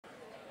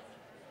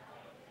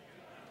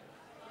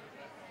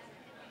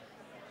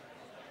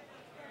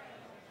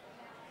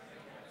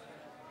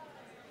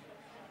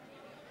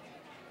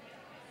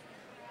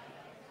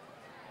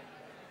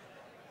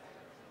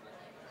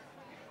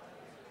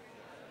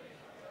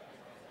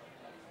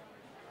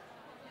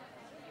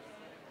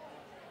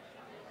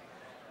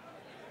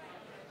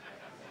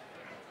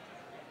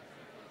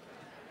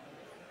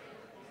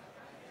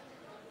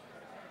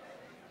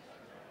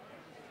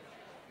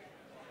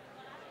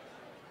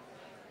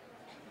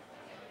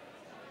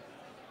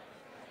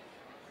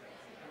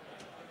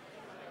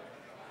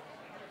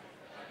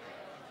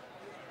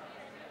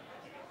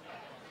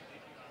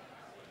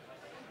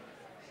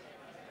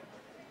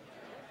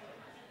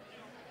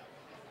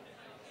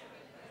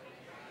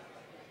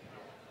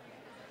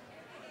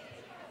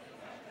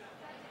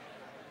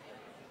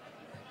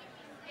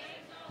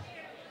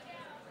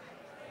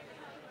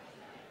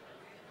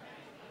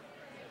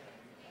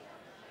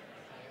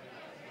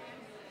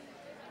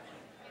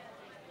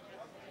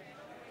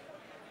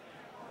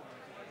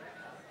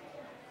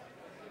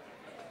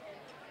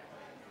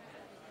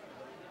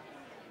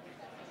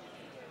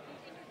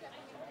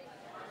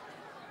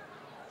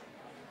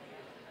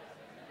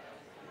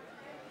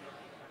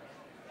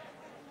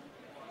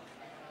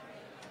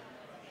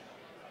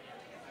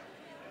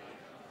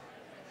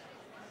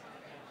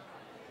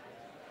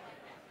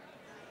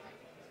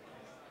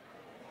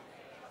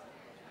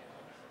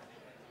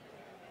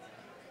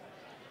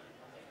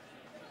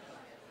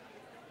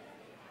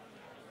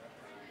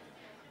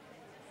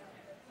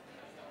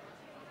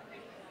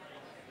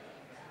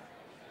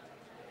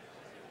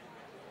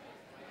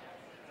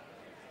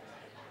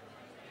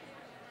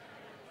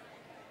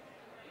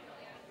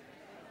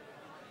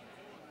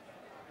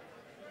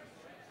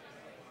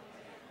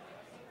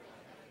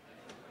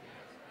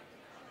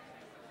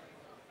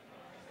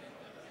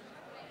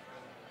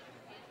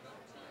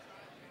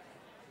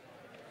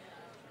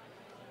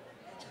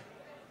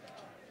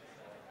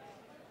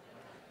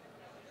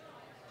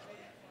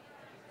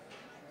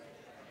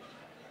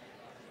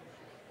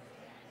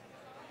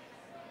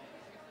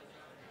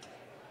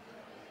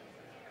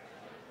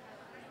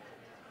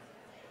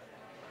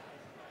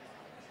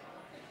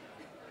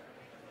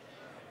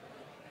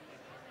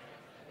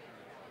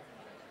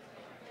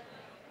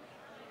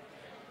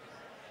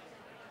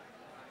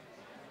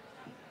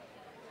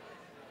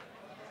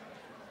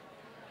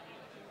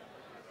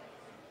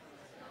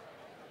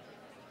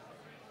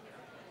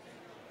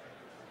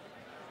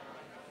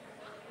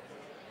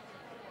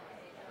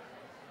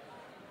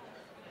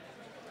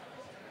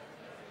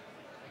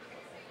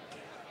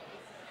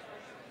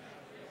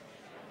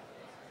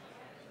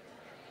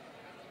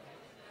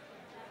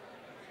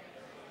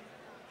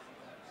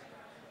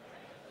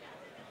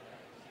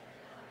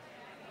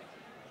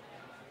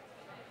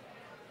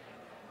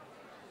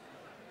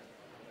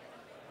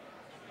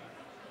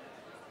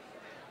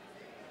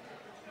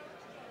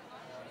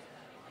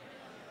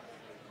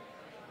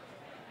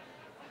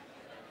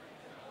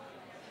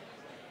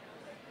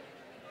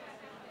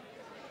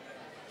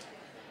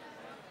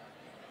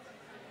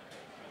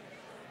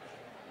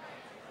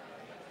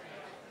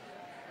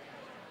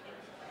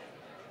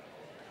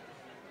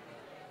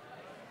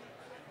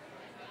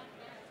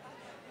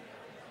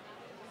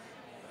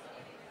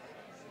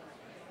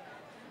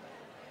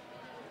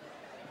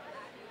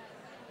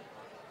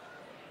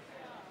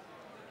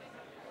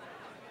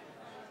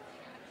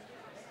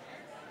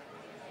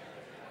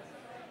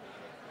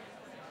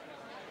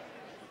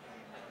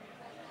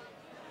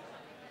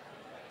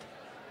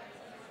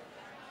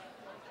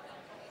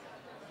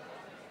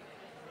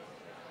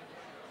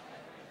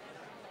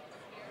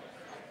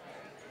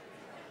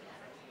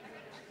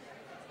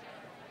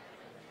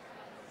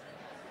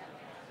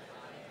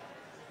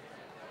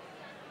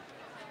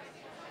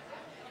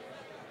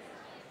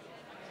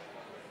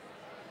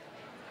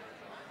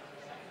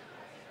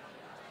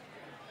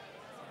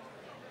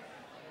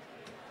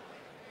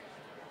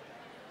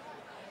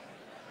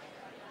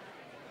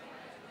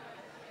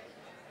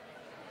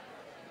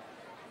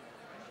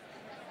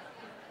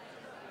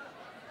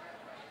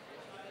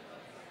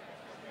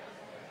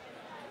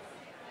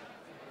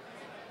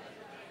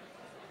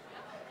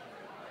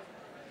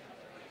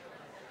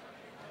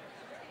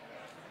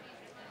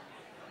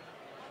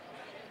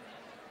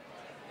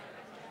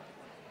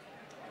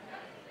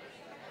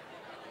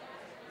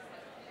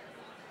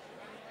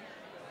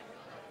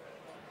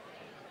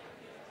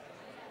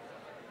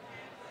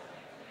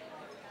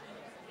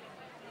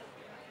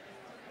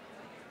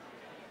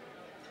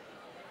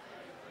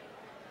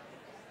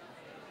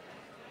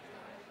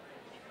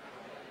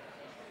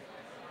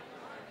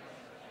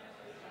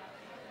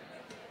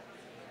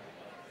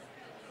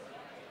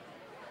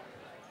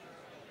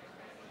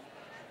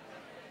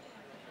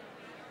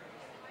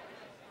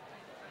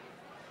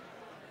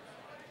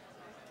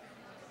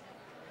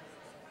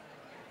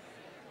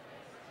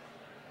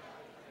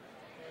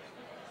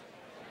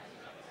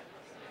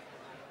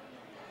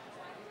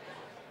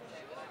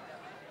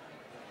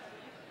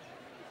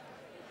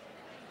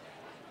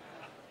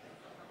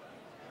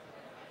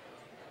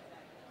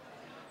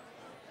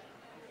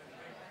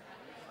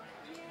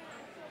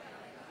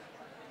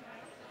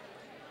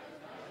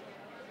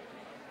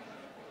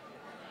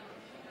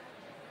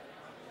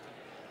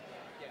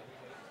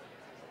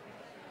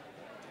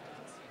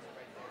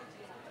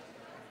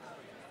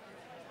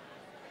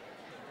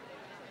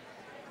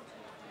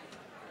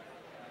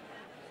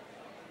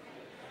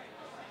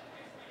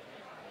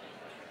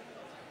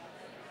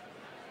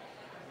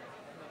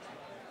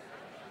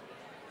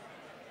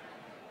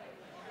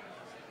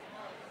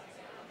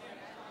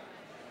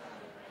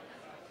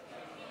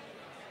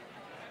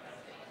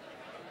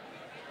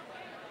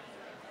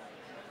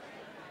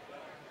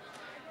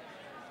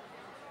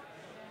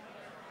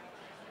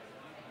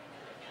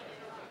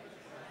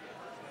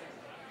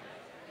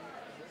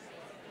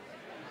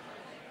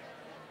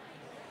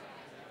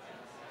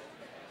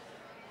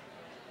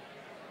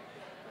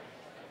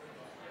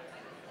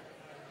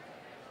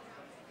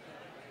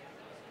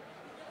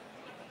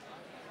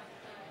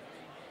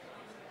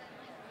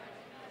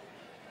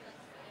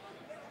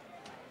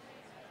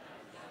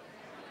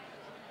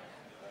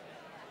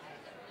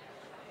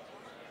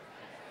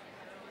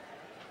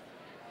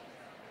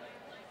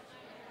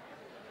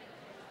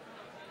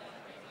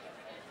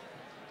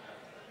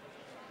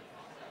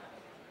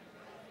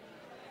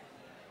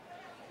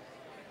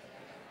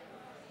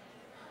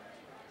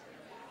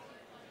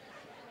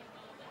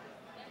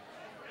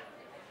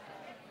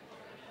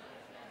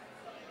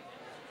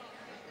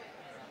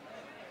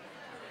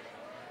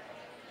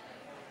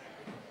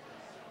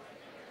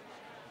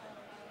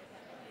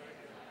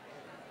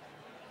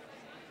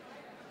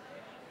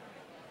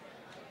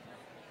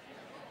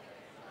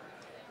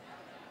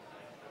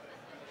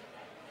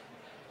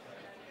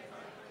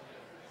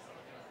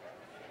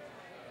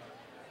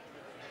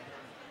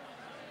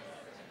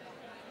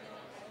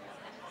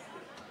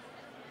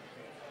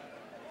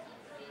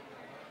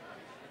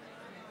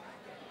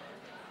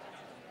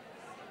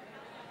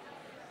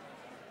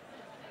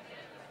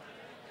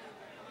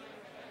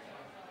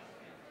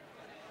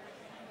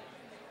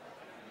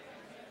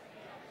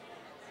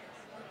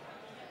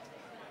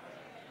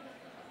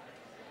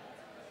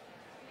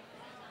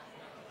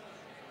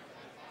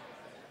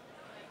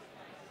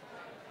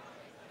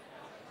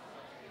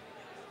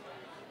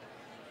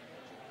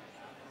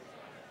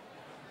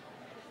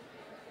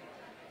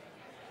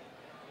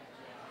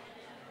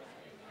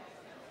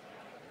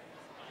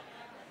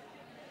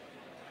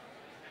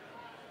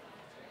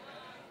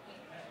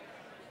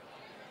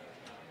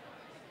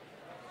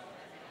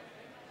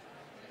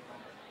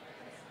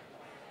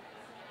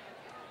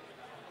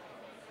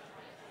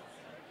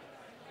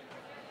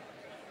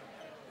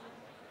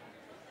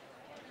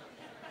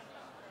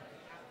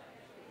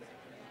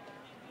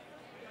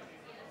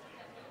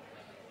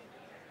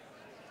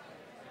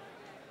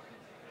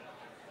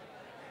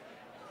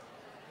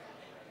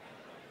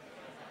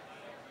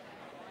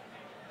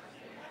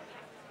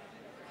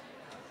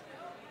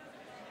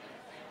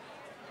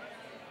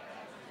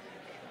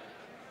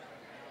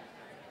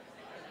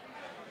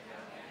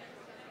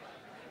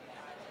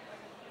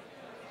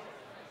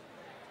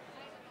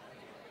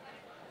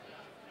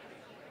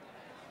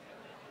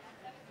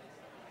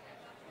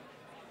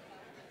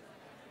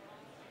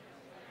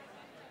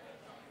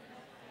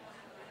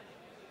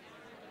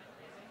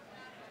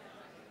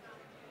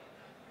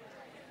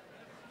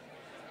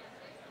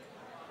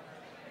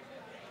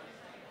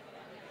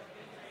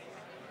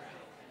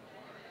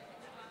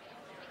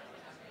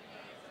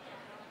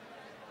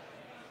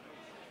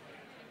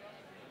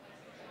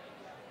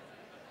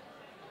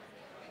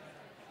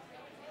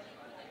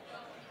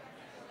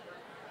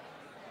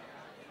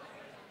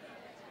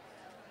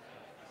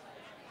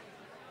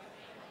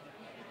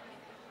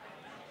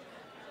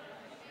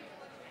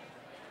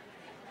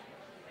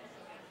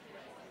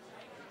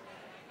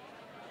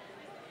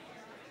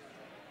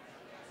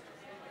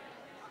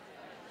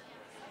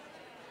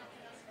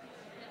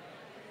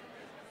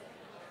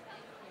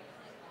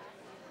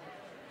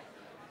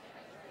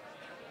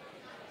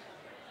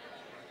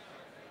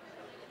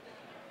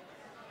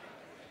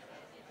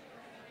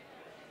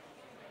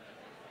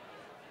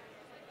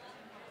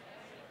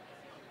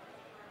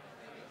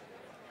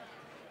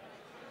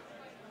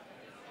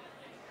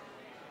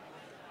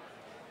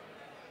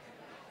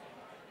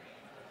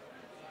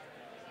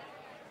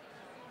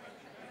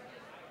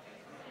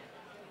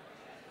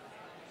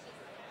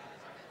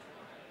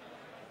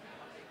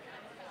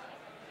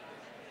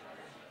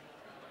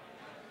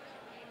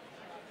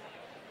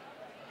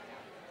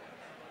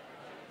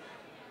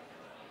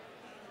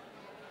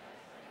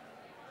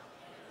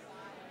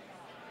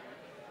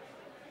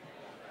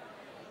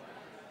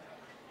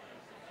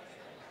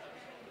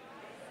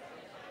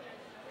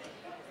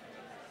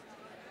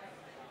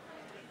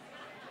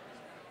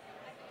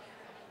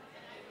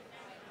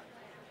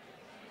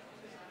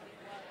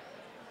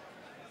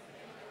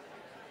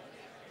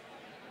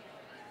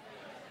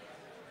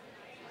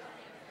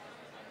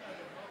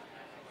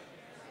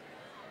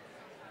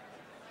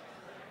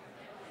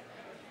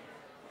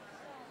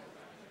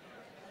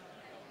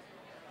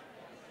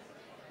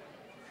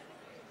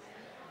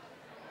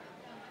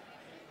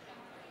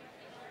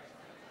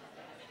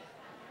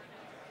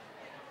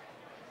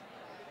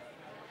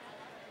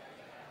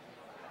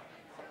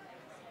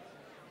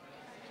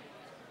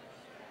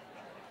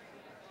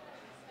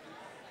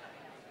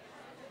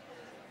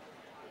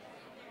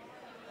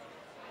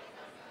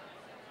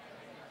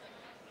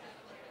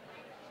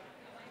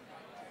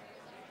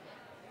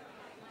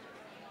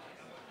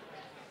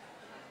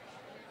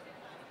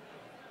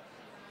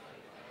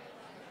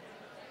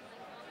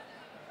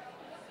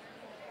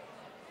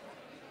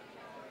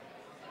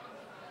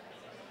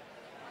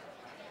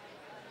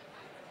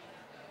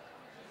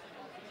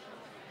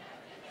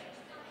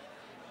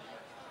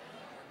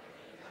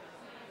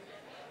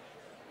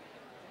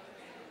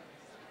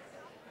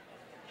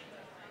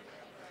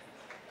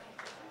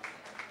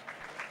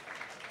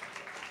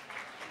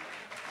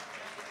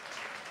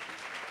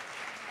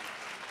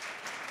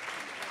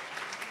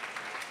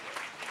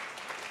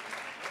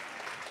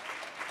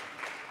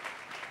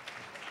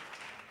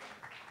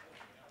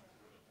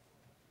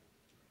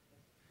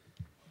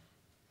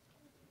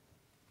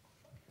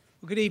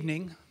Well, good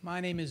evening. My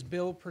name is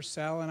Bill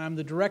Purcell, and I'm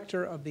the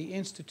director of the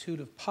Institute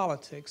of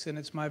Politics, and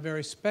it's my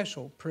very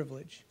special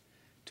privilege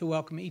to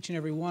welcome each and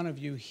every one of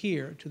you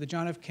here to the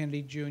John F.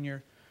 Kennedy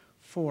Jr.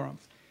 Forum.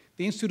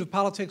 The Institute of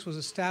Politics was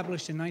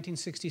established in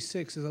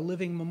 1966 as a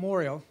living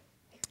memorial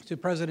to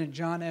President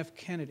John F.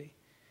 Kennedy.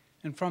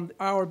 And from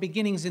our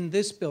beginnings in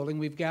this building,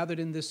 we've gathered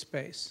in this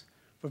space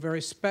for very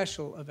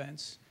special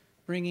events,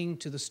 bringing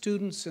to the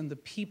students and the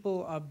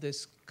people of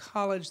this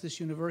college,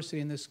 this university,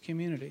 and this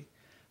community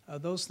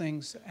those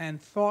things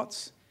and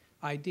thoughts,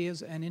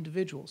 ideas, and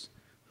individuals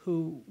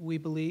who we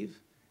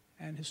believe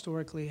and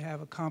historically have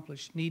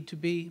accomplished need to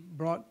be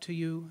brought to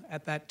you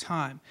at that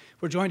time.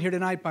 We're joined here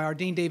tonight by our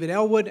Dean, David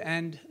Ellwood,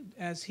 and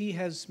as he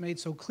has made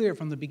so clear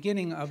from the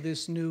beginning of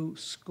this new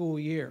school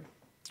year,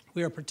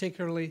 we are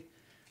particularly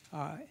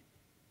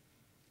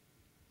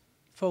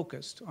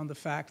focused on the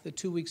fact that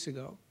 2 weeks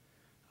ago,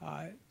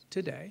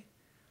 today,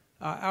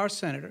 our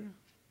Senator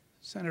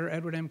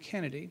Edward M.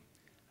 Kennedy,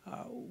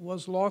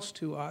 was lost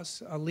to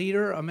us, a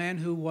leader, a man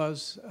who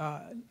was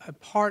a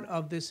part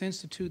of this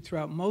institute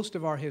throughout most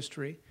of our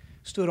history,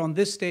 stood on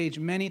this stage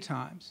many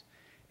times,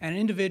 and an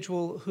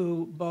individual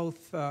who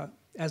both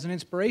as an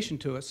inspiration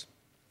to us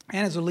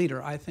and as a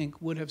leader, I think,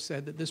 would have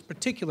said that this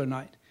particular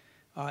night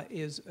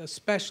is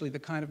especially the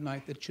kind of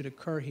night that should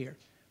occur here,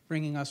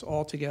 bringing us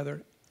all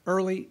together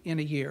early in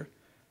a year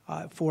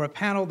for a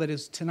panel that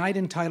is tonight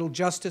entitled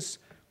Justice,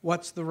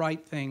 What's the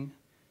Right Thing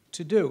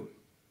to Do?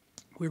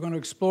 We're going to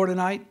explore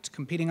tonight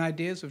competing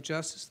ideas of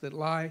justice that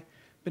lie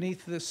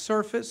beneath the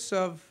surface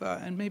of,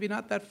 and maybe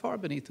not that far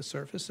beneath the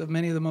surface, of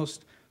many of the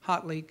most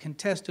hotly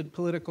contested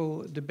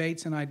political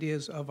debates and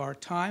ideas of our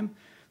time.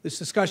 This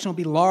discussion will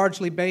be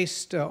largely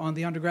based on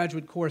the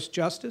undergraduate course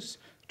Justice,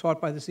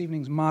 taught by this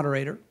evening's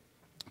moderator,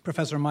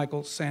 Professor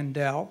Michael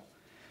Sandel.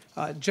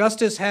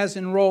 Justice has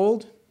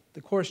enrolled,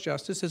 the course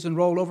Justice has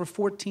enrolled over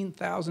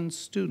 14,000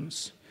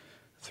 students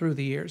through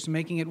the years,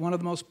 making it one of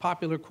the most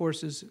popular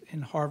courses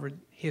in Harvard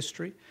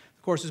history.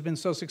 The course has been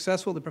so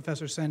successful that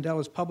Professor Sandel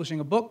is publishing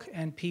a book,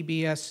 and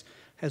PBS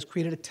has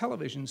created a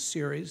television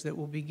series that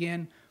will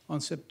begin on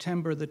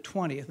September the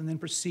 20th and then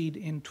proceed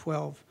in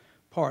 12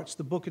 parts.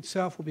 The book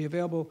itself will be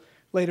available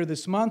later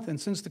this month, and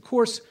since the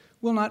course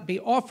will not be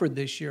offered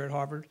this year at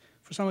Harvard,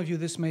 for some of you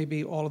this may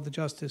be all of the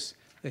justice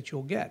that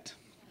you'll get.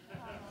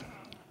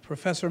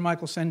 Professor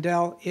Michael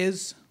Sandel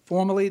is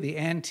formally the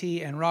Ann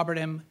T. and Robert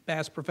M.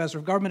 Bass Professor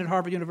of Government at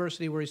Harvard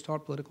University, where he's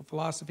taught political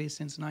philosophy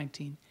since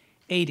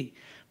 1980.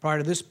 Prior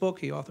to this book,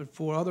 he authored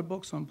 4 other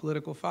books on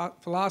political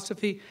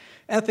philosophy,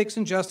 ethics,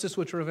 and justice,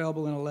 which are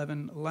available in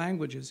 11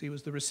 languages. He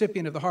was the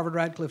recipient of the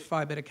Harvard-Radcliffe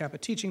Phi Beta Kappa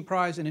Teaching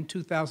Prize, and in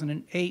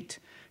 2008,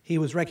 he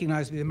was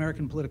recognized by the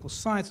American Political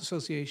Science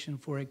Association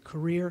for a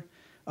career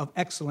of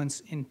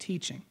excellence in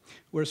teaching.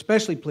 We're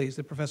especially pleased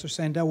that Professor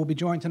Sandel will be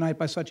joined tonight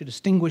by such a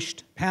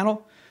distinguished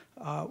panel,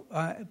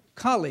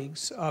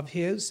 colleagues of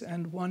his,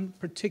 and one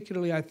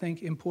particularly, I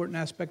think, important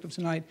aspect of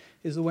tonight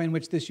is the way in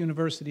which this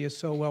university is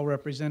so well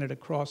represented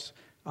across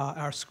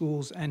our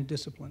schools and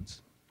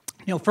disciplines.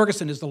 Neil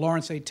Ferguson is the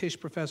Lawrence A. Tisch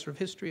Professor of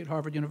History at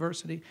Harvard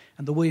University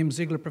and the William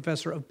Ziegler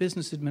Professor of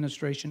Business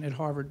Administration at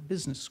Harvard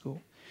Business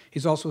School.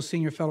 He's also a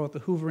senior fellow at the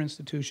Hoover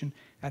Institution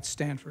at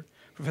Stanford.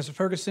 Professor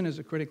Ferguson is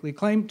a critically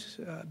acclaimed,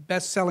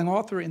 best-selling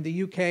author in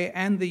the UK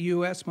and the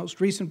US. Most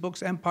recent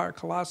books, Empire,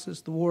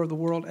 Colossus, The War of the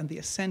World, and The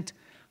Ascent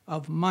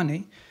of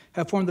Money,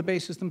 have formed the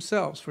basis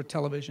themselves for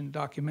television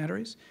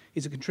documentaries.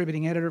 He's a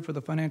contributing editor for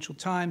the Financial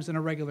Times and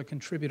a regular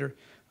contributor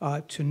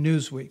to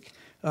Newsweek.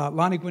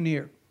 Lani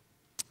Guinier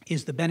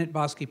is the Bennett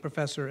Bosky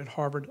Professor at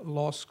Harvard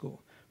Law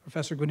School.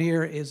 Professor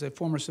Guinier is a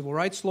former civil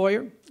rights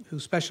lawyer who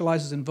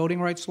specializes in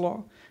voting rights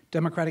law,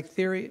 democratic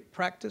theory,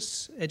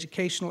 practice,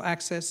 educational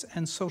access,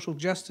 and social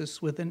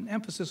justice with an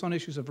emphasis on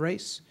issues of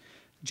race,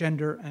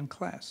 gender, and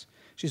class.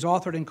 She's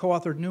authored and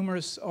co-authored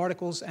numerous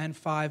articles and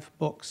 5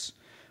 books.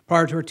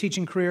 Prior to her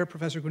teaching career,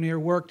 Professor Guinier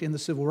worked in the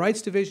Civil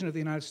Rights Division of the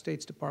United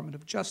States Department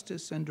of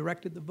Justice and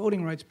directed the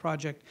Voting Rights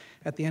Project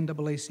at the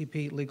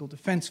NAACP Legal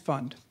Defense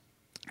Fund.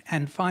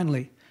 And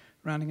finally,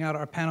 rounding out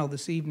our panel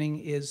this evening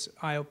is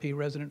IOP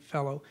resident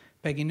fellow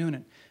Peggy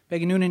Noonan.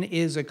 Peggy Noonan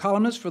is a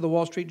columnist for the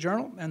Wall Street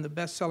Journal and the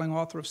best-selling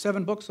author of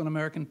 7 books on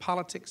American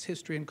politics,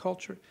 history, and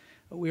culture.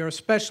 We are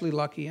especially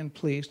lucky and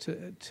pleased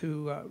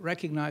to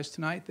recognize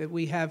tonight that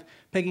we have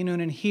Peggy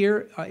Noonan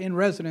here in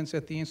residence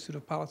at the Institute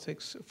of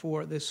Politics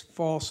for this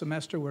fall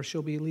semester, where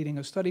she'll be leading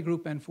a study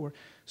group. And for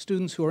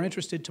students who are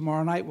interested,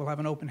 tomorrow night we'll have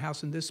an open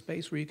house in this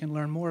space where you can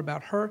learn more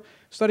about her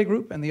study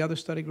group and the other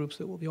study groups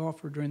that will be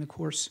offered during the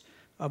course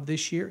of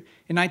this year.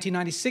 In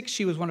 1996,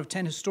 she was one of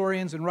 10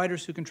 historians and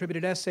writers who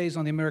contributed essays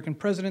on the American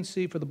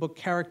presidency for the book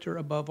Character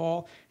Above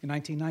All. In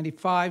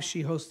 1995,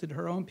 she hosted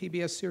her own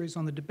PBS series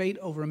on the debate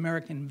over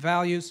American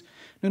values.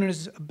 Noonan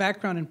has a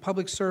background in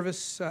public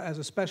service as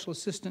a special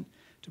assistant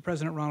to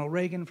President Ronald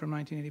Reagan from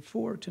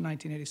 1984 to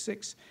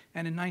 1986,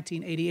 and in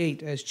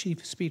 1988 as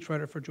chief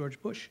speechwriter for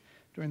George Bush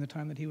during the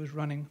time that he was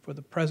running for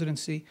the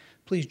presidency.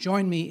 Please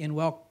join me in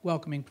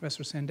welcoming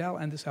Professor Sandel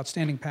and this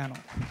outstanding panel.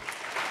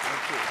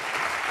 Thank you.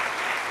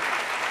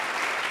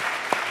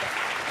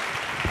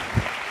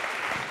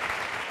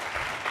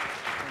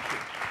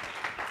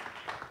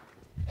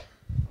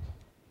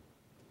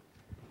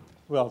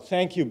 Well,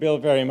 thank you, Bill,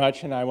 very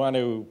much, and I want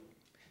to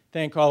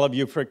thank all of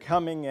you for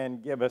coming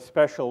and give a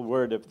special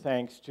word of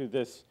thanks to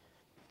this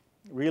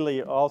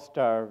really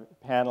all-star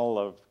panel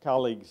of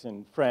colleagues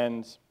and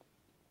friends.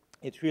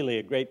 It's really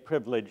a great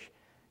privilege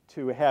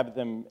to have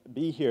them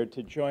be here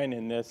to join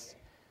in this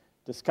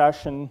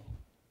discussion.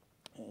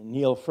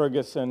 Niall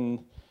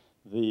Ferguson,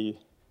 the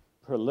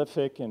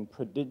prolific and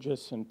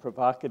prodigious and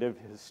provocative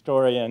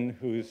historian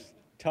who's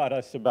taught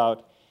us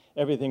about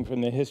everything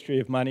from the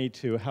history of money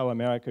to how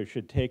America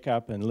should take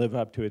up and live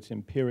up to its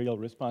imperial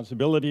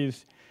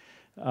responsibilities.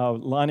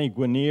 Lani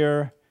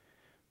Guinier,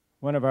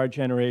 one of our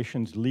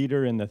generation's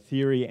leader in the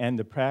theory and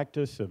the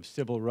practice of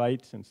civil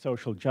rights and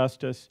social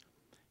justice,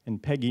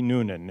 and Peggy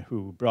Noonan,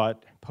 who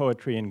brought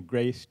poetry and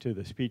grace to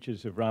the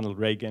speeches of Ronald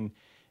Reagan,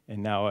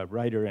 and now a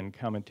writer and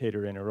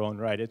commentator in her own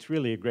right. It's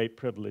really a great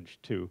privilege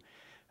to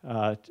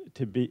have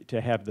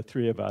the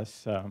three of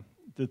us,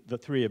 the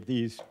three of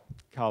these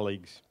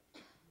colleagues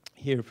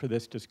here for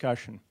this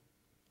discussion.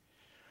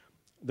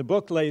 The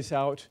book lays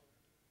out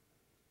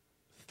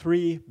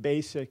three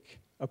basic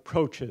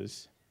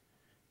approaches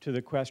to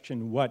the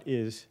question, what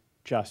is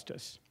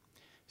justice?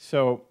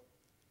 So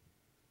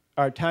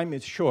our time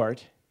is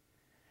short,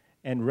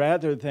 and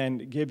rather than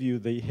give you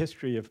the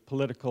history of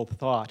political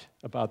thought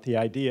about the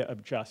idea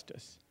of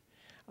justice,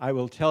 I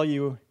will tell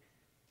you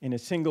in a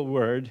single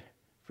word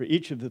for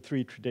each of the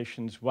three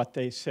traditions what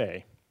they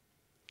say.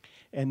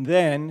 And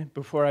then,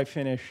 before I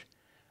finish,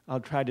 I'll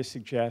try to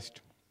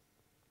suggest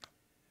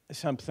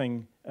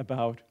something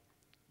about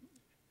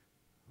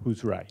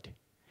who's right.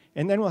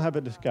 And then we'll have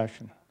a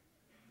discussion.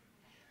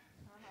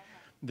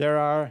 There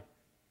are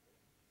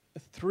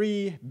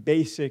three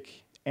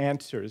basic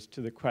answers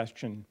to the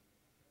question,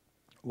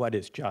 what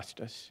is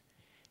justice?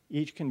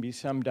 Each can be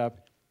summed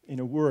up in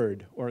a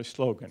word or a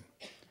slogan.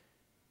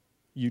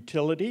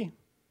 Utility,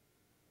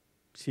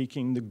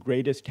 seeking the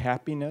greatest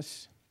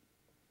happiness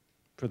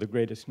for the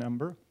greatest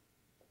number.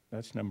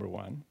 That's number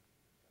one.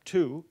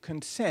 Two,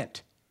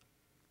 consent,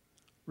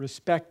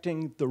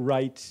 respecting the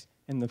rights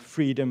and the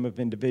freedom of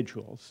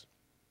individuals.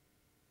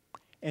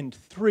 And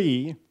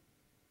three,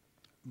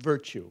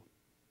 virtue,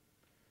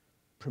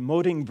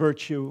 promoting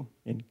virtue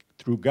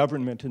through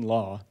government and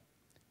law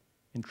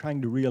and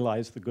trying to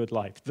realize the good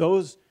life.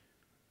 Those,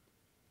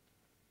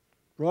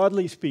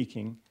 broadly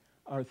speaking,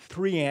 are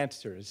three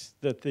answers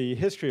that the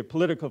history of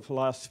political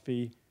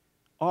philosophy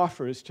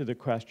offers to the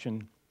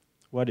question,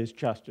 what is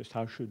justice?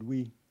 How should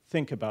we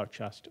think about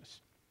justice?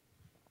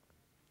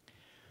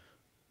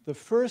 The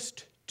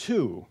first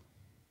two,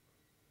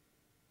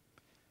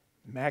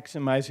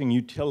 maximizing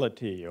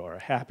utility or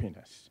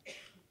happiness,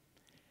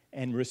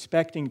 and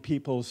respecting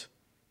people's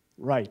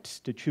rights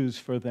to choose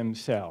for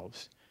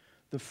themselves,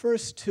 the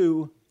first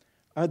two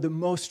are the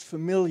most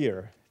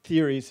familiar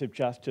theories of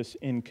justice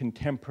in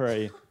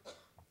contemporary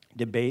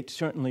debate,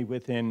 certainly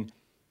within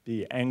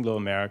the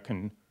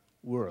Anglo-American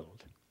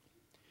world.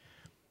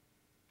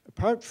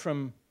 Apart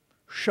from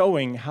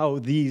showing how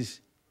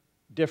these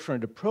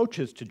different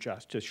approaches to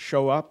justice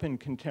show up in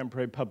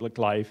contemporary public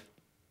life,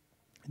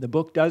 the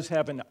book does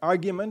have an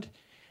argument,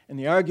 and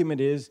the argument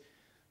is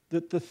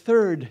that the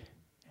third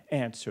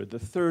answer, the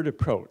third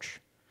approach,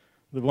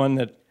 the one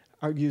that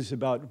argues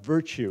about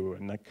virtue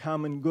and the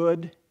common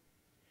good,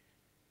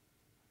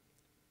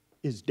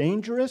 is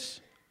dangerous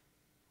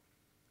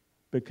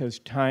because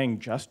tying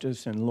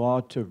justice and law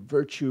to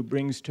virtue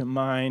brings to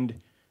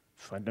mind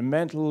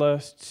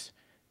fundamentalists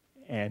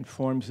and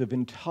forms of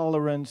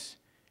intolerance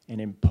and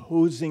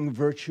imposing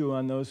virtue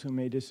on those who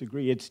may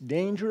disagree. It's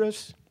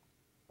dangerous,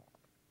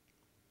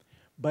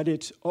 but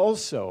it's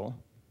also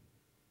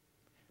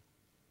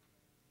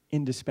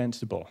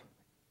indispensable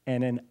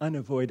and an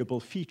unavoidable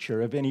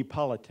feature of any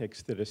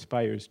politics that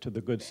aspires to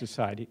the good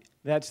society.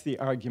 That's the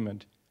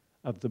argument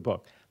of the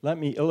book. Let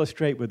me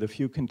illustrate with a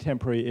few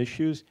contemporary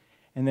issues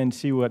and then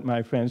see what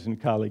my friends and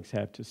colleagues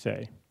have to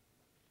say.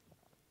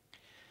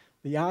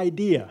 The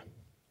idea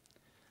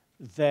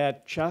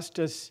that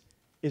justice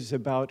is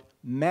about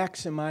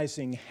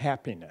maximizing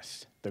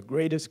happiness, the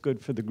greatest good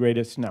for the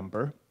greatest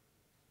number,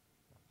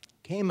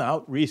 came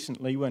out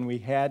recently when we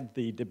had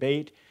the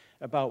debate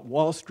about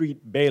Wall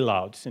Street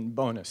bailouts and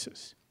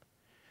bonuses.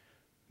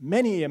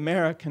 Many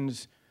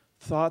Americans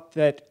thought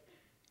that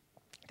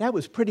that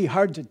was pretty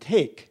hard to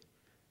take,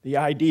 the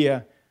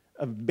idea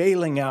of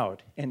bailing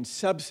out and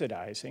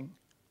subsidizing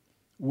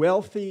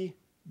wealthy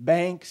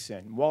banks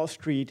and Wall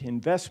Street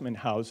investment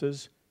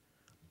houses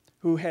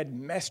who had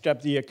messed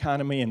up the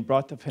economy and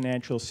brought the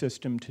financial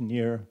system to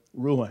near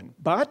ruin.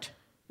 But,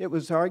 it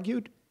was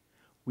argued,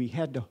 we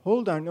had to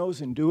hold our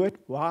nose and do it.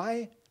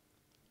 Why?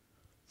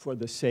 For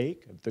the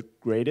sake of the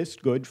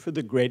greatest good for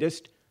the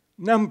greatest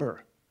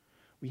number.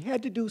 We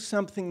had to do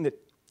something that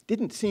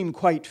didn't seem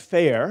quite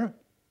fair,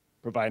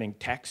 providing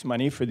tax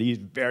money for these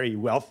very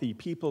wealthy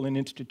people and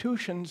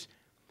institutions,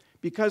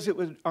 because it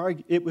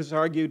was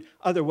argued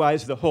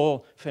otherwise the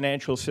whole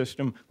financial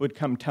system would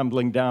come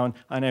tumbling down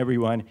on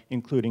everyone,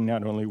 including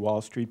not only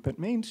Wall Street, but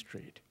Main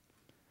Street.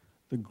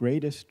 The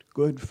greatest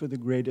good for the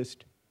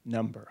greatest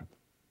number.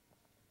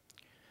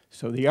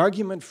 So the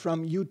argument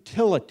from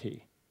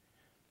utility,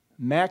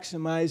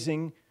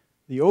 maximizing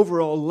the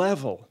overall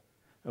level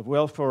of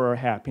welfare or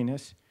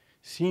happiness,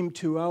 seem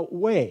to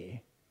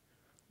outweigh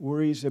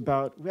worries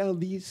about, well,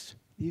 these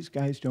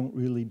guys don't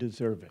really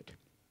deserve it.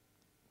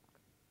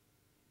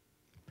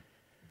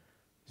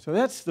 So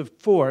that's the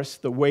force,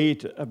 the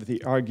weight of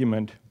the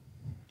argument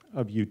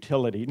of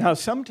utility. Now,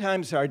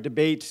 sometimes our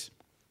debates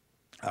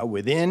are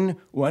within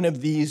one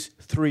of these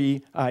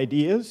three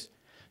ideas.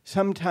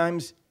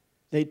 Sometimes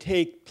they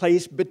take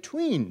place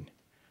between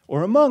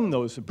or among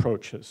those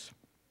approaches.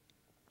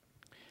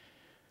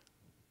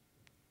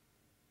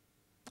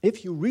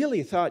 If you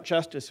really thought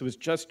justice was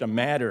just a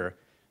matter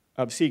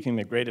of seeking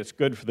the greatest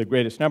good for the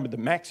greatest number, the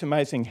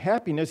maximizing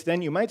happiness,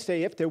 then you might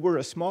say if there were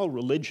a small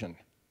religion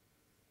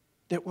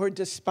that were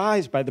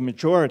despised by the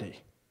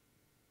majority,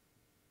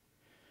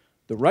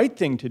 the right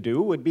thing to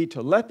do would be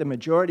to let the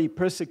majority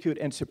persecute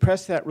and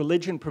suppress that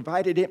religion,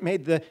 provided it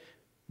made the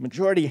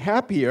majority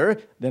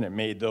happier than it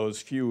made those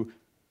few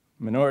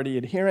minority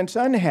adherents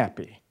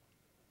unhappy.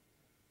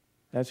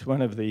 That's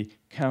one of the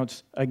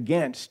counts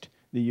against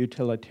the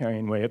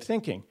utilitarian way of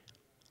thinking.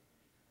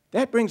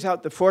 That brings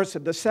out the force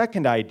of the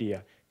second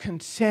idea,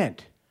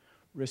 consent,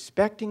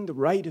 respecting the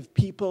right of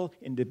people,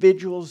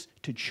 individuals,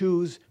 to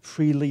choose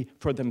freely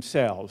for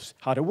themselves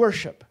how to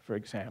worship, for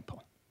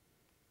example.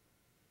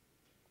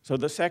 So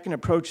the second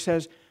approach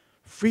says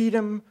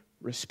freedom,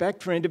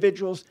 respect for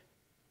individuals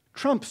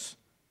trumps,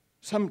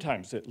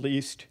 sometimes at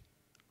least,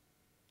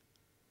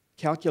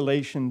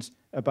 calculations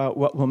about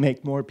what will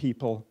make more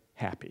people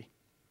happy.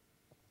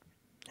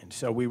 And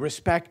so we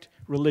respect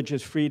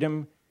religious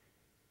freedom,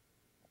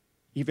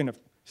 even if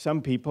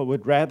some people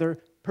would rather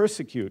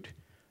persecute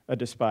a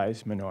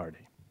despised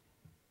minority.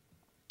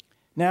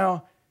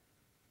 Now,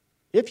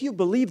 if you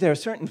believe there are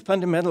certain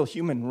fundamental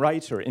human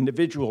rights or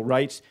individual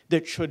rights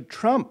that should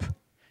trump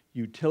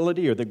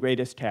utility or the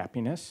greatest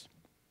happiness,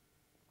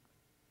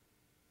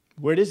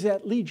 where does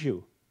that lead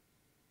you?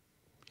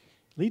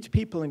 It leads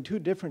people in two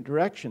different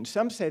directions.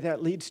 Some say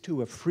that leads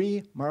to a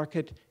free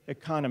market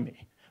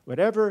economy.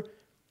 Whatever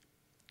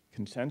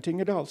consenting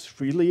adults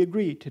freely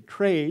agree to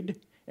trade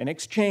and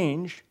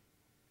exchange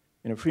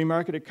in a free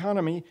market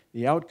economy,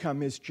 the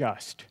outcome is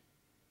just.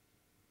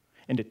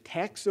 And to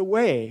tax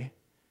away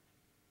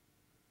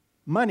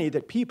money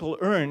that people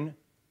earn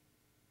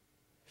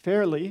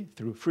fairly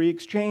through free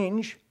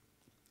exchange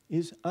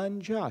is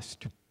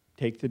unjust.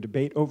 Take the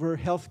debate over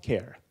health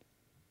care.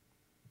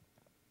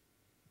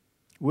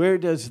 Where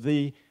does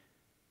the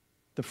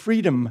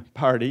Freedom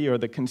Party or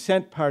the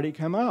Consent Party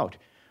come out?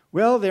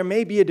 Well, there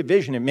may be a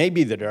division. It may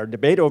be that our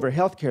debate over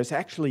health care is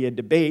actually a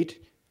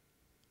debate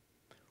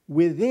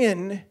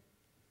within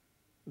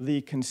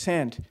the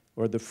consent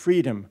or the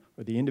freedom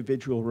or the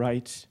individual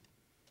rights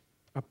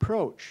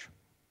approach.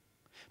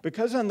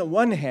 Because on the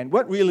one hand,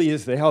 what really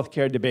is the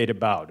healthcare debate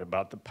about?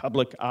 About the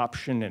public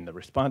option and the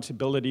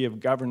responsibility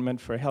of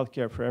government for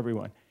healthcare for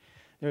everyone.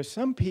 There are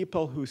some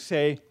people who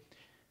say,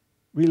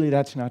 really,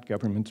 that's not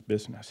government's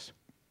business.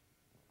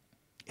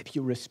 If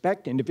you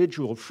respect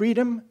individual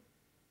freedom,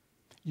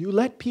 you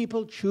let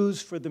people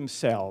choose for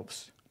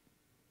themselves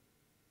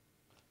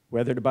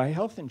whether to buy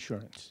health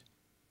insurance.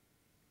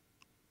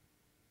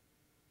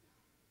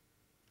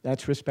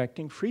 That's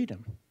respecting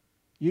freedom.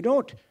 You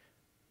don't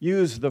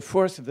use the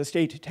force of the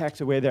state to tax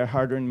away their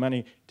hard-earned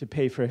money to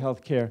pay for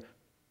health care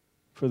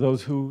for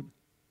those who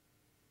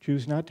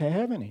choose not to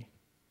have any.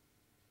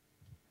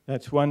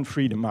 That's one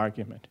freedom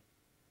argument.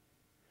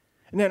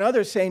 And then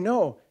others say,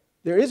 no,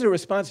 there is a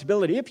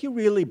responsibility. If you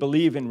really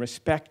believe in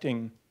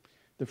respecting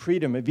the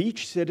freedom of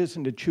each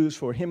citizen to choose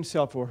for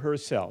himself or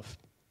herself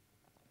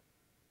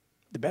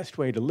the best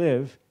way to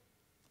live,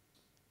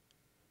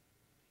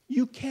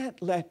 you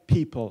can't let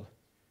people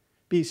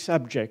be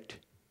subject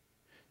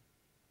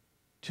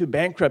to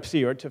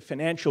bankruptcy or to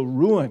financial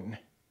ruin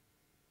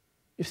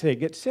if they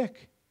get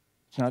sick.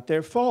 It's not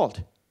their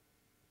fault.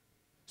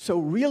 So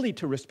really,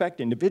 to respect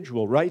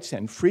individual rights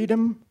and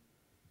freedom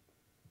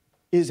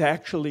is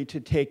actually to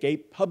take a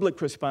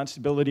public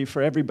responsibility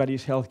for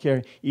everybody's health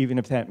care, even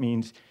if that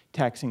means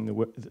taxing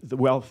the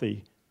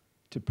wealthy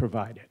to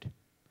provide it.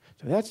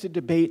 So that's the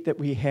debate that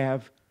we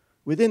have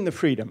within the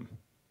freedom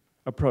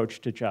approach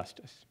to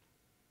justice.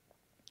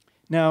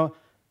 Now,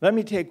 let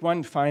me take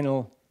one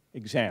final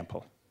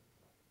example.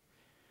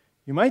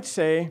 You might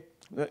say,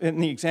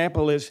 and the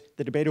example is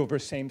the debate over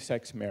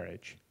same-sex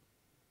marriage.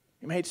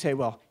 You might say,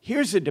 well,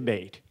 here's a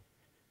debate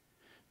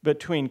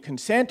between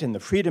consent and the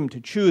freedom to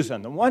choose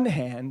on the one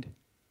hand,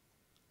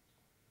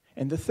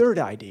 and the third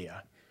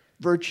idea,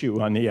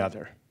 virtue on the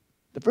other.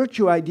 The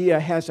virtue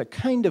idea has a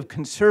kind of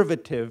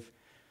conservative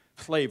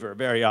flavor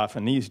very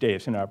often these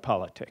days in our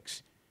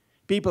politics.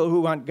 People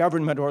who want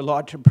government or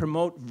law to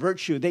promote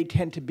virtue, they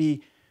tend to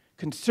be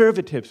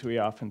conservatives, we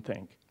often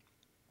think.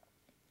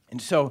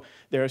 And so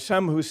there are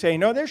some who say,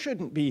 no, there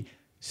shouldn't be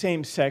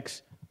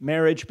same-sex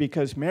marriage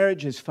because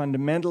marriage is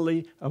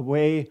fundamentally a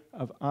way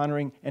of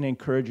honoring and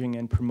encouraging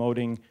and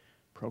promoting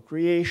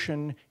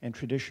procreation and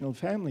traditional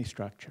family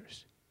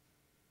structures.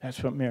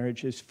 That's what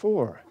marriage is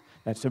for.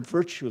 That's a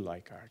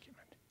virtue-like argument.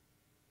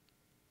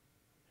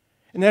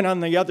 And then on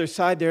the other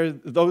side, there are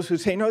those who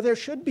say, no, there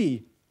should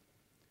be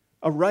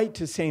a right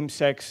to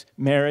same-sex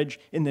marriage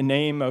in the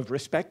name of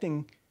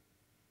respecting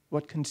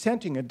what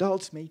consenting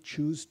adults may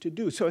choose to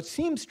do. So it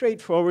seems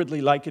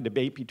straightforwardly like a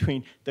debate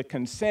between the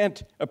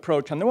consent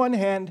approach on the one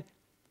hand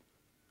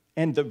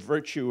and the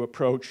virtue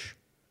approach,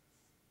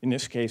 in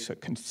this case, a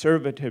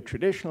conservative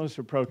traditionalist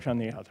approach on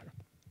the other.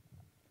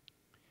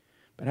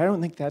 But I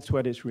don't think that's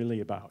what it's really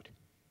about.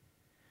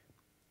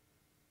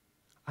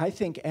 I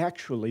think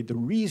actually the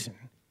reason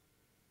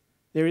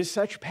there is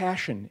such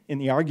passion in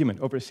the argument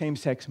over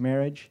same-sex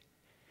marriage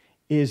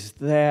is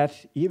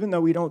that even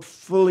though we don't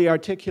fully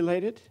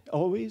articulate it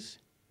always,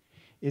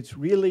 it's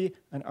really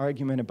an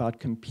argument about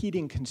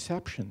competing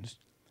conceptions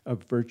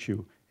of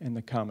virtue and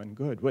the common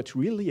good. What's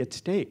really at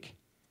stake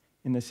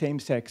in the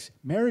same-sex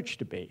marriage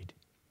debate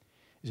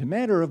is a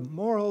matter of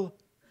moral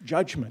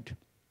judgment.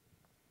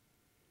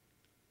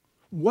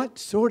 What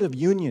sort of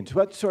unions,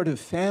 what sort of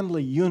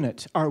family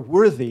units are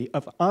worthy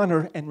of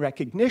honor and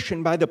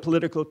recognition by the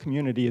political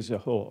community as a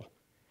whole?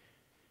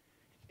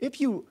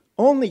 If you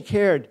only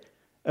cared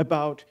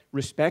about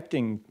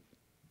respecting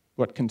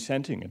what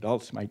consenting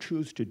adults might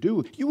choose to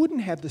do, you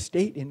wouldn't have the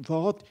state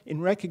involved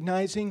in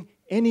recognizing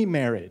any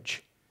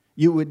marriage.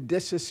 You would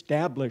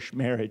disestablish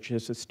marriage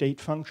as a state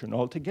function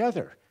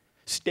altogether.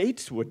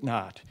 States would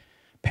not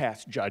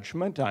pass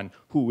judgment on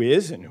who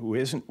is and who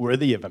isn't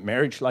worthy of a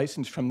marriage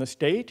license from the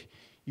state.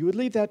 You would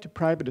leave that to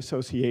private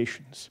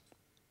associations.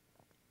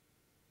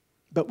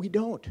 But we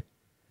don't.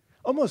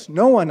 Almost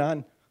no one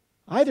on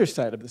either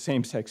side of the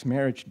same-sex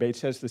marriage debate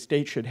says the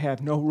state should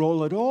have no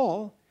role at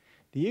all.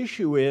 The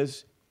issue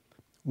is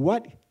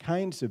what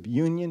kinds of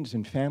unions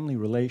and family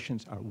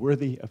relations are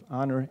worthy of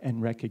honor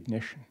and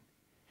recognition.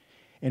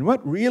 And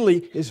what really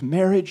is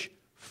marriage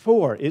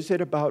for? Is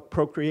it about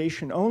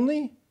procreation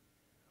only?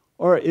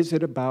 Or is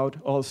it about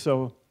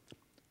also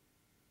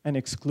an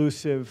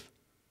exclusive,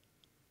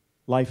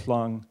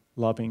 lifelong,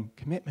 loving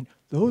commitment?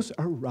 Those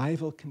are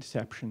rival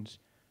conceptions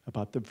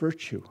about the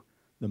virtue,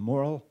 the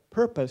moral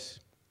purpose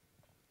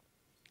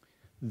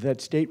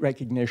that state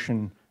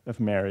recognition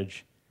of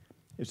marriage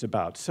is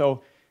about.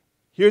 So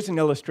here's an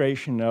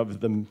illustration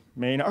of the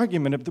main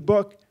argument of the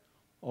book.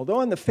 Although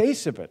on the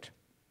face of it,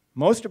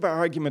 most of our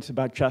arguments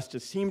about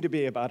justice seem to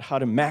be about how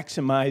to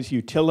maximize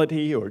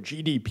utility or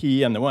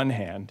GDP on the one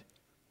hand,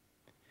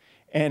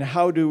 and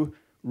how to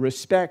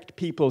respect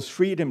people's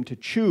freedom to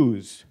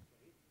choose,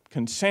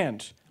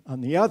 consent,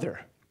 on the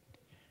other.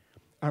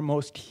 Our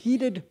most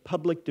heated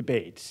public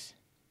debates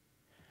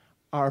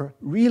are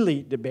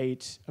really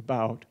debates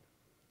about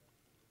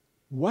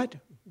what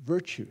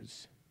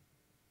virtues,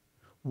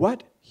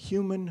 what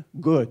human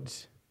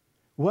goods,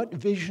 what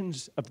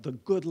visions of the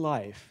good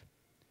life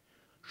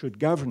should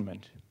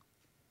government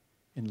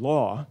and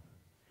law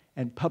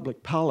and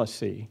public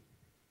policy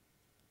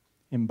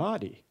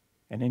embody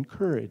and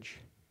encourage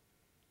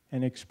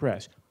and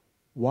express.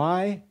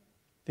 Why,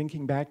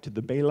 thinking back to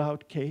the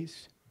bailout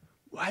case,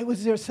 why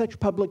was there such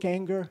public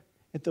anger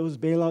at those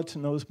bailouts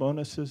and those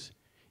bonuses,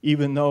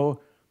 even though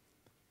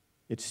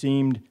it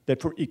seemed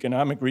that for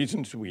economic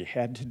reasons we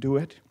had to do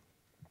it?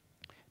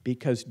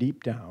 Because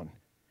deep down,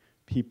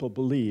 people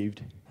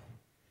believed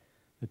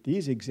that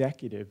these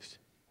executives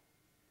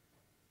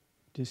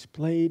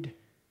displayed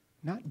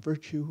not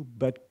virtue,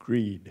 but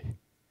greed.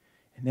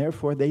 And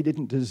therefore, they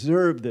didn't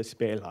deserve this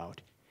bailout.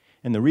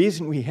 And the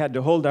reason we had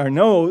to hold our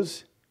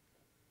nose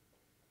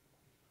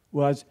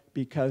was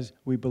because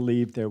we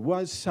believed there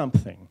was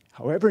something,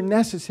 however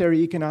necessary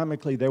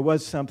economically, there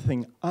was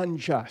something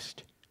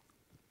unjust,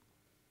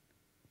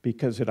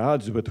 because at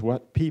odds with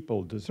what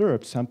people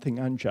deserved, something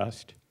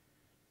unjust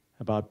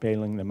about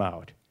bailing them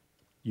out.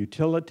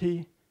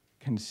 Utility,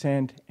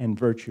 consent, and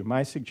virtue.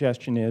 My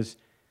suggestion is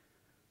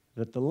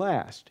that the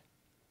last,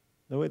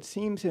 though it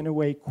seems in a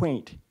way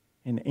quaint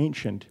and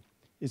ancient,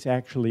 is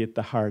actually at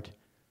the heart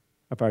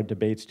of our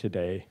debates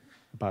today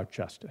about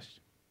justice.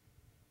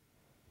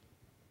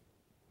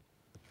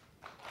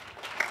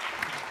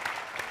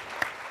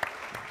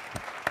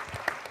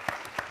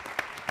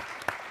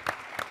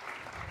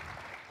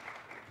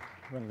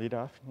 You want to lead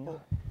off, Neil?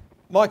 Well,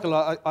 Michael,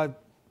 I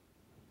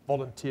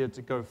volunteered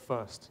to go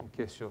first in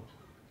case you're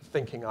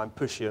thinking I'm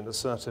pushy and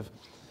assertive.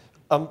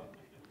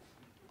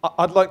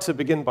 I'd like to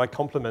begin by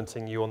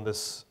complimenting you on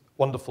this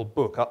wonderful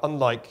book.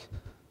 Unlike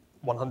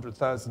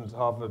 100,000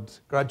 Harvard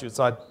graduates,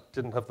 I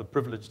didn't have the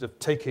privilege of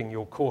taking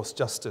your course,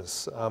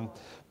 Justice.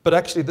 But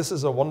actually, this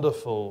is a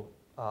wonderful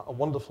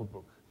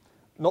book,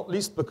 not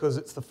least because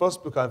it's the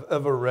first book I've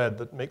ever read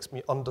that makes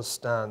me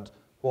understand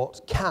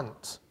what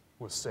Kant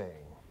was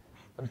saying.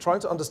 And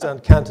trying to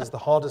understand Kant is the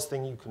hardest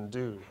thing you can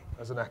do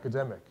as an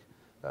academic.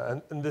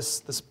 And this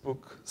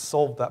book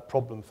solved that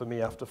problem for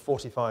me after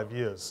 45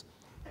 years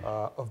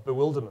of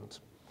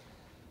bewilderment.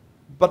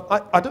 But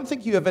I don't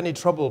think you have any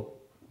trouble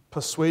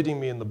persuading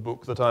me in the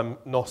book that I'm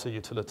not a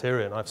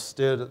utilitarian. I've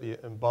stared at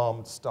the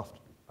embalmed, stuffed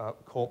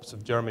corpse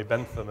of Jeremy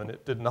Bentham, and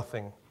it did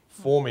nothing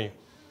for me.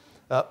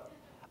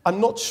 I'm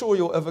not sure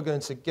you're ever going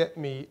to get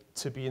me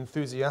to be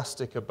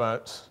enthusiastic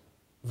about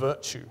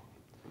virtue.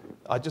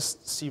 I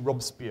just see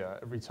Robespierre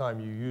every time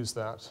you use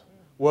that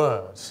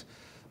word.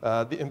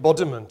 The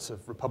embodiment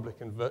of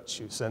Republican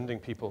virtue, sending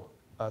people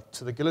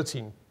to the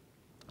guillotine.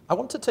 I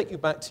want to take you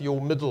back to your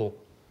middle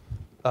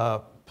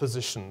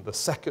position, the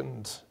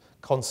second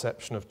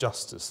conception of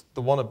justice,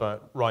 the one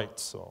about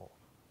rights or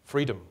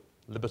freedom,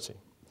 liberty.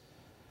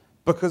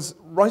 Because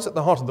right at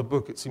the heart of the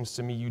book, it seems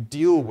to me, you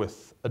deal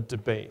with a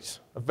debate,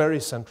 a very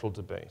central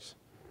debate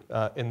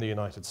in the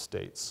United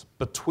States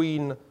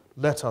between,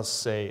 let us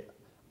say,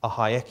 a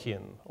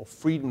Hayekian or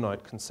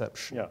Friedmanite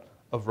conception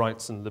of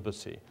rights and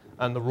liberty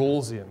and the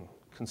Rawlsian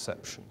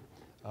conception,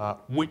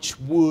 which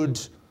would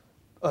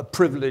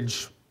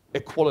privilege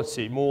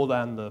equality more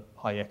than the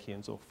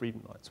Hayekians or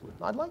Friedmanites would.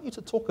 I'd like you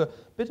to talk a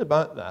bit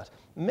about that.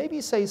 Maybe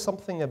say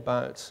something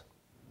about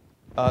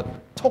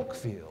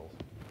Tocqueville.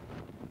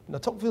 Now,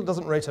 Tocqueville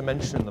doesn't rate a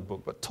mention in the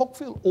book, but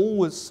Tocqueville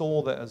always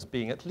saw there as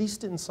being, at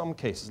least in some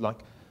cases, like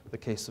the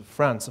case of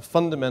France, a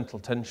fundamental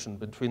tension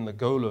between the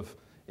goal of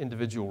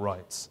individual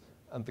rights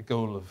and the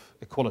goal of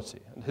equality.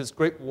 And his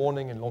great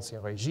warning in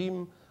L'Ancien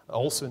Régime,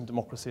 also in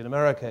Democracy in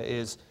America,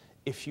 is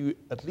if you,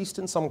 at least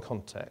in some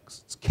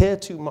contexts, care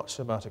too much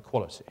about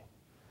equality,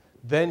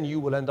 then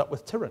you will end up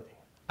with tyranny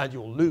and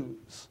you'll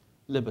lose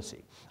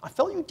liberty. I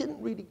felt you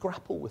didn't really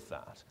grapple with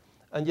that,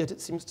 and yet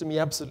it seems to me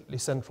absolutely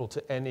central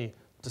to any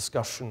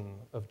discussion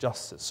of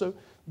justice. So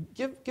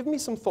give me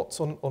some thoughts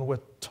on where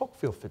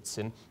Tocqueville fits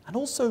in, and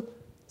also,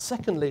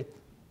 secondly,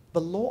 the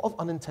law of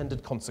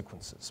unintended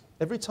consequences.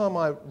 Every time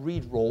I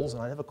read Rawls,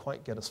 and I never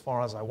quite get as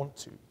far as I want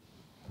to,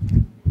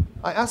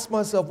 I ask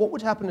myself, what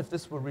would happen if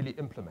this were really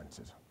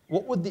implemented?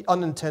 What would the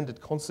unintended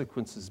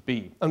consequences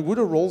be? And would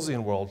a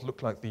Rawlsian world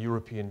look like the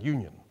European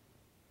Union?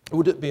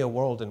 Would it be a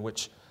world in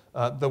which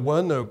there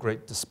were no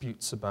great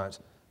disputes about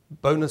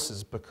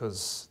bonuses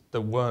because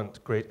there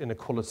weren't great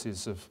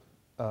inequalities of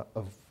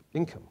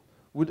income?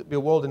 Would it be a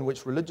world in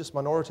which religious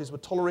minorities were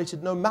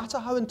tolerated no matter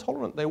how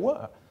intolerant they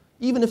were,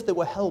 even if they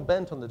were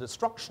hell-bent on the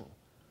destruction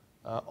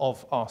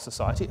of our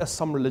society, as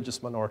some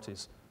religious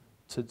minorities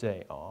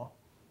today are?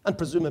 And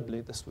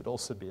presumably this would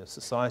also be a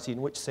society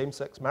in which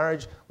same-sex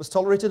marriage was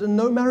tolerated and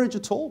no marriage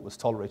at all was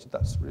tolerated.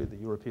 That's really the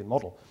European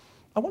model.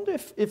 I wonder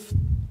if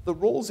the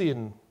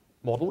Rawlsian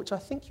model, which I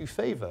think you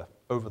favor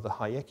over the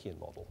Hayekian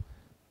model,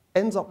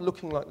 ends up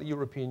looking like the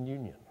European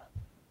Union.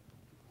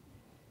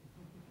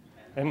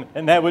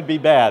 And that would be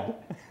bad.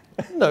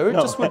 No, it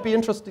just would be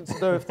interesting to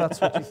know if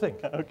that's what you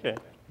think. Okay.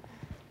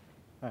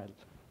 All right.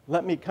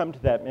 Let me come to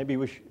that. Maybe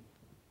we should.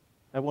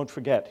 I won't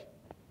forget.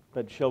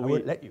 But shall we? I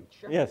won't let you.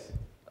 Sure. Yes.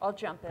 I'll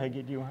jump in.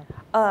 Peggy, do you want?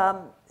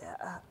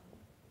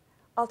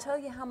 I'll tell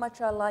you how much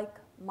I like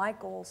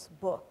Michael's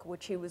book,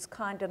 which he was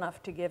kind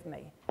enough to give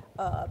me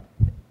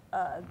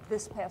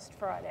this past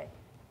Friday.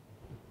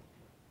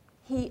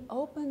 He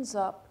opens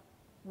up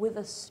with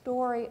a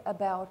story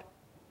about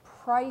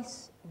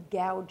price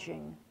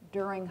gouging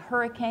during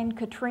Hurricane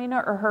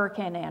Katrina or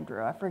Hurricane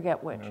Andrew, I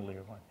forget which.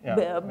 Earlier one.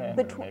 Yeah,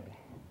 maybe.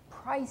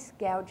 Price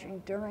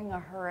gouging during a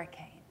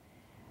hurricane.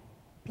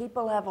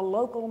 People have a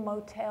local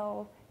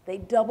motel. They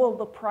double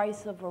the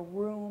price of a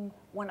room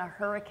when a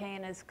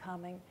hurricane is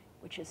coming,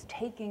 which is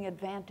taking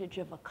advantage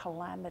of a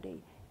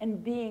calamity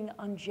and being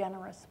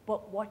ungenerous.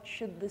 But what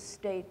should the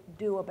state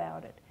do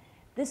about it?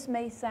 This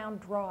may sound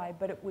dry,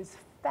 but it was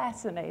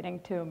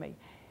fascinating to me,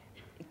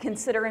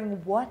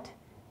 considering what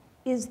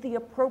is the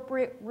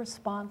appropriate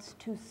response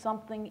to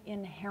something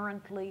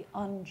inherently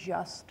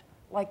unjust,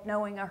 like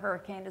knowing a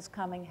hurricane is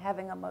coming,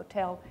 having a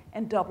motel,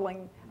 and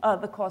doubling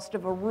the cost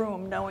of a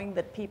room, knowing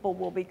that people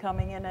will be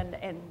coming in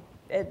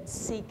and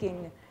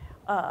seeking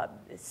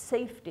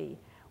safety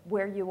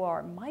where you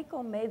are.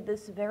 Michael made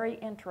this very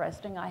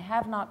interesting. I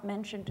have not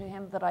mentioned to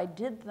him that I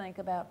did think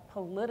about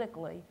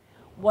politically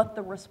what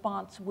the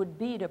response would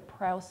be to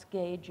price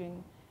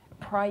gouging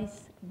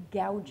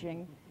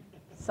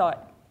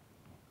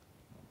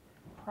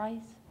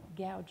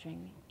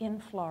in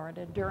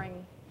Florida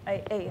during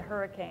a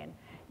hurricane.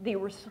 The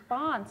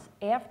response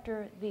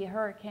after the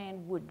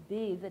hurricane would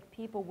be that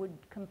people would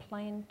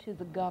complain to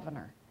the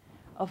governor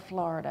of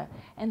Florida,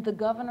 and the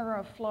governor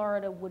of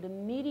Florida would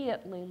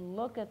immediately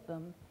look at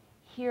them,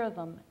 hear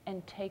them,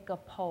 and take a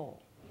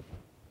poll.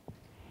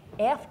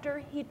 After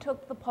he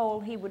took the poll,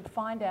 he would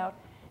find out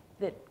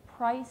that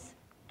price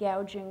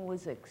gouging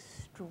was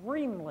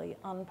extremely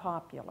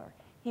unpopular.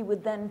 He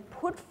would then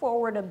put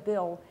forward a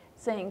bill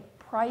saying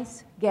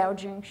price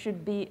gouging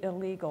should be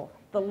illegal.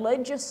 The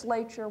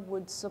legislature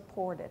would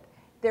support it.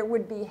 There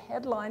would be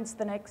headlines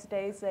the next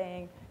day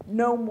saying,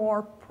 "No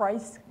more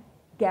price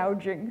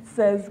gouging,"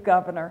 says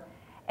governor.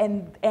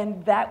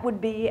 And that would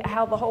be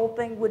how the whole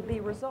thing would be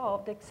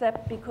resolved,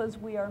 except because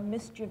we are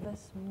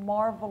mischievous,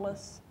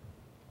 marvelous,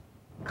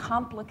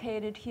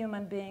 complicated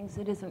human beings,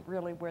 it isn't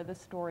really where the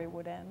story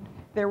would end.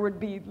 There would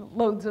be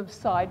loads of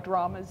side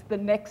dramas the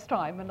next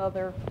time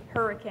another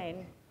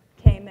hurricane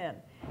came in.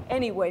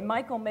 Anyway,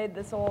 Michael made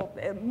this all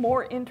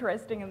more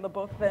interesting in the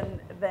book than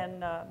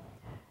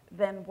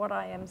than what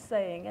I am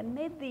saying, and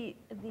made the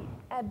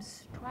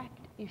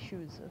abstract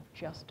issues of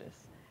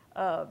justice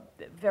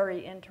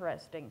very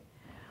interesting.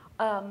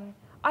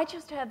 I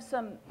just have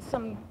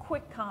some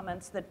quick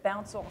comments that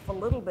bounce off a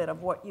little bit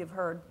of what you've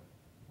heard.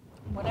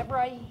 Whenever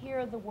I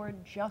hear the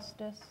word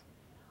justice,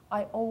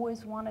 I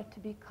always want it to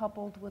be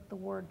coupled with the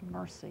word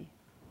mercy.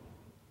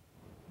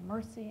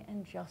 Mercy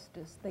and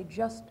justice, they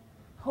just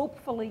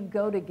hopefully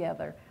go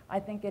together. I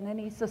think in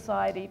any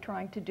society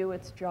trying to do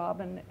its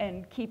job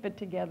and keep it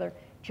together,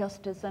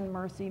 justice and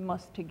mercy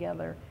must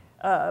together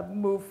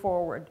move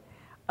forward.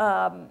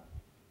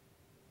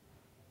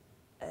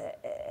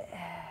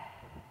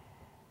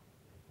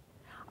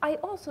 I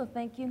also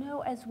think, you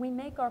know, as we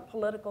make our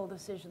political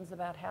decisions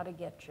about how to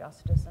get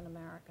justice in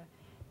America,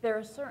 there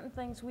are certain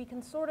things we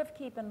can sort of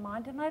keep in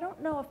mind, and I don't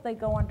know if they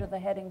go under the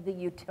heading the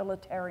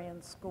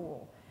utilitarian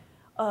school,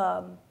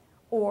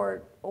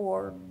 or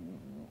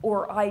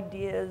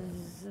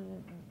ideas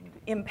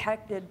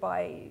impacted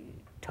by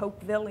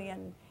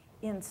Tocquevillian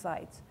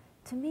insights.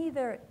 To me,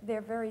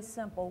 they're very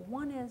simple.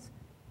 One is,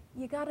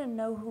 you got to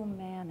know who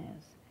man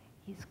is.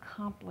 He's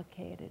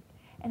complicated.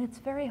 And it's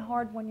very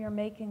hard when you're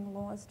making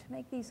laws to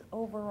make these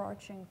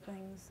overarching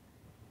things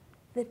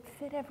that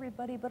fit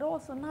everybody, but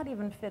also not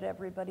even fit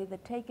everybody,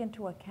 that take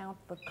into account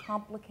the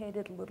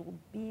complicated little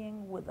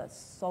being with a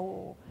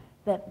soul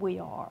that we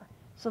are.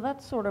 So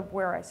that's sort of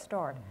where I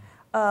start.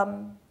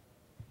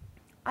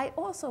 I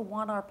also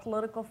want our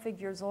political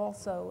figures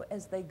also,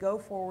 as they go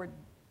forward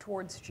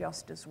towards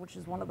justice, which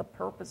is one of the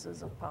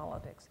purposes of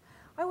politics,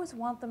 I always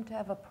want them to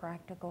have a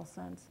practical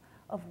sense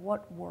of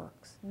what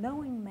works,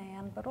 knowing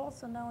man, but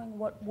also knowing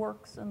what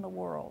works in the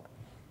world.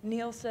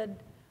 Neil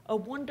said a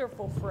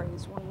wonderful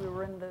phrase when we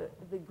were in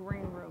the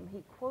green room.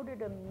 He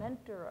quoted a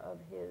mentor of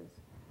his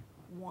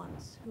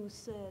once who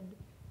said,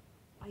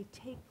 "I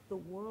take the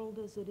world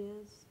as it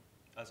is.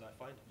 As I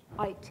find it.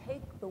 I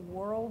take the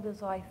world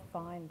as I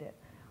find it."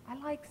 I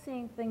like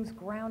seeing things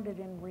grounded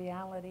in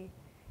reality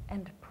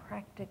and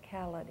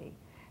practicality.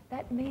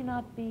 That may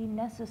not be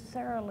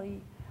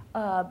necessarily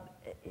a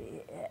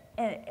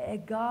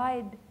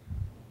guide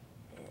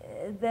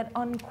that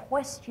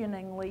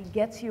unquestioningly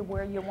gets you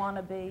where you want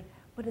to be,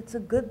 but it's a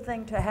good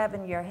thing to have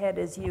in your head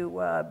as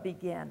you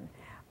begin.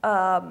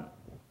 I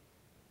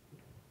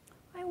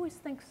always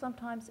think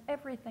sometimes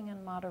everything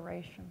in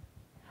moderation.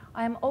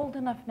 I am old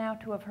enough now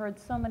to have heard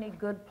so many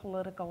good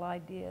political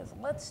ideas.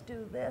 Let's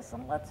do this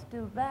and let's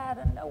do that,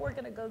 and no, we're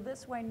going to go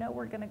this way, no,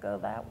 we're going to go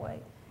that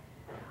way.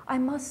 I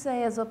must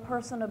say, as a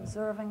person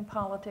observing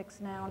politics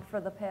now and for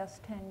the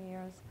past 10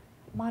 years,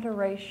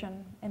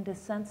 moderation and a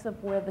sense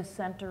of where the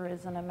center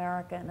is in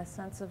America and a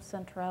sense of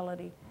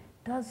centrality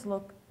does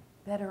look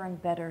better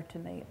and better to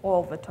me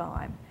all the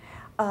time.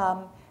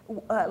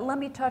 Let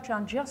me touch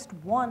on just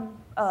one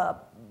of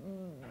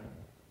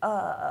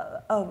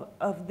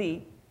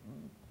the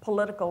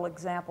political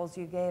examples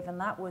you gave, and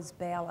that was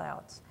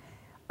bailouts.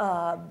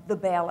 The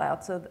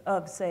bailouts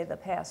of, say, the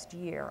past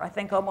year. I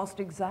think almost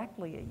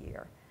exactly a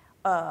year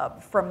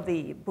from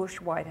the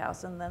Bush White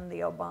House and then the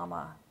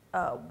Obama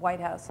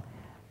White House.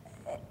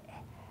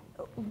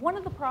 One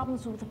of the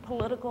problems with the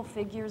political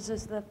figures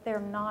is that they're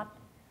not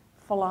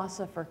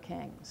philosopher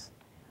kings.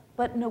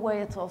 But in a way,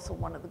 it's also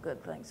one of the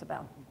good things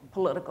about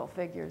political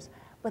figures.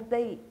 But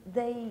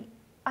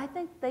I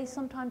think they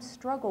sometimes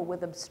struggle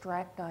with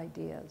abstract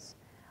ideas.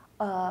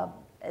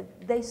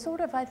 They sort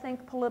of, I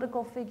think,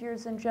 political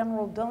figures in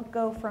general don't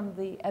go from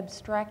the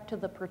abstract to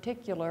the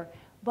particular,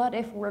 but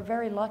if we're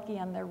very lucky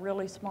and they're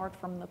really smart,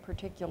 from the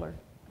particular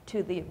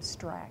to the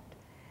abstract.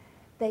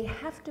 They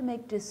have to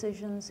make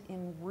decisions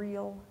in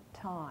real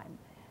time.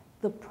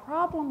 The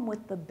problem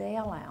with the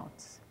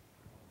bailouts,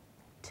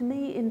 to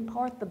me, in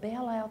part, the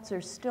bailouts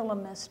are still a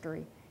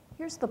mystery.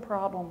 Here's the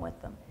problem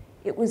with them.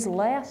 It was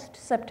last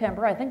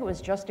September, I think it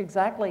was just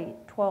exactly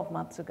 12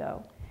 months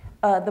ago.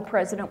 The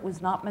president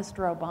was not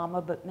Mr.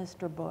 Obama, but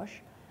Mr.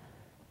 Bush.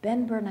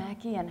 Ben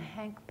Bernanke and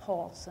Hank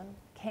Paulson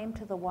came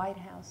to the White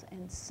House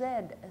and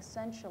said,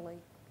 essentially,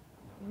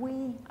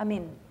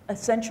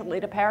 essentially,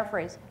 to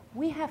paraphrase,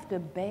 we have to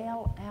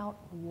bail out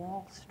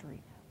Wall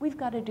Street. We've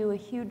got to do a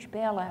huge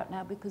bailout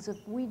now, because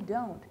if we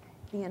don't,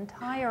 the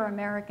entire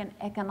American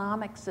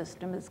economic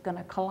system is going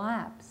to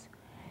collapse.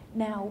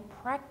 Now,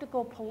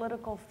 practical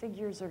political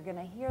figures are going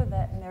to hear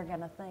that and they're going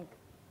to think,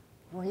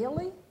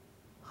 really?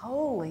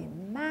 Holy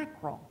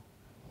mackerel.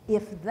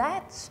 If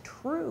that's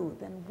true,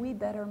 then we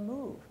better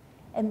move.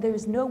 And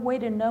there's no way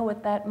to know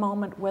at that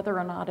moment whether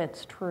or not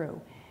it's true.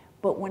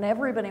 But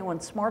when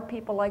smart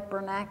people like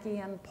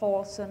Bernanke and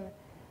Paulson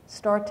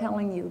start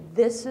telling you,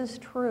 this is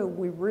true,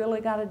 we really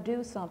got to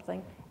do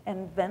something,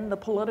 and then the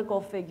political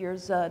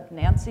figures,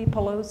 Nancy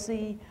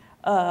Pelosi,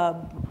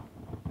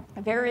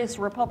 various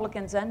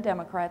Republicans and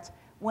Democrats,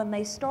 when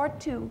they start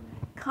to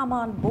come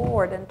on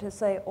board and to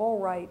say, all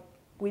right,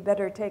 we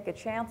better take a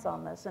chance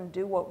on this and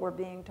do what we're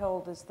being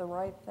told is the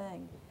right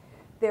thing,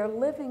 they're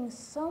living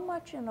so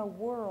much in a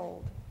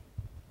world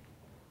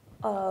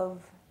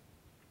of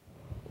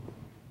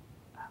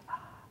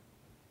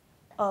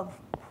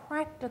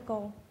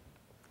practical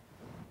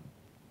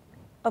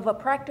of a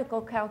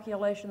practical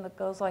calculation that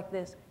goes like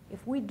this.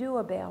 If we do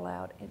a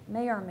bailout, it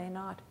may or may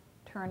not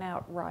turn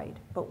out right,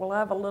 but we'll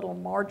have a little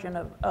margin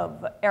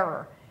of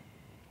error.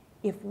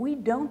 If we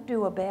don't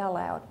do a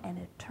bailout and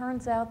it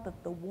turns out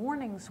that the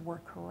warnings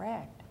were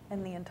correct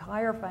and the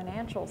entire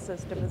financial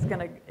system is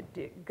going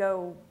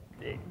to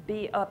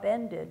be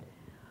upended,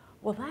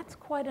 well, that's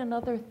quite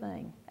another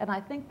thing. And I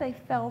think they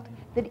felt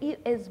that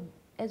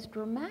as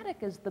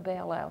dramatic as the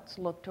bailouts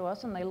looked to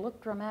us, and they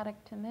looked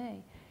dramatic to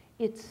me,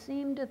 it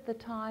seemed at the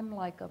time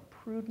like a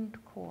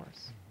prudent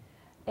course.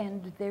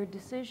 And their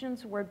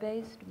decisions were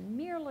based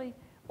merely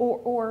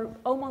or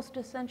almost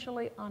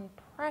essentially on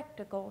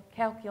practical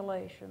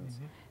calculations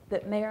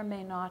that may or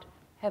may not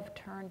have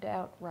turned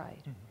out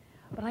right.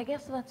 But I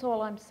guess that's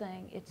all I'm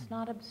saying. It's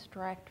not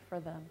abstract for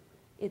them.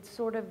 It's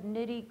sort of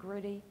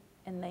nitty-gritty,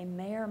 and they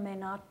may or may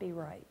not be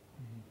right.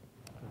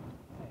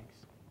 Thanks.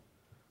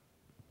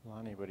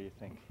 Lonnie, what do you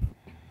think?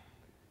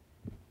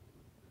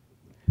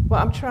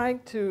 Well, I'm trying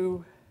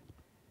to,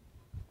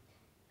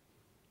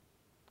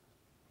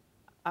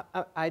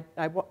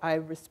 I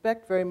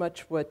respect very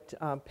much what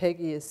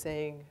Peggy is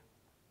saying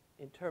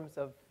in terms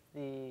of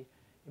the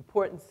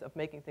importance of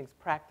making things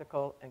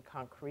practical and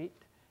concrete,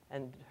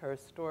 and her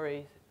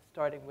story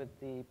starting with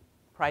the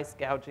price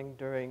gouging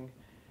during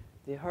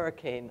the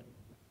hurricane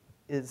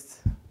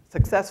is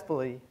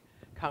successfully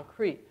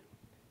concrete.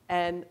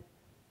 And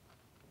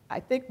I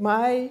think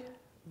my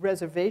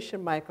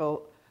reservation,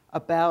 Michael,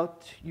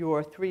 about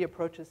your three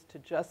approaches to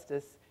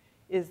justice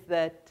is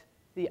that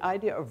the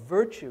idea of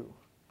virtue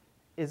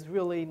is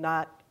really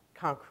not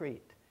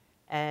concrete.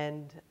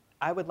 And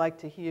I would like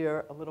to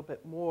hear a little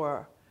bit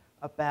more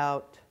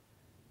about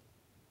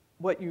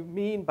what you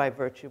mean by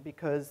virtue,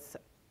 because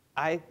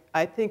I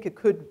think it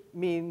could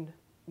mean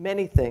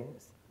many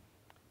things.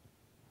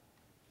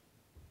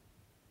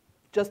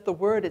 Just the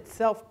word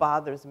itself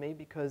bothers me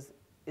because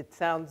it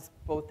sounds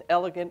both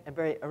elegant and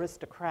very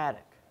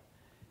aristocratic.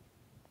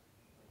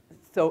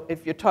 So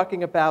if you're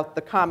talking about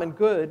the common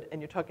good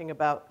and you're talking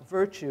about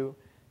virtue,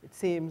 it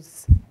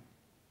seems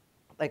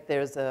like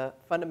there's a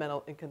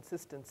fundamental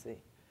inconsistency.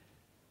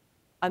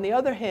 On the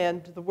other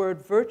hand, the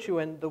word virtue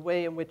and the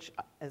way in which,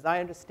 as I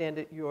understand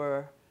it,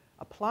 you're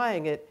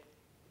applying it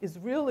is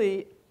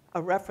really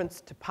a reference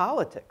to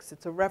politics.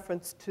 It's a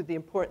reference to the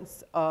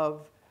importance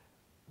of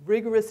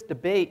rigorous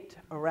debate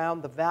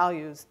around the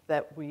values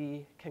that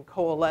we can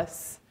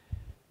coalesce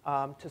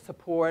to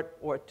support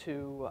or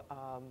to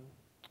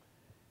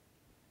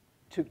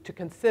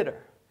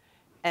consider.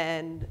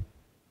 And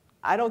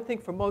I don't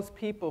think for most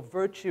people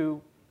virtue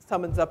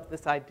summons up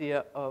this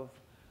idea of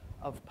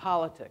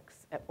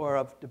politics or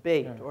of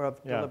debate or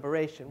of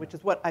deliberation, which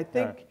is what I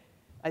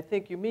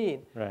think you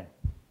mean. Right.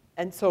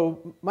 And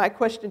so my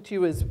question to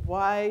you is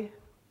why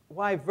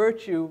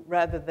virtue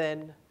rather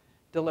than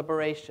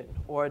deliberation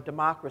or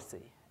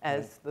democracy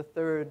as the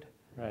third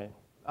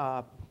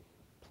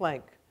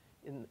plank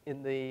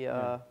in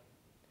the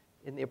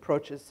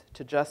approaches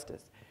to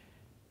justice?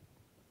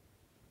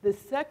 The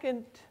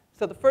second,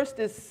 so the first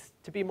is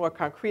to be more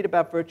concrete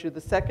about virtue. The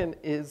second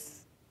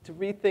is to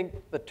rethink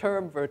the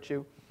term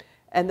virtue.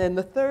 And then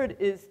the third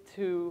is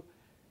to,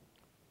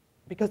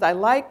 because I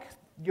like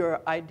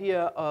your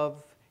idea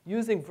of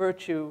using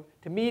virtue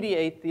to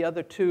mediate the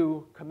other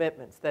two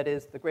commitments, that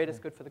is, the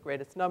greatest good for the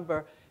greatest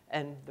number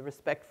and the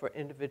respect for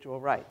individual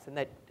rights, and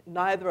that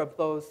neither of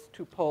those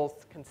two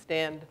poles can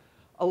stand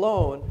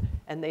alone,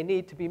 and they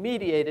need to be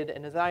mediated.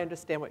 And as I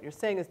understand what you're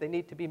saying is they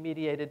need to be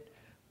mediated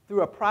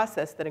through a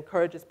process that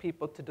encourages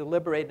people to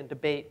deliberate and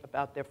debate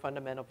about their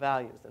fundamental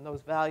values. And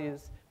those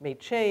values may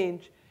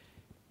change,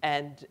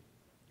 and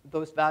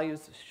those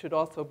values should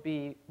also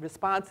be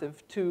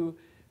responsive to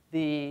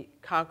the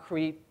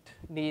concrete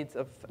needs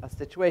of a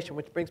situation,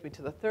 which brings me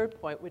to the third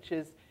point, which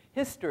is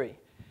history.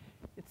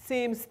 It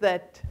seems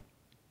that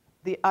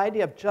the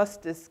idea of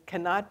justice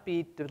cannot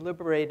be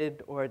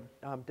deliberated or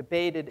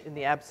debated in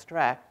the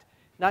abstract,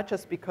 not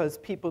just because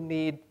people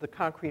need the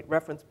concrete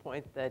reference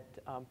point that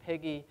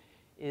Peggy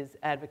is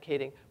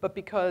advocating, but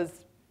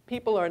because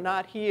people are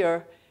not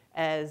here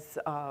as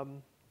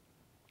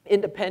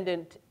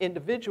independent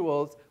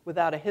individuals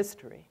without a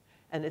history.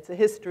 And it's a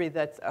history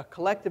that's a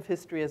collective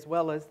history as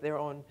well as their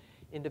own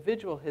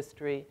individual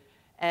history.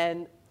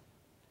 And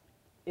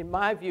in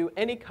my view,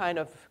 any kind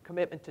of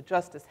commitment to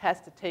justice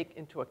has to take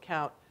into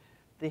account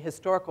the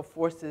historical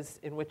forces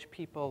in which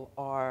people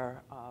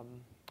are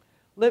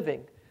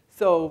living.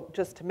 So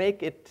just to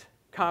make it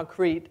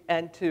concrete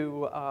and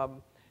to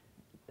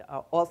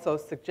also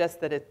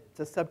suggest that it's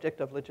a subject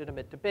of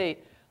legitimate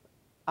debate,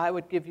 I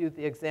would give you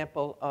the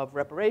example of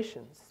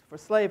reparations for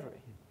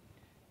slavery.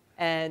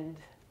 And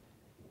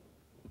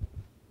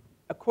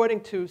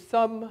according to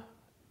some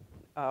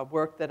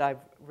work that I've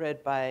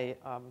read by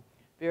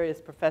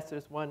various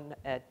professors, one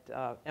at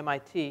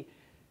MIT,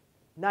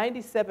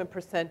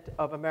 97%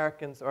 of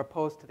Americans are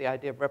opposed to the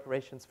idea of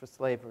reparations for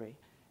slavery,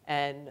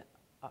 and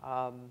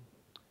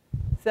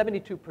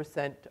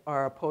 72%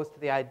 are opposed to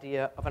the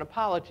idea of an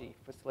apology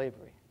for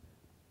slavery.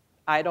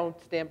 I don't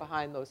stand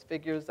behind those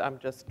figures, I'm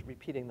just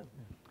repeating them.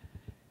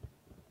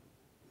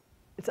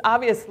 it's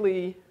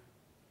obviously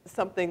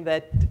something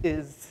that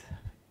is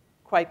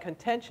quite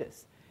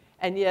contentious.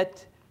 And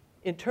yet,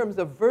 in terms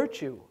of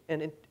virtue,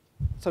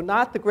 so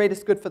not the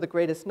greatest good for the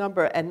greatest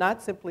number, and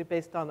not simply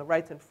based on the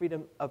rights and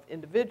freedom of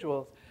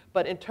individuals,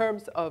 but in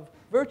terms of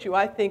virtue,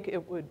 I think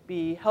it would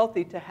be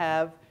healthy to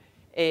have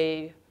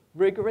a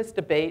rigorous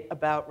debate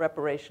about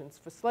reparations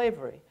for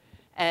slavery,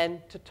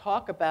 and to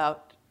talk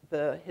about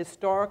the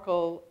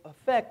historical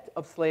effect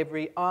of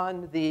slavery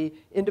on the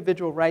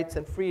individual rights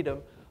and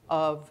freedom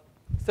of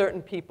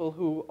certain people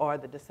who are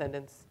the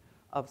descendants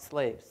of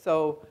slaves.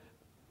 So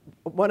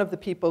one of the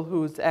people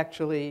who's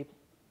actually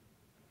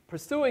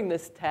pursuing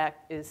this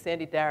tack is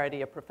Sandy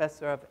Darity, a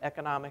professor of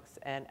economics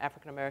and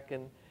African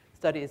American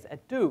studies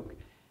at Duke.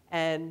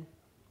 And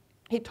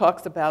he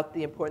talks about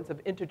the importance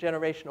of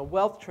intergenerational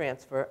wealth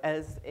transfer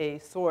as a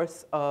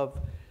source of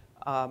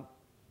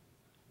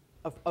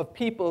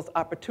people's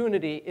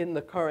opportunity in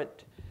the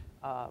current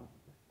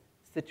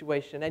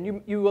situation.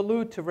 And you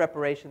allude to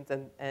reparations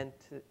and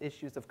to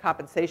issues of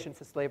compensation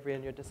for slavery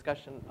in your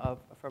discussion of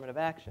affirmative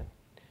action.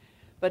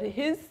 But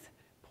his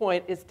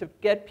point is to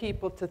get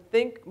people to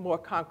think more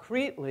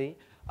concretely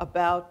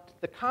about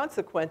the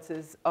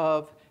consequences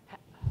of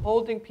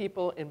holding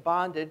people in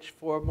bondage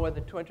for more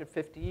than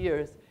 250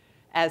 years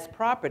as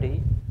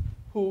property,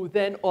 who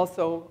then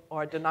also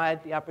are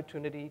denied the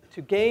opportunity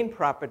to gain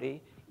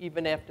property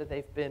even after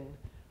they've been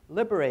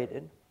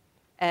liberated.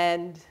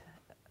 And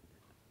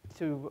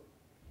to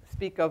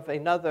speak of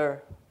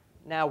another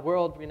now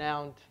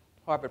world-renowned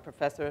Harvard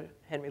professor,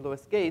 Henry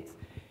Louis Gates,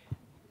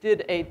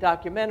 did a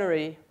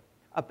documentary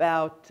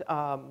about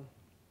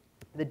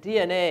the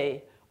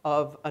DNA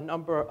of a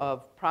number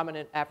of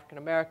prominent African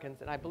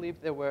Americans, and I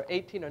believe there were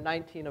 18 or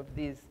 19 of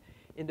these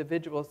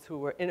individuals who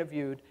were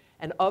interviewed,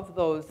 and of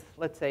those,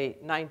 let's say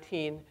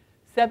 19,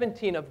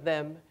 17 of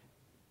them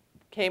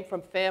came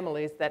from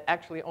families that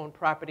actually owned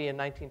property in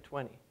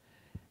 1920.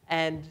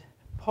 And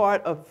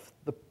part of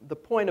the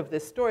point of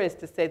this story is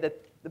to say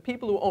that the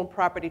people who own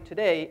property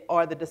today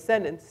are the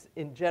descendants,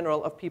 in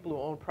general, of people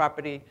who owned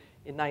property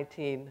in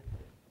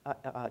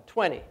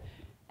 1920.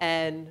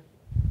 And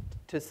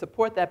to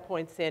support that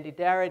point, Sandy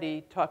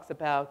Darity talks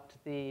about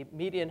the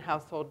median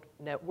household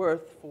net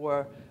worth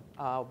for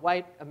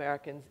white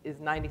Americans is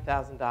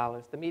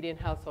 $90,000. The median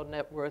household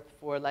net worth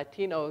for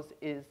Latinos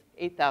is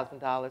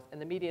 $8,000,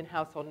 and the median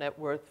household net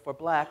worth for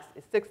blacks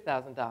is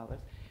 $6,000.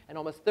 And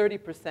almost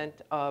 30%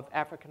 of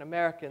African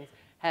Americans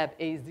have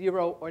a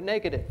zero or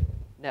negative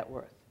net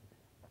worth.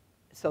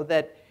 So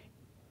that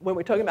when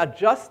we're talking about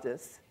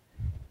justice,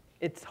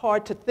 it's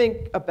hard to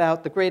think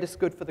about the greatest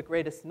good for the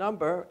greatest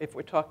number if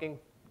we're talking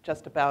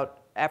just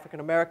about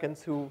African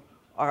Americans, who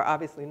are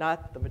obviously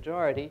not the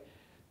majority.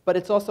 But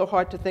it's also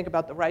hard to think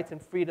about the rights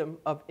and freedom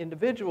of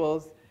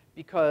individuals,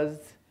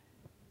 because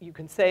you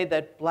can say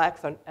that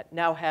blacks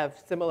now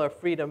have similar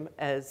freedom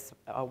as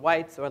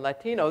whites or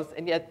Latinos,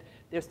 and yet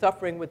they're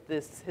suffering with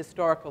this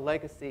historical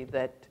legacy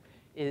that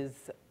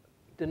is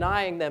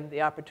denying them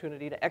the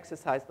opportunity to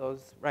exercise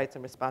those rights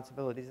and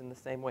responsibilities in the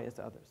same way as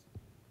others.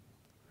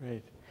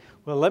 Great.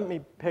 Well, let me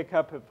pick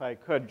up, if I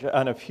could,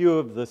 on a few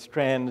of the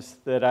strands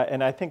that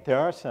and I think there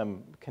are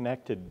some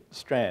connected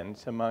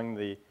strands among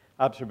the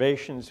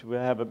observations. We'll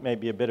have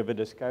maybe a bit of a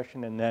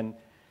discussion and then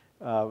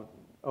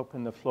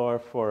open the floor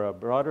for a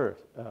broader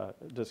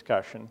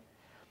discussion.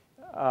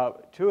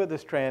 Two of the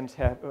strands,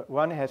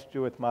 one has to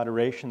do with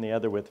moderation, the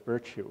other with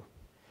virtue.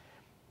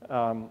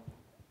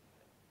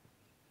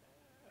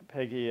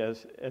 Peggy,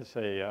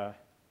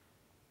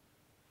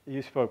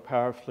 you spoke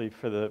powerfully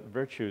for the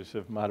virtues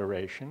of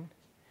moderation,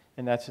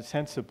 and that's a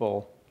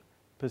sensible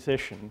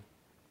position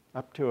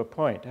up to a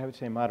point. I would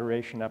say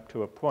moderation up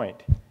to a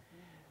point.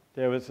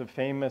 There was a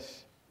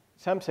famous,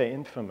 some say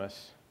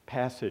infamous,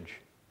 passage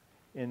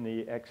in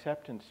the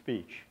acceptance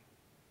speech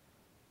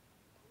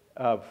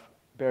of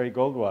Barry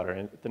Goldwater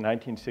at the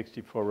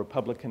 1964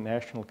 Republican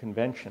National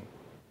Convention,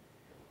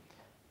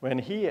 when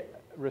he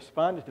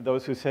responded to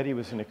those who said he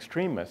was an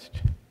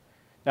extremist.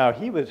 Now,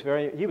 he was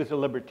a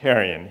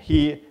libertarian.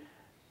 He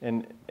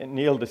and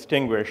Neil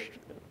distinguished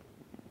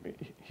a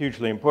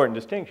hugely important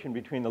distinction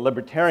between the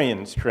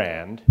libertarian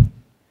strand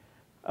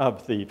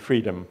of the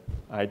freedom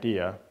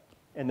idea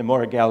and the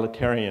more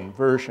egalitarian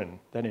version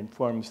that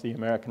informs the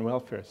American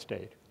welfare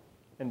state.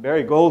 And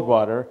Barry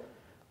Goldwater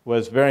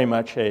was very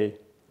much a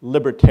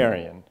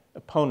libertarian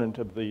opponent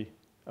of the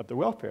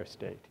welfare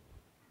state.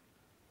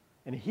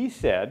 And he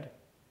said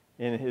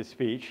in his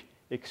speech,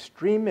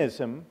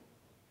 extremism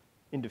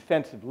in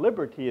defense of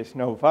liberty is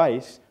no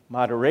vice.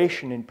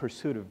 Moderation in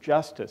pursuit of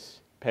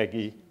justice,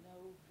 Peggy,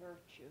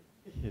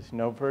 is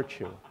no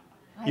virtue.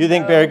 You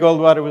think Barry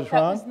Goldwater was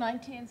wrong? That was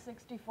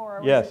 1964.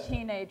 I Yes. was a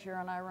teenager,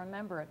 and I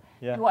remember it.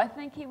 Yeah. Do I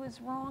think he was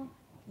wrong?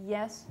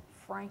 Yes,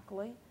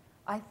 frankly.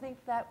 I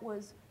think that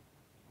was,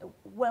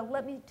 well,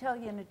 let me tell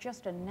you in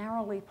just a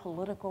narrowly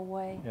political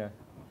way. Yeah.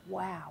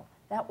 Wow,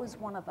 That was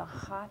one of the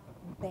hot,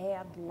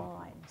 bad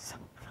lines.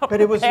 But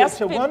it was, Past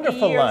it's a 50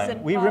 wonderful years line.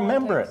 in We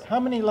remember it. politics.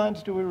 How many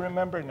lines do we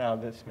remember now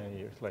this many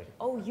years later?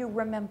 Oh, you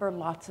remember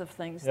lots of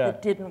things Yeah.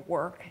 that didn't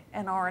work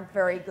and aren't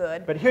very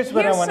good. But here's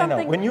what I want to know.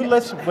 something- When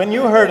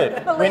you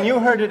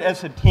heard it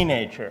as a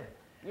teenager,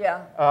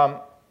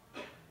 Yeah.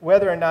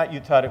 whether or not you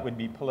thought it would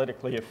be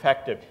politically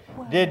effective,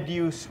 did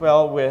you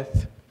swell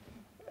with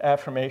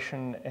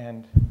affirmation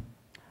and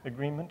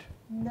agreement?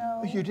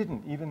 No. You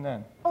didn't, even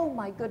then. Oh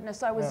my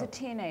goodness, I was Yeah. a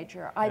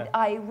teenager. Yeah.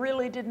 I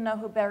really didn't know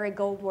who Barry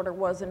Goldwater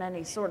was in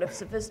any sort of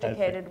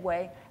sophisticated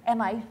way.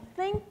 And I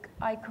think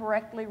I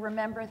correctly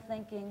remember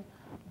thinking,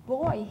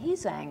 boy,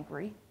 he's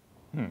angry.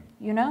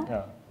 You know?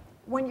 Yeah.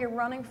 When you're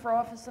running for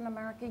office in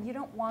America, you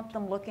don't want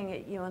them looking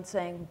at you and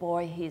saying,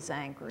 boy, he's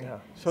angry. Yeah.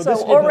 So this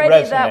didn't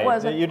already resonate. that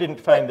wasn't. You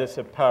didn't find this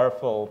a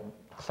powerful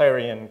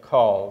clarion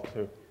call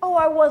to... Oh,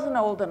 I wasn't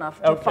old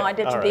enough to Okay, find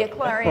it to all be a right.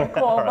 clarion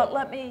call, All right.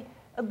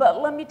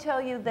 but let me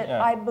tell you that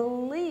Yeah. I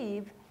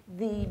believe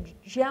the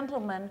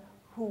gentleman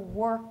who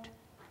worked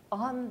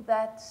on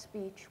that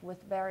speech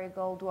with Barry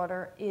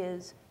Goldwater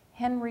is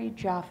Henry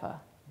Jaffa.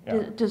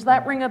 Yeah. Does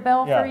that ring a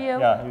bell Yeah, for you?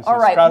 yeah, he's All a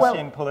right,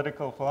 Straussian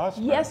political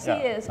philosopher. yes, Yeah.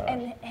 he is.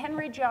 And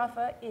Henry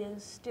Jaffa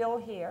is still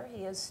here.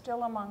 He is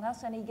still among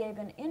us, and he gave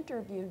an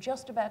interview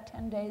just about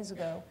 10 days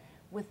ago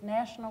with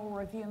National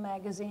Review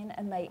magazine,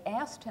 and they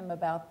asked him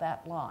about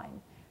that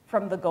line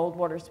from the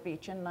Goldwater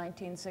speech in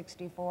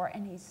 1964,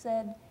 and he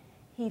said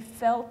he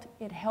felt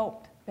it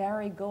helped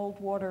Barry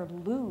Goldwater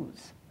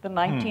lose the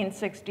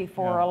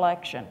 1964 Yeah.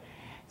 election.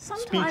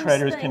 Sometimes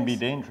Speechwriters can be things-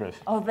 dangerous.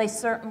 Oh, they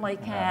certainly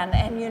can.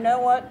 And you know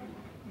what?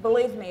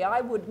 Believe me,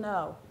 I would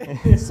know.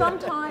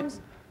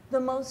 Sometimes the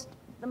most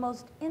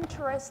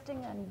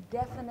interesting and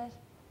definite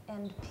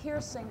and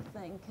piercing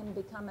thing can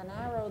become an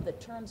arrow that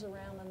turns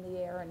around in the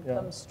air and Yeah.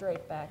 comes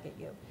straight back at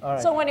you. All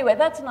right. So anyway,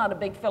 that's not a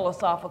big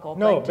philosophical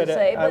No, thing but to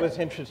say. I was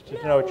interested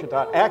to know what you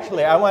thought.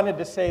 Actually, I wanted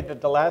to say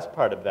that the last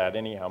part of that,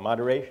 anyhow,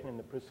 moderation in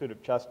the pursuit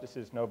of justice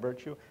is no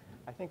virtue.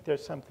 I think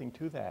there's something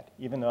to that,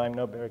 even though I'm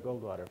no Barry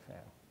Goldwater fan.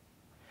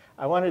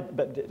 I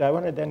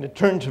wanted then to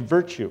turn to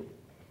virtue.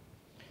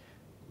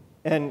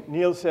 And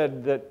Neil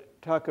said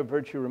that talk of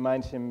virtue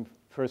reminds him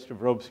first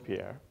of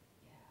Robespierre.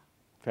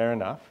 Fair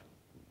enough.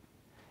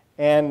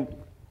 And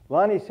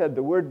Lonnie said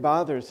the word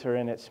bothers her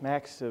and it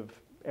smacks of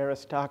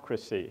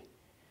aristocracy.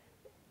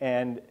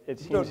 And it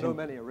You seems don't know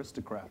many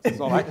aristocrats, that's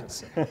all I can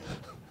say.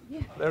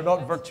 They're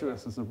not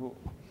virtuous as a rule.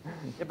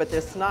 Yeah, but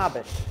they're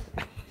snobbish.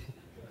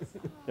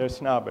 they're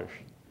snobbish.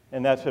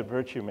 And that's what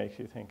virtue makes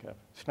you think of,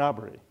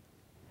 snobbery.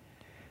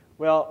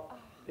 Well,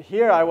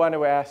 here I want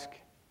to ask,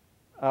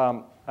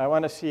 I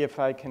want to see if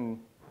I can,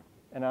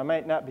 and I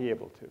might not be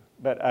able to,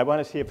 but I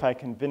want to see if I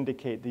can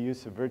vindicate the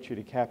use of virtue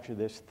to capture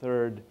this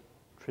third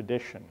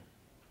tradition.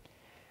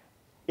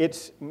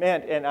 It's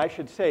meant, and I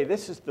should say,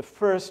 this is the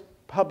first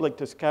public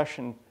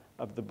discussion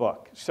of the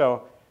book.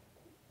 So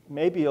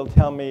maybe you'll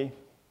tell me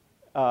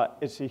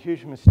it's a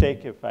huge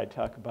mistake if I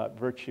talk about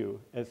virtue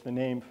as the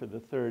name for the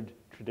third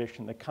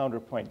tradition, the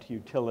counterpoint to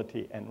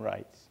utility and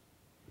rights.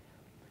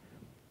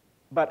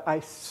 But I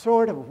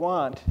sort of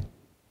want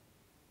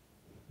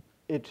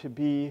it to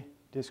be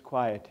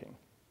disquieting.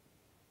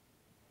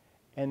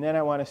 And then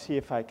I want to see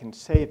if I can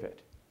save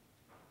it.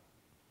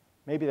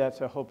 Maybe that's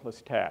a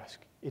hopeless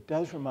task. It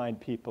does remind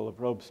people of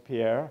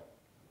Robespierre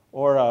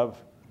or of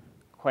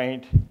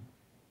quaint,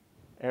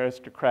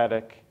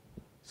 aristocratic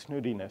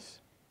snootiness.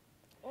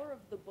 Or of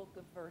the Book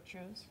of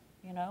Virtues,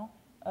 you know?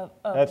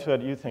 That's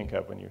what you think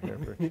of when you hear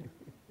virtue.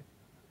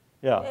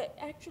 Yeah.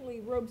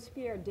 Actually,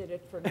 Robespierre did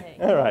it for me.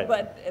 All right.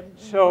 But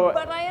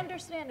I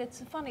understand.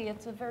 It's funny.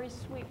 It's a very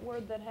sweet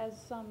word that has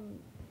some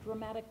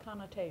dramatic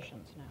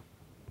connotations now.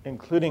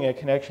 Including a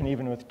connection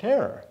even with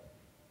terror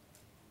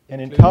and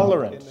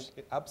intolerance.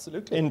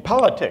 Absolutely. In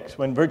politics,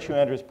 when virtue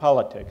enters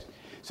politics.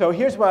 So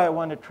here's why I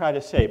want to try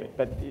to save it,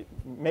 but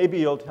maybe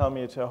you'll tell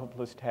me it's a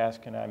hopeless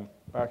task and I'm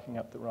barking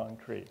up the wrong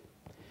tree.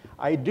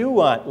 I do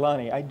want,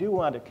 Lonnie, I do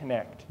want to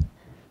connect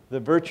the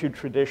virtue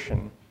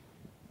tradition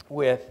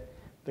with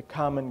the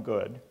common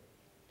good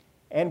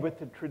and with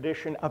the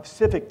tradition of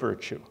civic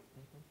virtue,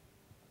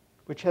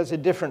 which has a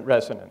different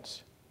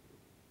resonance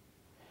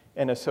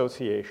and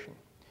association.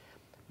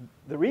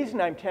 The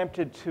reason I'm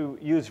tempted to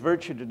use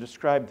virtue to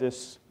describe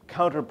this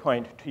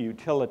counterpoint to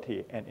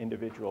utility and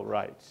individual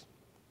rights,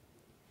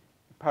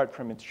 apart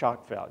from its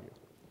shock value,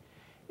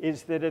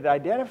 is that it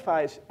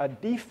identifies a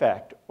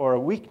defect or a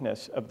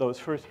weakness of those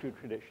first two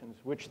traditions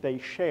which they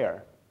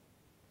share,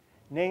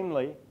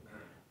 namely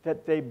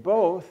that they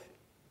both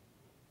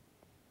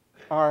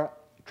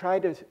try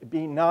to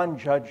be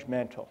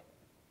non-judgmental.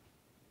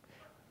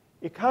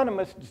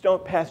 Economists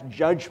don't pass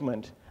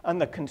judgment on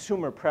the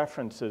consumer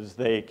preferences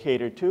they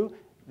cater to.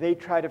 They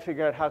try to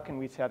figure out how can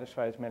we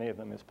satisfy as many of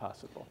them as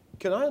possible.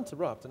 Can I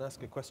interrupt and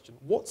ask a question?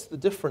 What's the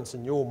difference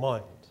in your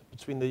mind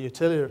between the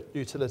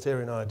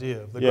utilitarian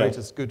idea of the Yes.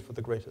 greatest good for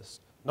the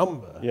greatest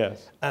number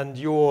Yes. and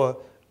your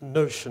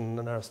notion,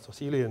 an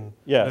Aristotelian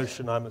Yes.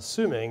 notion, I'm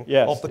assuming,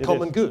 Yes, of the it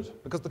common is.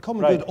 good. Because the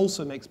common Right. good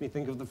also makes me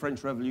think of the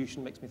French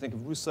Revolution, makes me think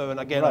of Rousseau, and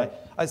again, Right.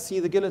 I see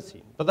the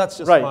guillotine. But that's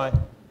just Right. my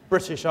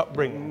British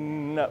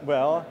upbringing. No,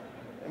 well,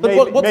 But maybe,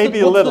 what's the- maybe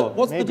a what's the- little.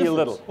 what's the maybe a difference?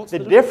 little. What's The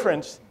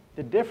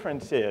the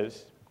difference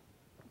is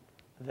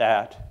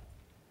that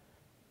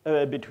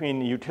between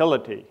the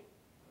utility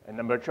and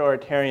the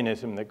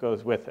majoritarianism that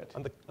goes with it,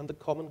 And the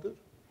common good.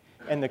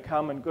 and the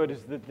common good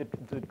is the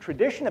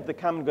tradition of the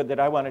common good that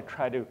I want to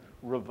try to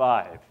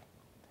revive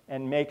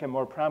and make a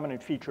more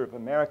prominent feature of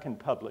American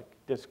public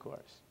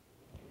discourse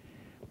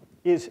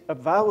is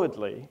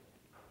avowedly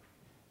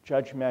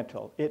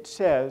judgmental. It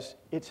says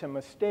it's a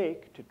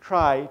mistake to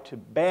try to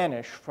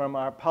banish from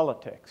our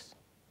politics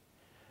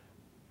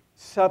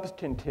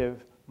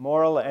substantive,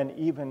 moral, and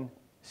even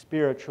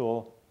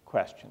spiritual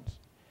questions.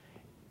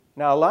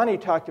 Now, Lonnie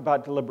talked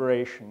about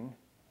deliberation.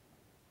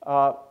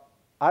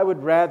 I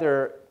would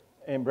rather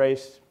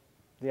embrace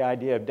the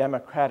idea of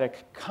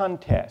democratic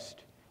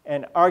contest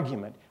and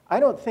argument. I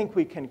don't think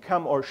we can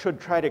come or should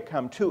try to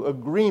come to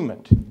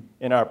agreement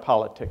in our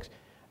politics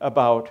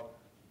about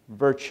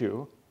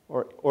virtue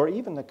or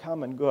even the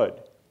common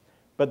good.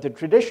 But the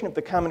tradition of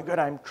the common good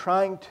I'm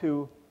trying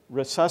to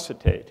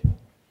resuscitate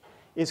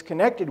is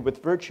connected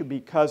with virtue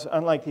because,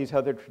 unlike these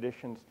other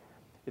traditions,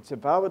 it's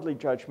avowedly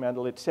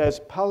judgmental. It says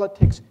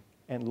politics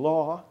and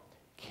law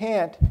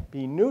can't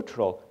be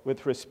neutral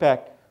with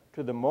respect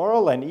to the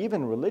moral and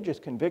even religious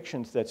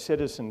convictions that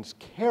citizens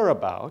care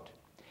about.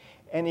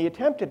 And the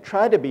attempt to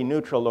try to be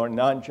neutral or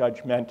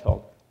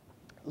non-judgmental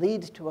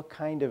leads to a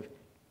kind of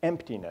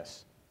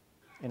emptiness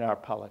in our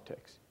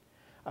politics.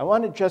 I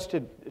wanted just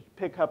to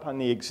pick up on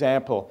the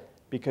example,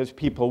 because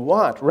people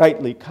want,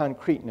 rightly,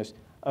 concreteness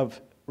of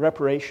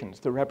reparations,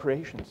 the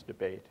reparations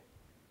debate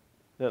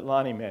that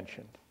Lonnie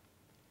mentioned.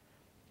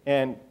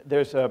 And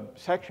there's a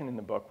section in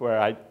the book where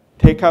I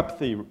take up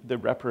the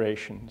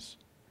reparations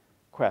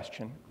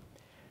question.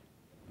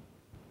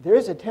 There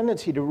is a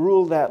tendency to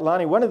rule that,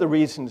 Lonnie, one of the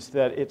reasons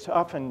that it's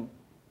often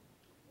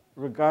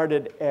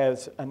regarded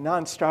as a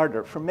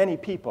non-starter for many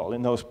people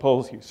in those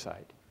polls you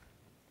cite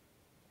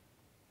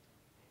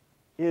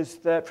is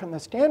that from the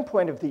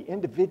standpoint of the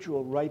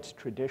individual rights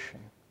tradition,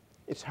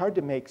 it's hard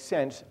to make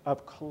sense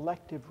of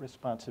collective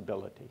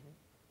responsibility,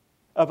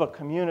 of a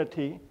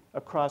community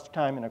across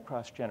time and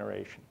across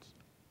generations.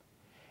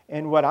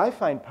 And what I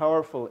find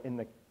powerful in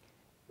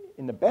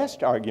the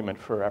best argument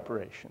for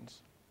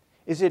reparations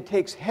is it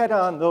takes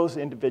head-on those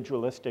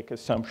individualistic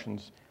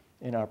assumptions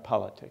in our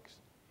politics.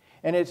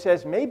 And it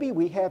says maybe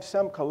we have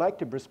some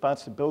collective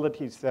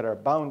responsibilities that are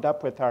bound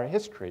up with our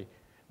history,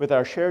 with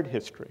our shared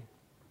history.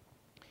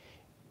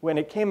 When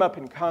it came up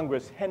in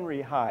Congress,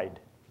 Henry Hyde,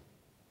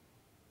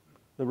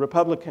 the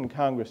Republican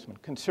congressman,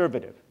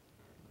 conservative,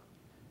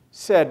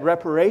 said,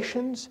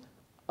 reparations,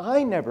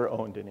 I never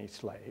owned any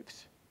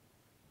slaves.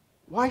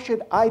 Why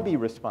should I be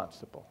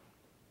responsible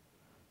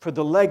for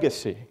the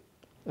legacy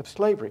of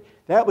slavery?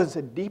 That was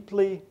a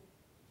deeply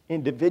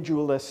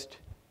individualist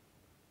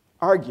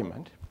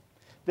argument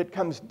that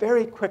comes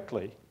very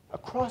quickly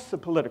across the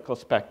political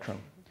spectrum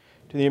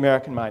to the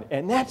American mind.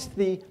 And that's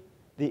the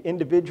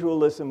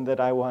individualism that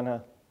I want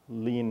to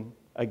lean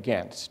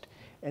against,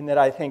 and that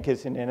I think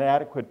is an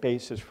inadequate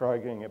basis for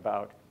arguing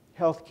about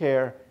health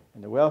care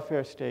and the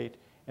welfare state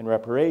and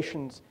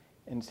reparations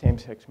and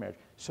same-sex marriage.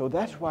 So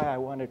that's why I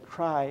want to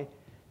try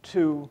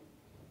to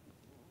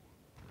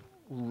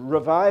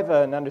revive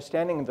an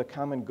understanding of the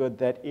common good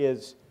that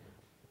is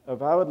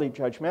avowedly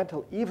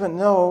judgmental, even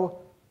though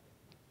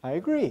I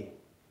agree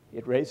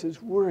it raises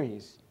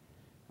worries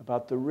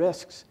about the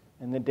risks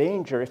and the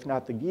danger, if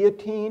not the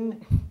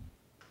guillotine,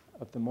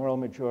 of the moral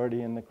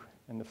majority and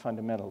the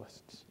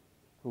fundamentalists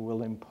who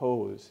will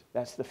impose.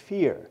 That's the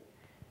fear.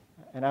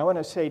 And I want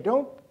to say,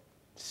 don't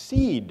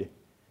cede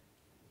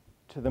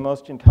to the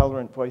most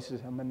intolerant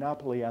voices a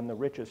monopoly on the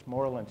richest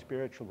moral and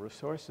spiritual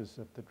resources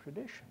of the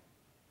tradition.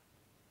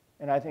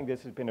 And I think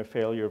this has been a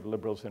failure of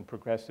liberals and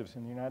progressives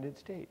in the United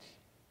States,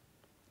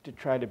 to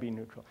try to be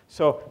neutral.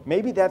 So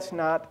maybe that's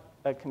not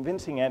a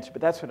convincing answer,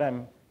 but that's what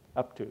I'm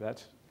up to.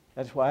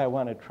 That's why I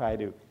want to try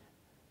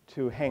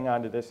to hang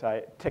on to this,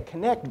 to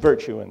connect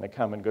virtue and the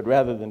common good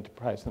rather than to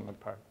prize them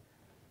apart.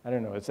 I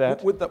don't know, is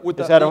that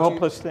a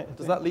hopeless thing?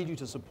 Does that lead you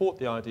to support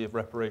the idea of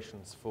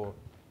reparations for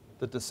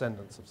the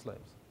descendants of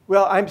slaves?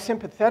 Well, I'm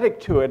sympathetic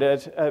to it.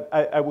 As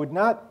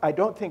I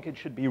don't think it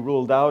should be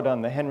ruled out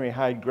on the Henry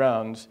Hyde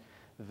grounds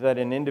that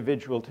an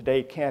individual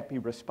today can't be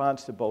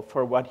responsible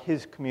for what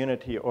his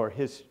community or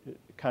his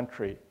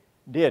country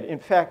did. In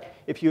fact,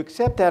 if you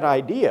accept that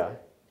idea,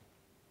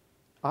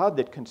 odd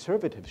that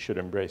conservatives should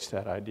embrace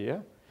that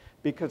idea,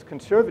 because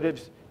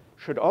conservatives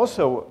should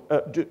also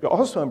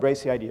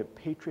embrace the idea of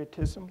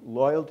patriotism,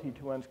 loyalty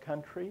to one's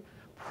country,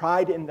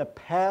 pride in the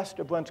past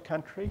of one's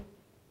country.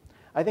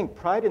 I think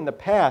pride in the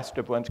past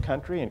of one's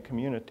country and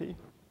community,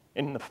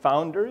 in the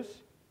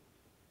founders.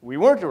 We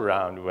weren't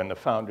around when the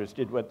founders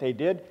did what they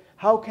did.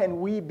 How can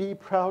we be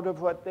proud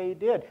of what they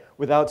did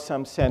without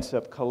some sense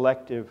of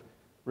collective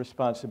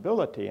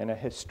responsibility and a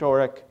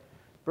historic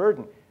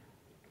burden?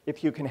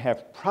 if you can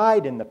have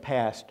pride in the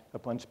past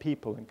of one's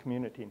people and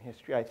community and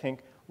history, I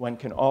think one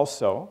can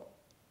also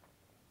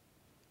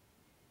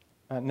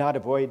not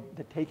avoid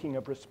the taking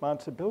of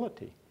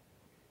responsibility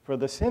for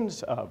the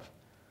sins of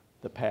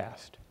the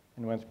past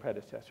and one's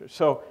predecessors.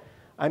 So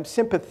I'm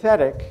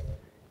sympathetic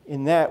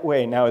in that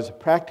way. Now, as a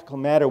practical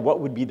matter, what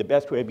would be the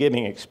best way of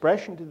giving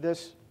expression to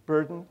this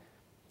burden?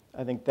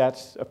 I think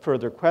that's a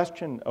further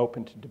question,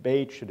 open to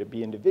debate. Should it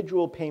be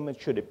individual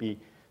payments? Should it be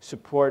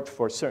support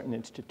for certain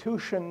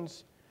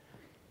institutions?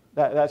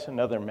 That's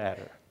another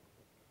matter.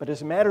 But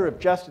as a matter of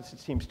justice, it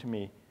seems to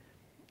me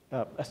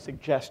a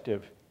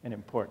suggestive and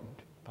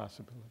important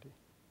possibility.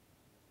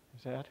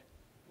 Is that?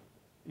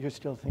 You're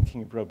still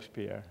thinking of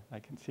Robespierre, I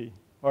can see.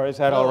 Or is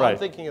that all right? I'm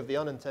thinking of the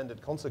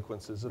unintended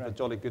consequences of the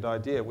jolly good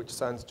idea, which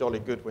sounds jolly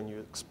good when you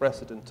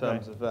express it in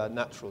terms of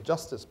natural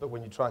justice, but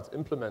when you try to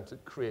implement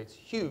it, creates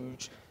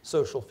huge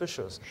social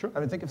fissures. Sure. I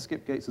mean, think of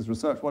Skip Gates's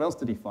research. What else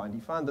did he find?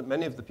 He found that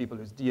many of the people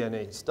whose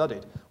DNA he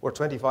studied were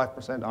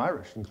 25%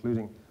 Irish,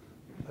 including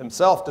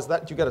himself. Does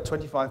that, you get a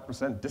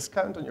 25%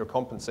 discount on your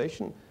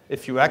compensation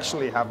if you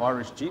actually have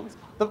Irish genes?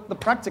 The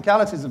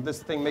practicalities of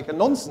this thing make a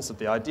nonsense of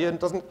the idea and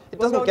doesn't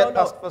get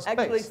past first base.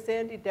 Actually,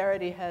 Sandy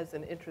Darity has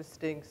an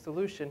interesting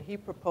solution. He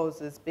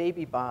proposes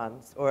baby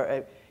bonds,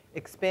 or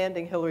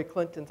expanding Hillary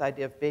Clinton's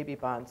idea of baby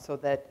bonds, so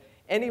that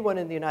anyone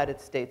in the United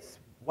States,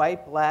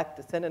 white, black,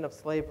 descendant of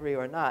slavery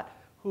or not,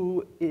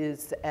 who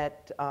is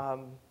at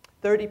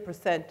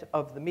 30%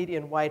 of the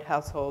median white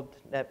household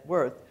net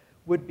worth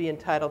would be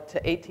entitled to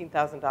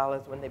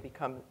 $18,000 when they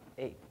become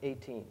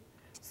 18.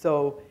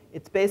 So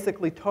it's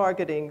basically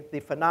targeting the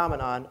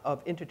phenomenon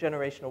of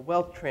intergenerational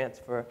wealth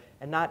transfer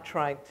and not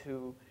trying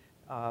to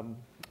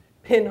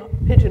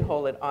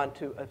pigeonhole it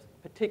onto a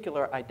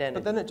particular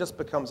identity. But then it just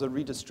becomes a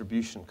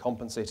redistribution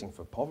compensating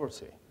for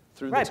poverty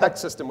through the tax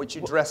system, which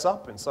you dress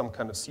up in some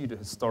kind of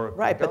pseudo-historical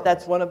Right, but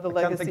that's one of the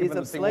legacies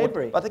of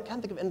slavery. But I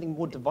can't think of anything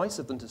more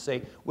divisive than to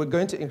say we're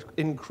going to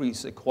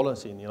increase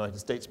equality in the United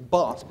States,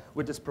 but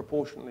we're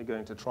disproportionately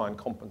going to try and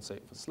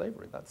compensate for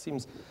slavery. That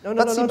seems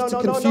to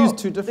confuse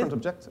two different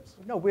objectives.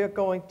 No, we're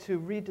going to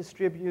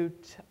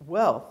redistribute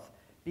wealth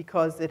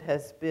because it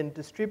has been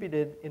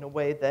distributed in a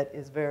way that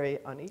is very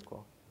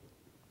unequal.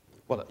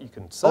 Well, you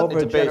can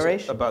certainly debate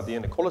generations. about the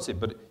inequality,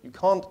 but you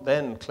can't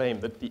then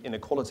claim that the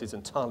inequality is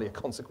entirely a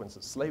consequence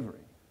of slavery.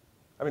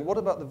 I mean, what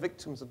about the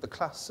victims of the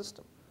class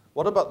system?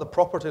 What about the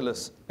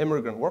propertyless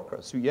immigrant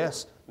workers who,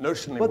 yes,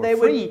 notionally were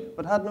free,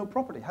 but had no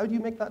property? How do you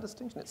make that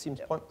distinction? It seems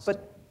pointless.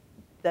 But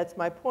that's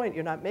my point.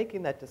 You're not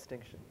making that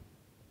distinction.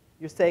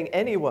 You're saying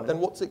anyone. Then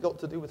what's it got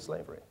to do with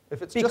slavery?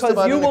 If it's because just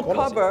about you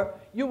inequality.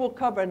 will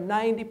cover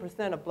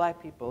 90% of black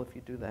people if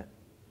you do that.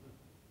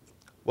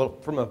 Well,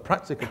 from a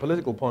practical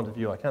political point of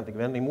view, I can't think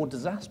of anything more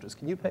disastrous.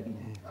 Can you, Peggy?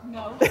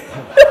 No.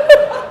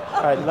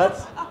 All right,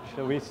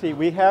 shall we see?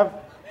 We have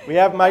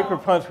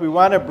microphones. We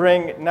want to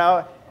bring,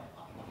 now,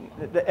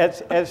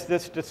 as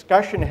this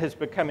discussion has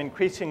become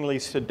increasingly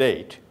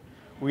sedate,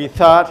 we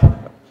thought,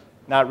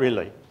 not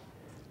really,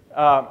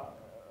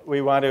 we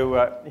want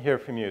to hear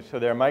from you. So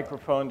there are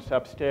microphones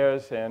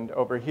upstairs and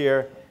over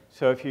here.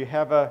 So if you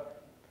have a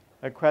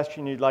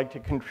question you'd like to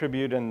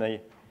contribute, and the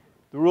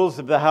rules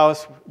of the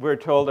House, we're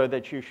told, are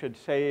that you should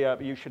say,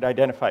 you should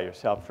identify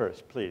yourself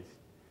first, please.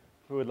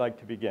 Who would like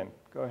to begin?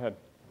 Go ahead.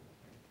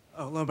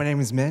 Hello, my name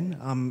is Min.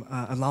 I'm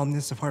an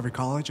alumnus of Harvard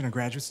College and a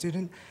graduate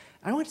student.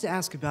 I wanted to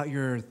ask about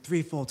your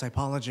threefold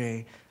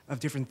typology of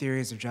different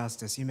theories of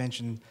justice. You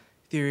mentioned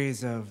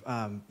theories of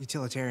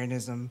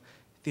utilitarianism,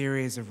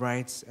 theories of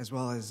rights, as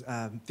well as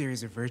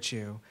theories of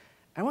virtue.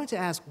 I wanted to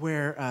ask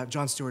where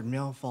John Stuart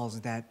Mill falls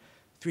in that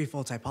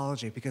threefold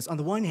typology, because on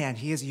the one hand,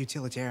 he is a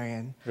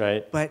utilitarian,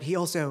 right, but he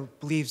also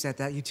believes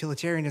that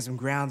utilitarianism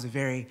grounds a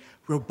very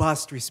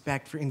robust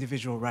respect for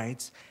individual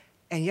rights,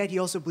 and yet he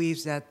also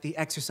believes that the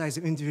exercise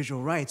of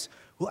individual rights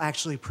will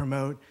actually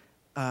promote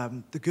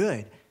the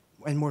good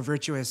and more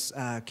virtuous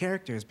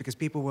characters, because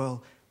people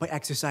will, by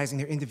exercising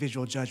their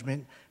individual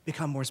judgment,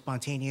 become more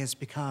spontaneous,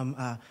 become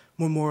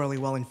more morally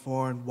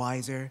well-informed,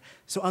 wiser.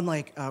 So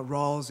unlike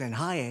Rawls and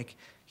Hayek,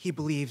 he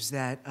believes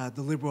that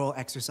the liberal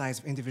exercise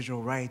of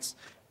individual rights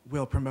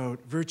will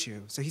promote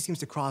virtue. So he seems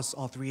to cross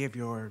all three of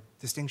your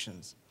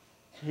distinctions.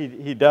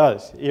 He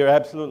does. You're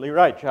absolutely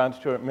right. John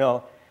Stuart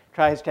Mill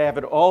tries to have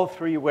it all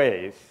three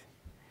ways.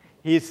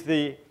 He's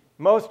the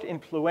most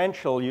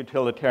influential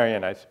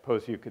utilitarian, I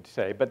suppose you could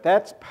say, but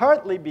that's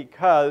partly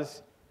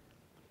because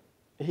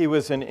he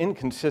was an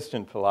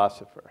inconsistent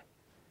philosopher.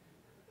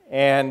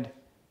 And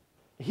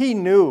he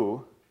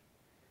knew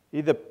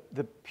the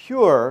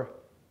pure,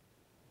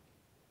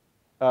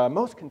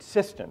 most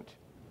consistent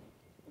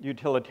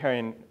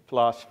utilitarian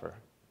philosopher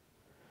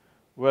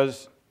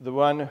was the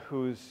one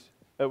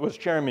was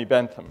Jeremy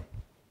Bentham.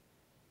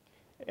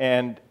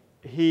 And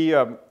he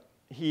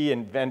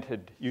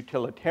invented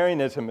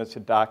utilitarianism as a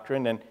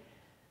doctrine, and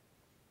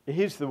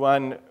he's the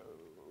one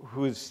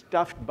whose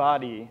stuffed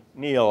body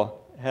Neil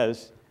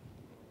has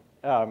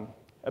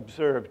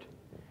observed,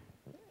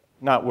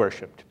 not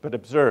worshipped, but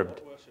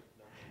observed.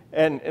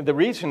 And the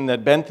reason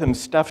that Bentham's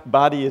stuffed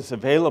body is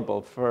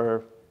available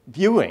for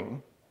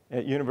viewing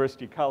at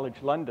University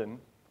College London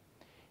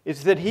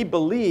is that he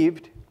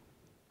believed,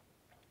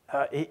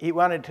 he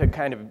wanted to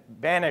kind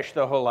of banish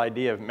the whole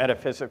idea of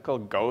metaphysical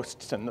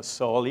ghosts and the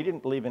soul. He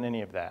didn't believe in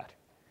any of that.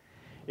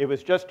 It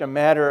was just a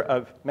matter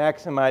of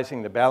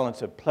maximizing the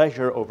balance of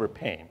pleasure over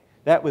pain.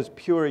 That was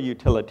pure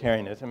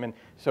utilitarianism. And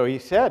so he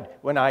said,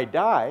 when I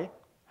die,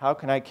 how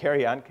can I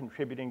carry on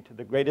contributing to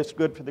the greatest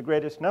good for the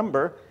greatest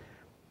number?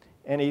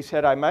 And he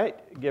said, I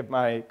might give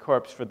my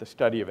corpse for the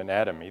study of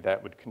anatomy.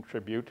 That would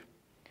contribute.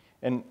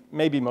 And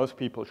maybe most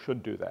people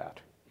should do that.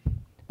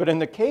 But in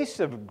the case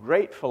of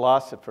great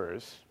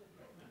philosophers,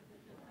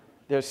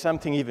 there's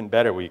something even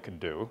better we could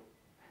do.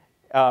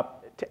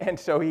 And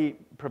so he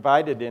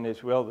provided in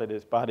his will that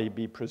his body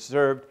be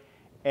preserved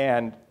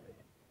and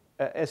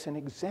as an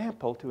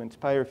example to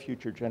inspire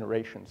future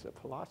generations of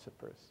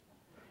philosophers.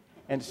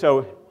 And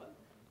so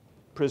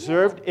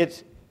preserved,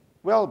 it's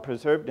well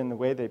preserved in the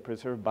way they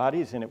preserve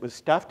bodies, and it was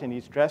stuffed, and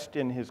he's dressed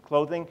in his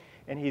clothing,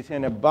 and he's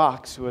in a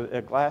box, with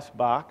a glass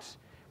box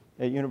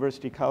at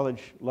University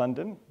College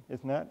London.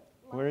 Isn't that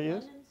where he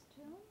is?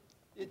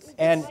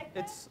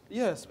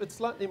 Yes, it's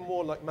slightly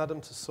more like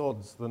Madame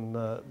Tussauds than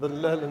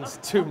Lenin's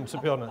tomb, to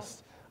be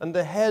honest. And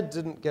the head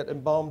didn't get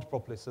embalmed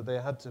properly, so they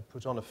had to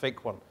put on a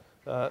fake one.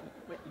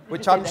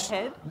 Which the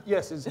head?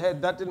 Yes, his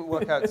head. That didn't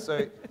work out,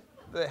 so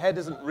the head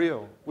isn't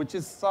real, which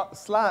is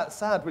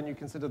sad when you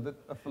consider that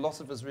a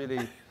philosopher's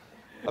really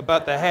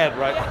about the head,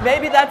 right?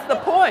 Maybe that's the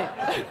point.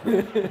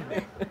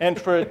 And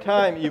for a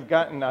time, you've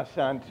gotten us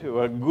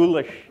onto a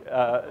ghoulish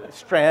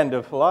strand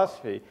of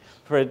philosophy.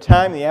 For a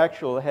time, the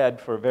actual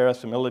head for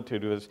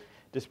verisimilitude was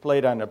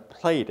displayed on a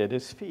plate at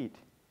his feet.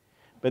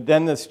 But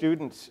then the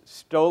students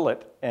stole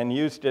it and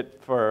used it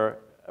for,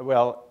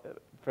 well,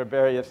 for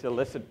various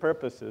illicit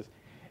purposes.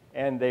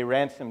 And they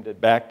ransomed it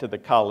back to the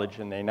college,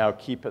 and they now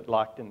keep it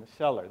locked in the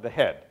cellar, the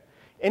head.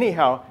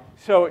 Anyhow,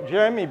 so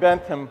Jeremy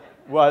Bentham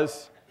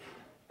was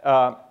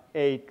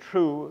a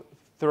true,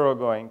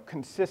 thoroughgoing,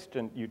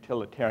 consistent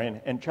utilitarian,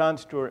 and John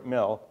Stuart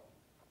Mill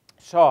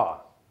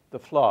saw the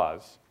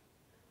flaws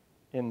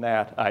in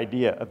that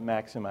idea of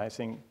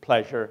maximizing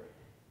pleasure,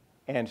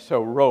 and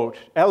so wrote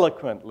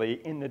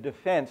eloquently in the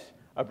defense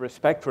of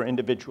respect for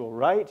individual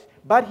rights,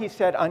 but he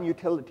said on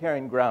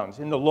utilitarian grounds.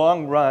 In the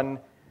long run,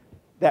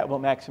 that will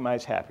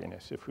maximize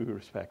happiness if we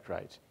respect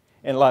rights.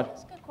 And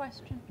Ask a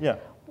question. Yeah.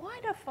 Why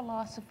do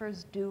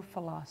philosophers do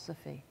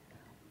philosophy?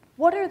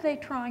 What are they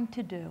trying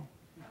to do?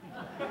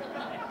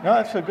 No,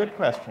 that's a good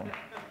question.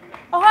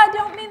 Oh, I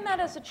don't mean that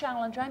as a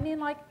challenge. I mean,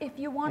 like, if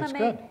you want to It's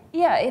make, good.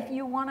 yeah, if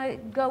you want to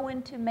go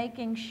into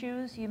making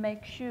shoes, you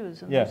make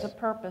shoes, and Yes. there's a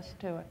purpose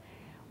to it.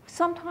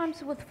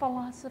 Sometimes with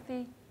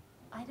philosophy,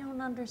 I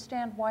don't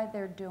understand why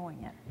they're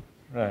doing it.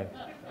 Right.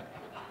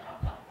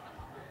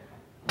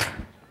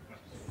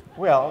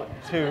 Well,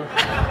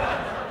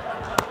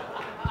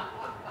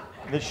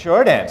 the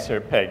short answer,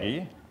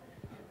 Peggy,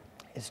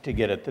 is to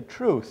get at the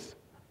truth.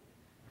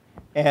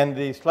 And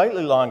the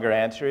slightly longer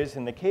answer is,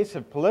 in the case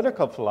of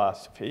political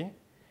philosophy,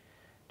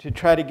 to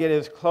try to get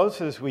as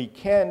close as we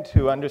can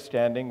to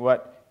understanding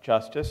what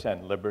justice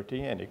and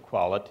liberty and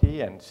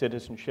equality and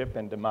citizenship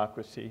and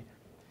democracy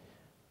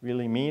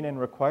really mean and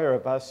require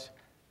of us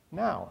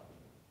now.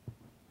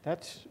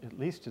 That's at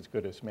least as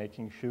good as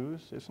making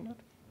shoes, isn't it?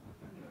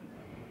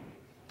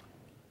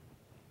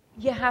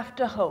 You have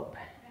to hope.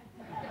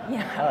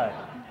 Yeah.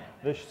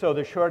 All right. So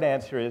the short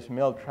answer is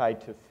Mill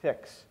tried to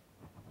fix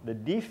the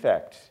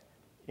defects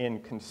in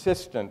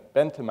consistent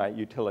Benthamite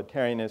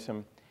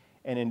utilitarianism,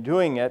 and in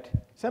doing it,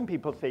 some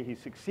people say he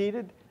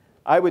succeeded.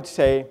 I would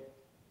say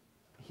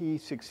he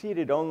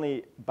succeeded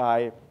only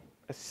by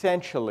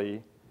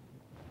essentially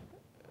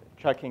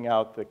checking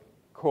out the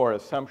core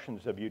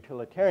assumptions of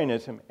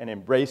utilitarianism and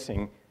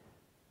embracing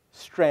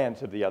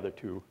strands of the other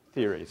two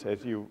theories,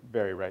 as you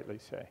very rightly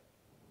say.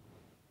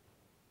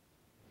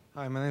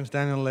 Hi, my name's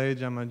Daniel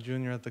Lage. I'm a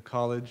junior at the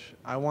college.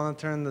 I want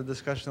to turn the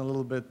discussion a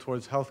little bit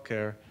towards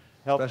healthcare,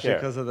 especially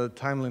because of the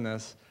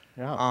timeliness.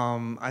 Yeah.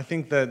 I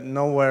think that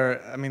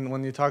nowhere, I mean,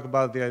 when you talk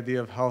about the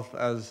idea of health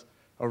as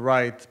a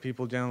right,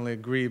 people generally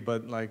agree,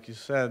 but like you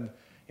said,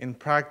 in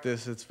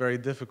practice, it's very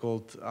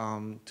difficult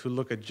to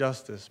look at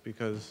justice,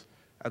 because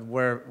at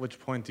which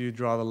point do you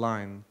draw the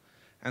line?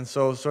 And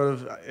so sort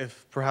of,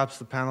 if perhaps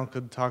the panel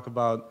could talk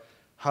about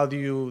how do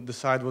you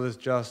decide what is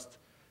just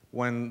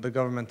when the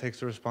government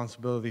takes the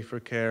responsibility for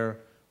care,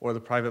 or the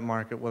private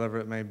market, whatever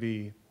it may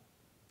be,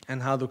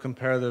 and how do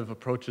comparative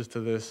approaches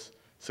to this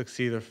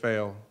succeed or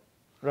fail?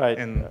 Right.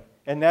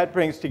 And that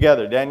brings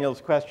together,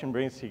 Daniel's question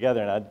brings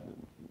together, and I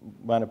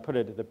want to put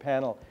it to the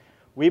panel.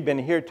 We've been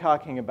here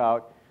talking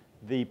about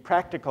the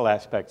practical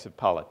aspects of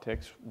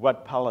politics,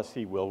 what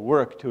policy will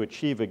work to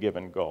achieve a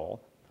given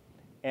goal,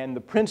 and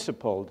the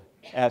principled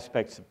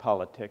aspects of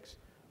politics,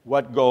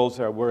 what goals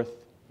are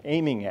worth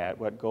aiming at,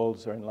 what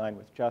goals are in line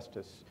with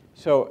justice.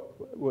 So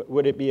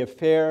would it be a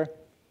fair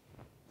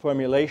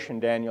formulation,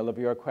 Daniel, of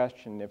your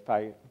question if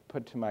I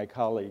put to my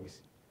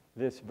colleagues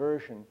this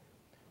version?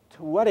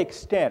 To what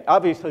extent,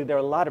 obviously there are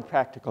a lot of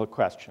practical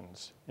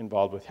questions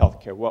involved with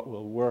healthcare, what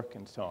will work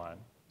and so on.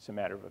 It's a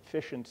matter of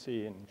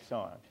efficiency and so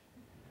on.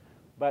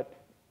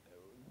 But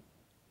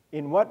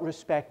in what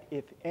respect,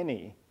 if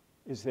any,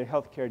 is the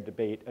healthcare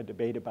debate a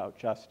debate about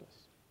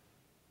justice?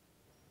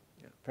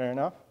 Yeah. Fair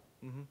enough?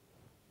 Mm-hmm.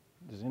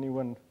 Does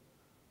anyone?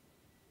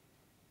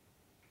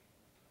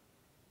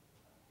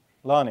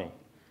 Lonnie?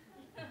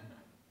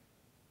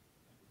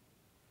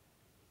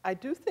 I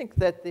do think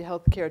that the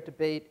healthcare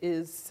debate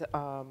is,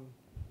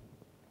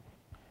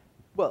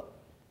 well,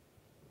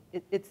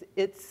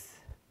 it's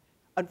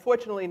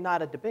unfortunately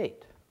not a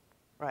debate,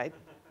 right?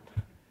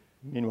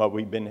 You mean what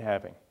we've been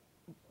having?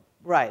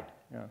 Right.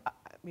 Yeah. I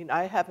mean,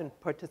 I haven't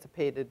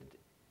participated,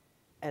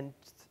 and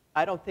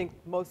I don't think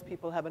most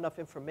people have enough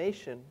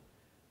information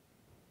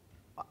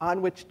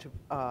on which to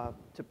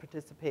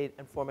participate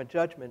and form a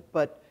judgment.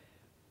 But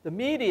the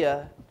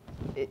media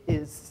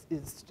is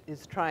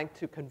trying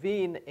to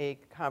convene a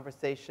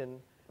conversation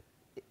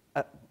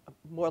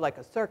more like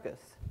a circus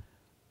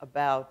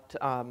about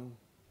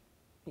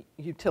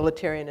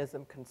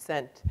utilitarianism,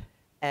 consent,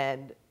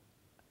 and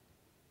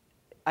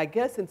I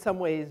guess in some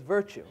ways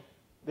virtue.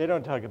 They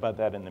don't talk about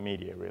that in the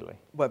media, really.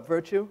 What,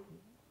 virtue?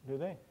 Do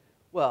they?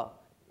 Well,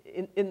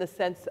 in the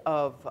sense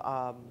of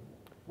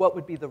what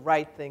would be the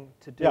right thing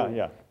to do.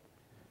 Yeah.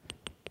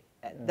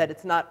 That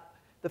it's not,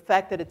 the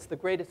fact that it's the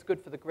greatest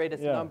good for the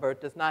greatest Yeah. number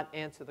does not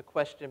answer the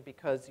question,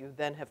 because you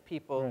then have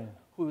people Right.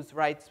 whose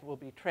rights will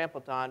be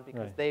trampled on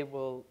because Right. they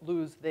will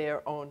lose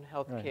their own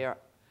health care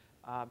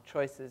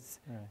choices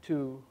Right.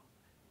 to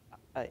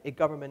a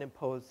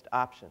government-imposed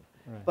option.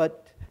 Right.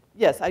 But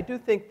yes, I do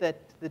think that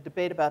the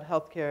debate about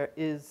health care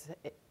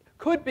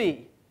could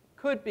be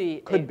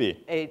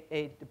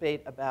a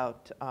debate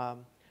about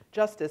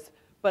justice.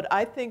 But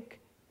I think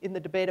in the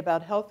debate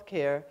about health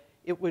care,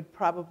 it would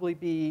probably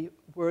be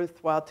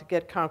worthwhile to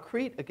get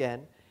concrete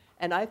again.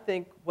 And I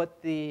think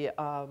what the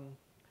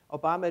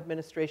Obama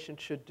administration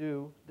should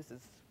do, this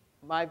is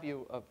my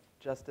view of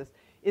justice,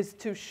 is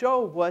to show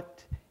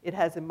what it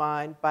has in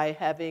mind by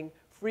having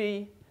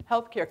free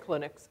healthcare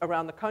clinics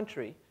around the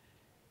country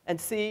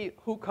and see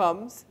who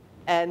comes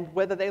and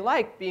whether they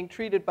like being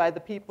treated by the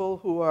people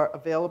who are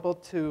available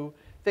to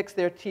fix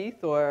their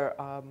teeth or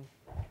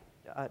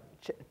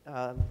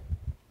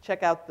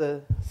check out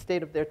the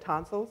state of their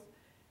tonsils,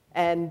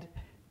 and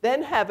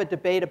then have a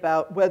debate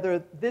about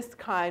whether this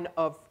kind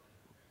of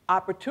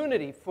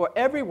opportunity for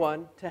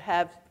everyone to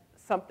have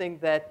something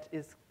that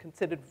is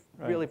considered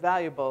really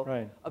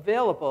valuable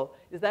available,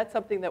 is that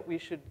something that we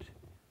should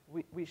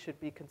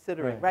be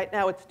considering? Right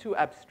now it's too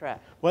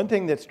abstract. One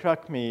thing that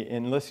struck me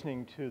in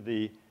listening to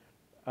the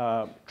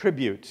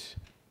tributes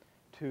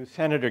to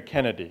Senator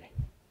Kennedy,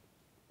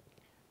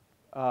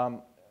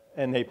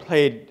 and they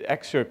played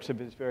excerpts of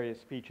his various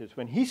speeches.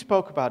 When he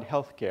spoke about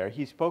health care,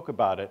 he spoke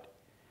about it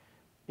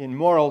in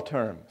moral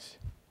terms.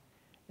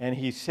 And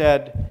he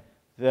said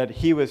that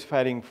he was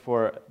fighting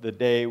for the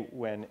day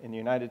when in the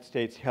United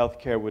States health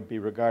care would be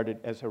regarded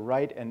as a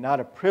right and not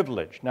a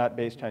privilege, not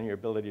based on your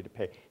ability to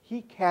pay.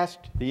 He cast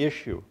the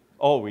issue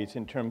always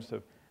in terms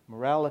of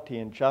morality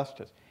and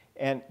justice.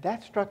 And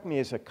that struck me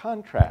as a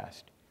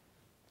contrast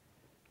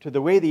to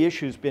the way the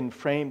issue's been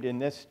framed in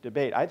this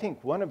debate. I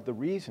think one of the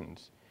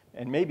reasons,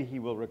 and maybe he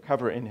will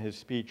recover in his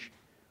speech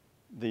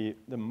the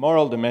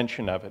moral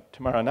dimension of it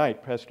tomorrow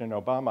night, President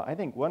Obama, I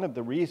think one of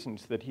the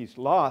reasons that he's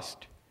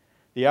lost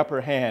the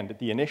upper hand,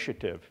 the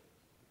initiative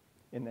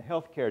in the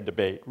healthcare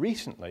debate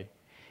recently,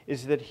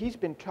 is that he's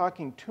been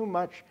talking too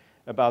much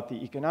about the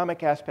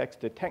economic aspects,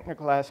 the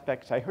technical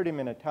aspects. I heard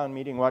him in a town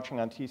meeting watching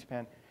on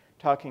C-SPAN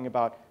talking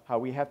about how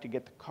we have to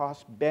get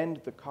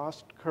bend the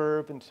cost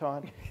curve and so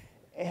on,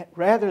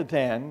 rather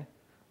than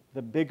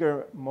the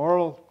bigger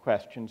moral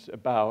questions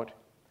about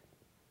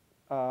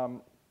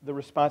the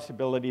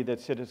responsibility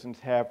that citizens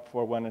have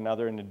for one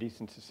another in a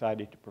decent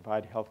society to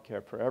provide health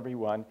care for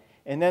everyone.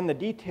 And then the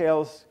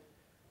details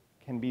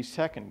can be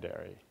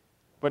secondary.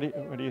 What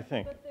do you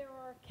think? But there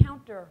are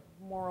counter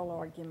moral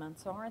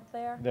arguments, aren't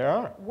there? There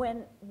are.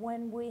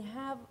 When we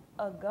have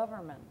a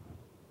government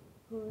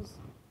whose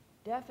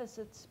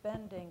deficit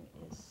spending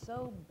is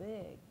so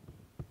big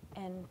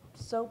and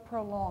so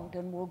prolonged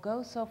and will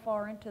go so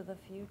far into the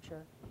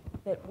future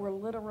that we're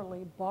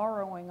literally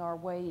borrowing our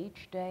way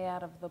each day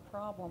out of the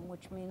problem,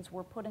 which means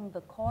we're putting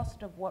the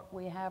cost of what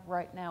we have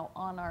right now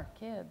on our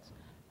kids.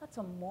 That's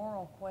a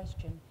moral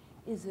question.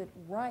 Is it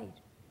right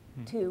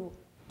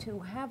to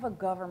have a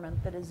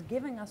government that is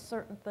giving us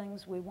certain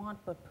things we want,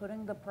 but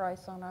putting the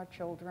price on our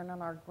children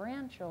and our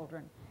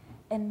grandchildren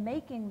and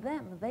making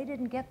them, they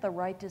didn't get the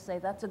right to say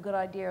that's a good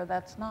idea or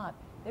that's not.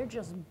 They're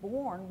just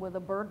born with a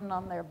burden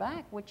on their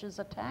back, which is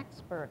a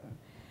tax burden.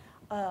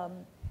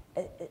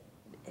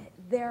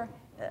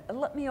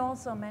 Let me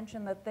also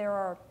mention that there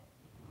are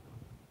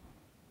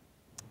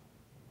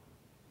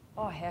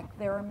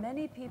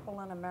many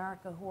people in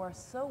America who are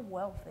so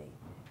wealthy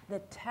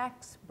that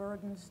tax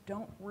burdens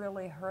don't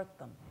really hurt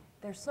them.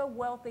 They're so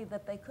wealthy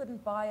that they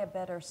couldn't buy a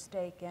better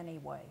steak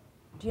anyway.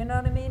 Do you know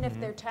what I mean? If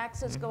their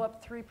taxes go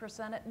up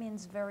 3%, it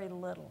means very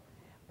little.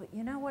 But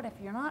you know what?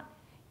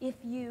 If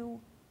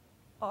you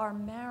are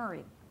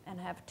married and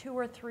have 2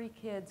 or 3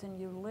 kids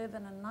and you live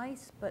in a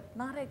nice, but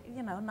not a,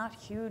 not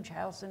huge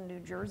house in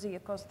New Jersey,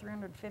 it costs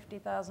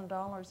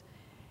 $350,000.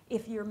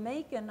 If you're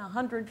making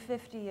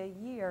 $150,000 a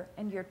year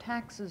and your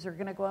taxes are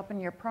going to go up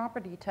and your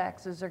property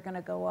taxes are going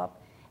to go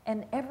up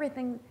and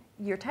everything,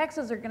 your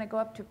taxes are going to go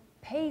up to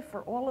pay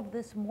for all of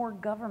this more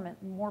government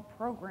and more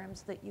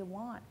programs that you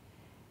want,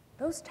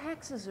 those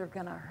taxes are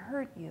going to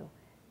hurt you.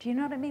 Do you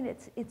know what I mean?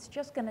 It's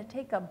just going to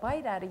take a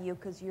bite out of you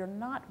because you're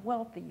not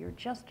wealthy. You're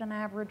just an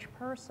average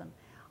person.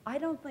 I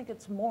don't think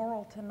it's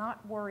moral to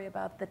not worry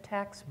about the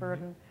tax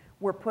burden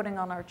we're putting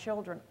on our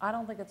children. I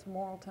don't think it's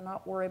moral to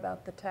not worry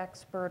about the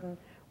tax burden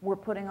we're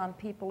putting on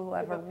people who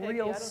have a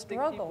real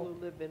struggle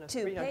to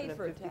pay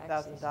for taxes. I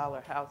don't think people who live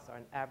in a $350,000 house are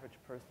an average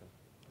person.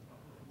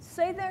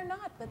 Say they're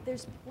not, but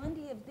there's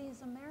plenty of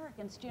these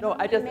Americans. Do you No, know,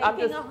 I'm just-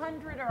 making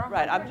 100 or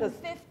right, I'm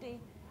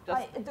 150.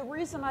 The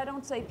reason I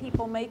don't say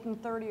people making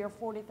 $30,000 or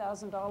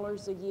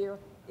 $40,000 a year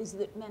is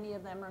that many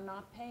of them are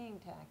not paying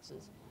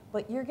taxes.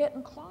 But you're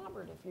getting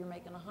clobbered if you're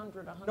making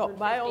 100, 150, No,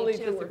 my only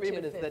 200 or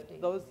disagreement is that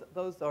 250.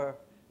 those are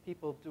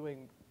people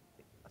doing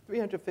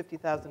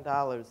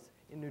 $350,000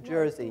 in New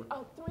Jersey.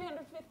 A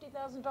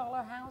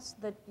 $350,000 house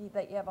that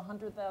you have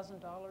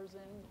 $100,000 in.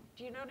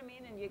 Do you know what I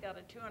mean? And you got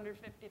a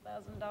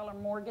 $250,000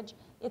 mortgage.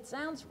 It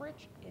sounds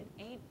rich. It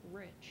ain't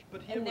rich.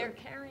 But here and they're we're-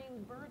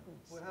 carrying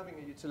burdens. We're having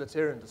a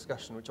utilitarian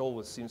discussion, which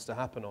always seems to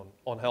happen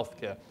on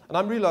healthcare. And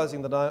I'm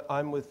realizing that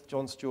I'm with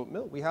John Stuart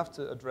Mill. We have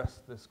to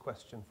address this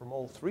question from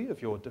all 3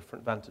 of your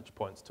different vantage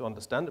points to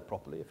understand it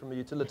properly. From a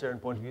utilitarian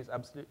point of view, it's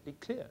absolutely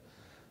clear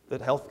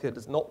that healthcare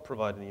does not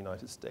provide in the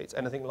United States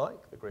anything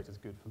like the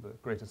greatest good for the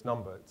greatest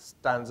number. It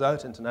stands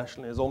out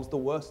internationally as almost the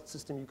worst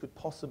system you could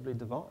possibly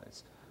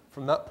devise.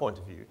 From that point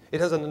of view,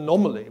 it has an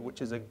anomaly, which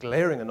is a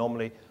glaring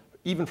anomaly,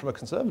 even from a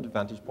conservative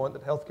vantage point,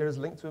 that healthcare is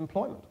linked to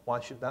employment.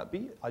 Why should that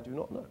be? I do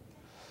not know.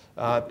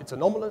 It's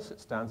anomalous, it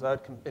stands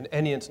out in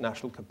any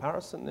international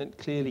comparison, and it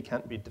clearly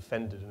can't be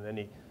defended on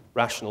any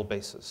rational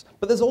basis.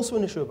 But there's also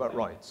an issue about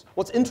rights.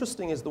 What's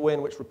interesting is the way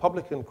in which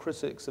Republican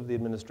critics of the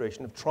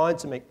administration have tried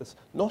to make this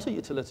not a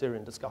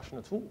utilitarian discussion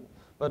at all,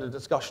 but a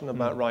discussion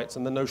about rights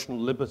and the notional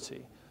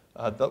liberty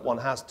that one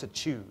has to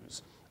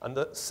choose, and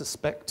the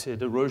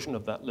suspected erosion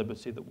of that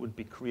liberty that would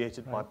be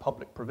created by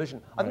public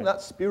provision. I think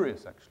that's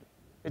spurious, actually.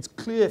 It's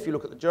clear if you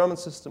look at the German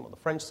system or the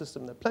French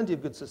system, there are plenty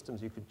of good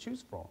systems you could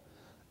choose from,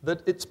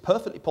 that it's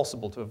perfectly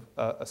possible to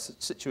have a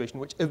situation in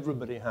which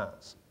everybody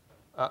has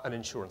an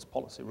insurance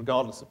policy,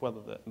 regardless of whether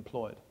they're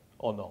employed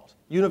or not.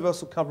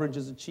 Universal coverage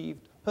is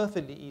achieved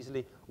perfectly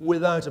easily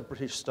without a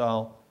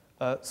British-style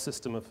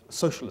system of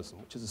socialism,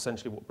 which is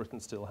essentially what Britain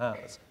still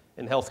has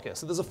in healthcare.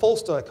 So there's a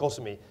false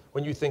dichotomy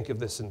when you think of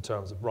this in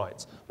terms of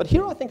rights. But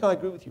here I think I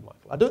agree with you,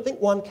 Michael. I don't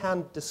think one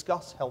can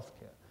discuss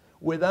healthcare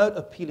without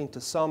appealing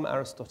to some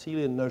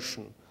Aristotelian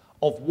notion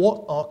of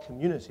what our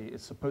community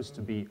is supposed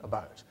to be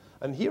about.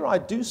 And here I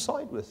do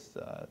side with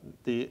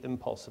the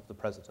impulse of the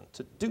president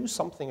to do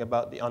something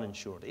about the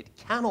uninsured. It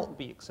cannot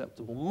be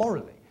acceptable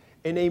morally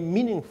in a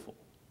meaningful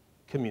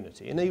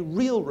community, in a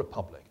real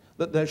republic,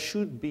 that there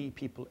should be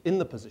people in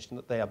the position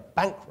that they are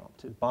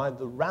bankrupted by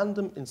the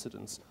random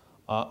incidence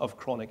of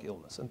chronic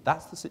illness. And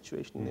that's the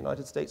situation in the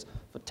United States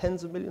for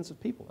tens of millions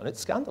of people. And it's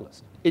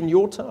scandalous. In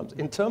your terms,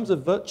 in terms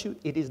of virtue,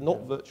 it is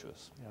not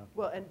virtuous.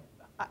 Well, and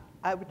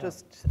I would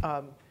just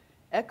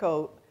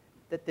echo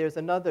that there's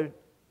another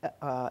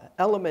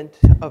element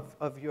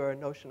of your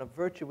notion of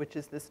virtue, which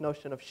is this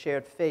notion of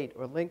shared fate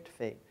or linked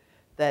fate,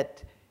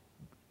 that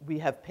we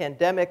have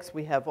pandemics,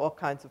 we have all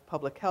kinds of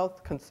public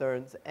health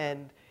concerns,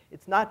 and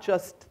it's not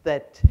just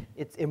that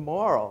it's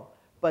immoral,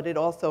 but it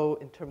also,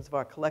 in terms of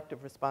our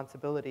collective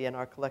responsibility and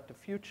our collective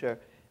future,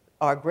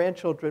 our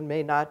grandchildren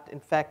may not, in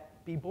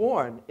fact, be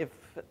born if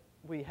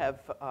we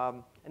have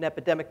an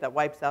epidemic that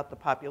wipes out the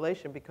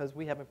population because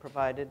we haven't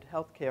provided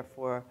health care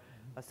for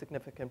a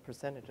significant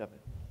percentage of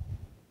it.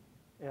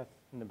 Yes,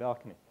 in the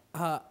balcony.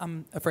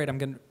 I'm afraid I'm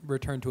going to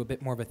return to a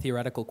bit more of a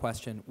theoretical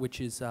question,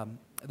 which is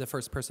the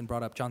first person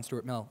brought up, John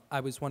Stuart Mill. I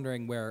was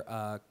wondering where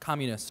a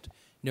communist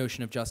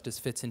notion of justice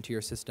fits into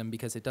your system,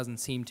 because it doesn't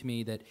seem to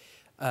me that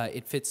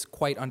it fits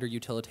quite under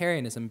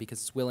utilitarianism, because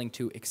it's willing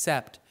to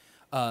accept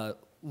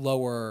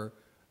lower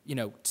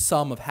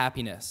sum of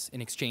happiness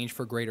in exchange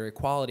for greater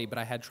equality, but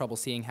I had trouble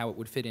seeing how it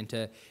would fit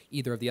into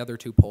either of the other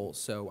 2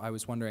 poles. So I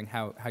was wondering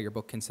how your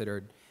book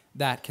considered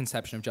that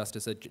conception of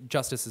justice,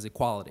 justice as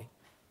equality.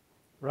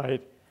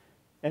 Right.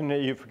 And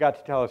you forgot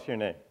to tell us your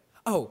name.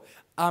 Oh,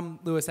 I'm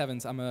Lewis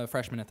Evans. I'm a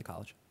freshman at the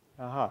college.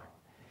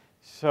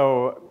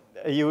 So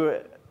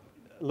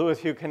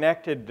Lewis, you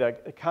connected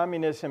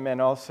communism and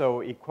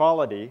also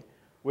equality,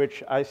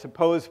 which I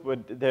suppose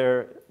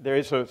there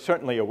is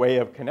certainly a way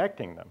of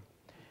connecting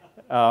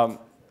them.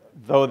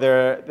 Though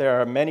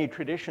there are many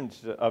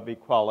traditions of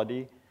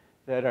equality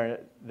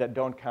that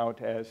don't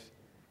count as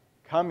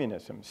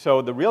communism.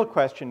 So the real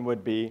question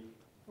would be,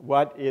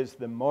 what is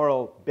the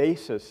moral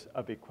basis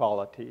of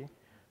equality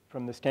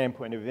from the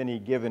standpoint of any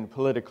given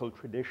political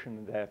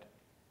tradition that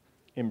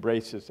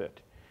embraces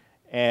it?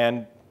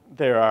 And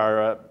there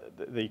are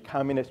the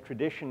communist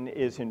tradition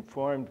is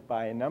informed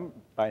by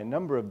a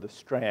number of the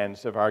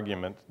strands of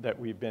argument that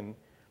we've been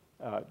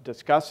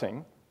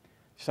discussing.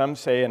 Some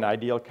say an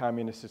ideal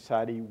communist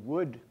society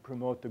would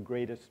promote the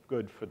greatest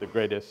good for the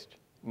greatest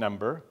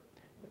number,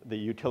 the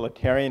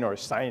utilitarian or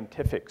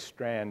scientific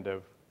strand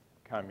of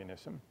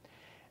communism.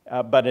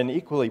 But an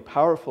equally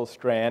powerful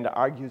strand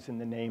argues in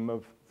the name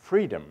of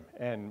freedom.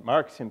 And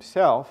Marx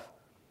himself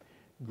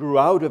grew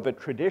out of a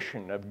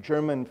tradition of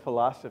German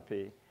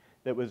philosophy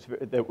that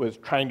was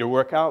trying to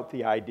work out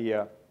the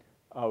idea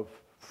of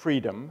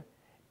freedom,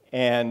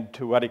 and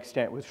to what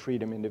extent was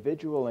freedom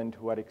individual, and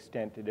to what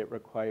extent did it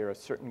require a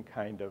certain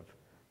kind of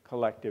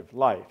collective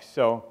life.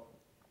 So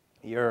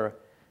you're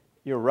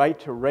right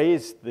to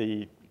raise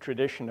the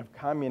tradition of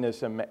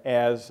communism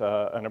as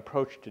an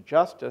approach to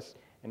justice,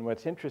 and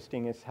what's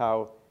interesting is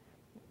how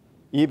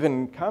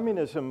even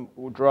communism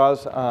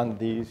draws on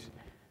these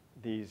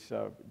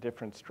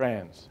different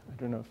strands. I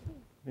don't know if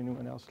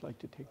anyone else would like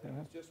to take that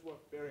up? It's just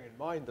worth bearing in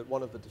mind that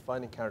one of the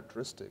defining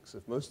characteristics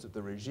of most of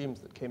the regimes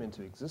that came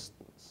into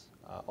existence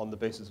on the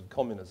basis of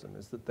communism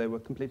is that they were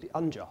completely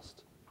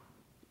unjust,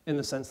 in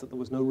the sense that there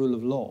was no rule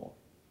of law.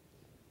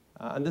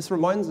 And this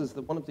reminds us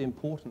that one of the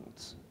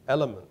important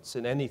elements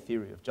in any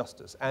theory of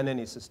justice and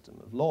any system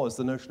of law is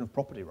the notion of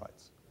property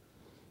rights.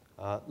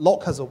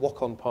 Locke has a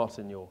walk-on part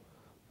in your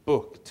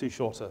book, too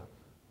short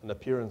an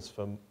appearance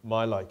for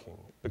my liking,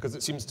 because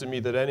it seems to me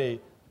that any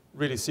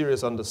really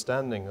serious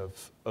understanding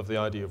of the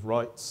idea of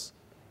rights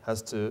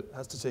has to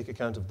take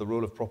account of the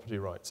role of property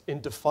rights in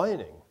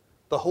defining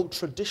the whole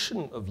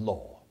tradition of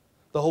law,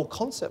 the whole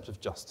concept of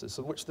justice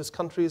on which this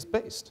country is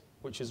based,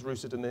 which is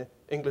rooted in the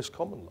English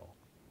common law.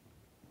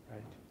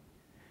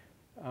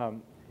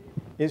 Right.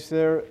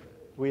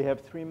 We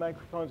have 3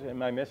 microphones.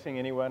 Am I missing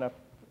anyone up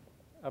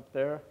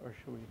there, or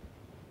should we?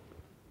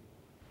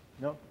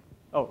 No?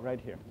 Oh,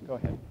 right here. Go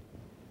ahead.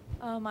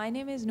 My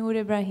name is Noor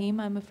Ibrahim.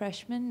 I'm a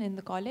freshman in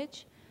the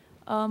college.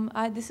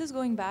 This is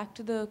going back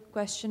to the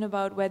question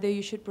about whether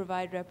you should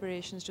provide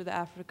reparations to the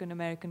African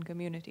American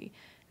community.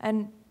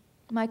 And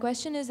my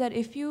question is that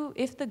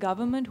if the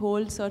government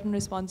holds certain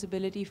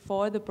responsibility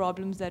for the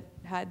problems that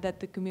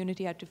the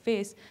community had to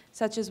face,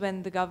 such as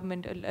when the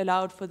government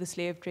allowed for the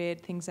slave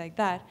trade, things like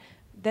that,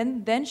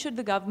 then should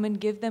the government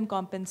give them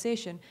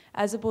compensation,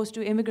 as opposed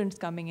to immigrants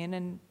coming in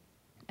and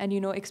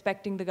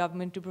expecting the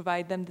government to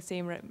provide them the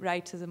same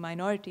rights as a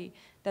minority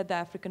that the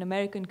African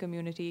American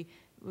community,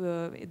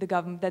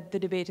 that the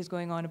debate is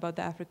going on about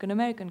the African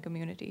American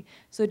community.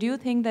 So do you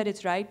think that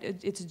it's right,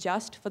 it's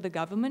just for the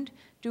government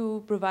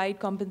to provide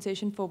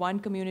compensation for one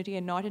community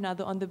and not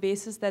another, on the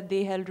basis that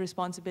they held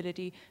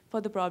responsibility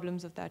for the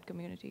problems of that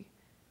community?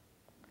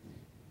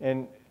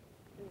 And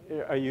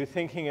are you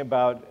thinking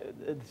about,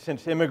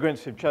 since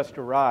immigrants have just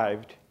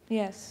arrived,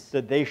 yes,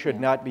 that they should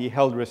not be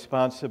held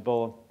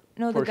responsible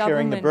for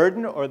sharing the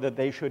burden, or that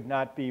they should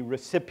not be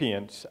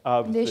recipients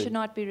of They should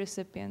not be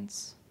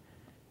recipients.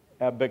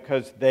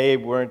 Because they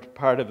weren't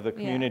part of the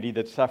community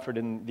that suffered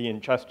in the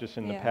injustice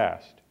in the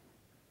past?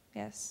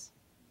 Yes.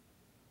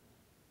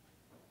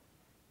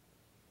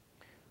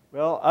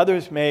 Well,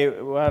 others may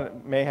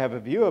have a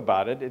view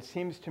about it. It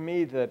seems to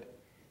me that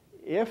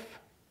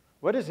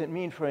what does it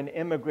mean for an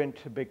immigrant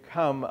to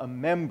become a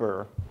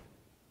member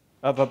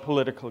of a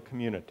political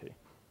community,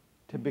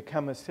 to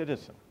become a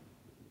citizen?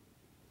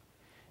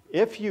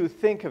 If you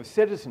think of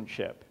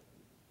citizenship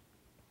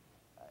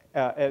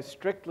as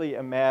strictly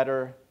a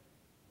matter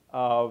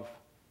of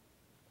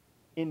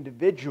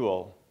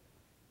individual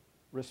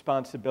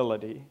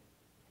responsibility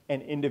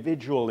and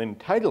individual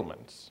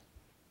entitlements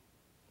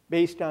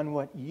based on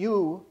what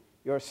you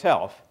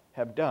yourself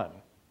have done,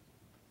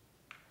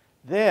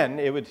 then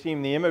it would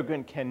seem the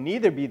immigrant can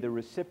neither be the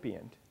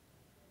recipient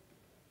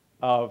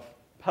of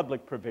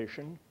public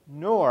provision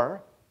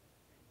nor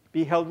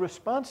be held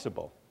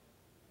responsible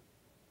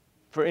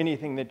for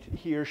anything that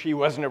he or she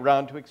wasn't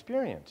around to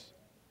experience.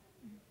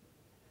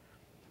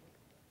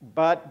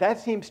 But that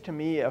seems to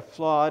me a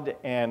flawed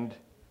and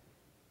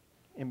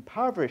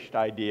impoverished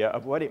idea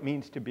of what it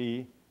means to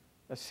be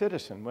a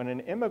citizen. When an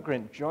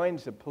immigrant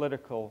joins a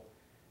political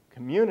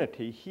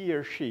community, he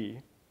or she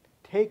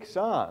takes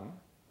on,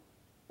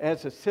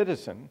 as a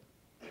citizen,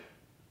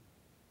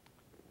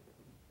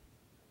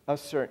 a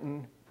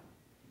certain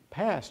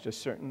past, a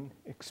certain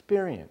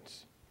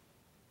experience.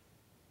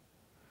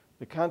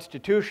 The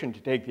Constitution,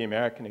 to take the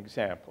American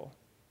example,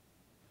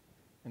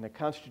 and the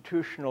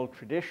constitutional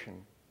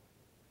tradition,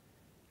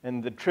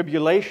 and the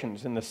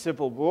tribulations in the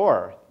Civil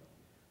War,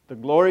 the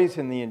glories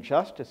and the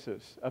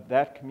injustices of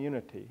that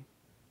community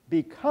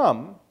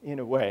become, in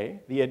a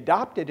way, the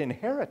adopted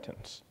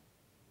inheritance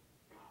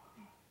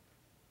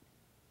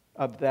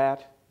of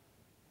that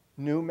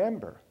new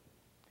member.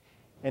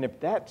 And if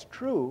that's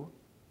true,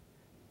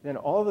 then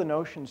all the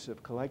notions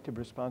of collective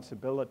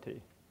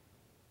responsibility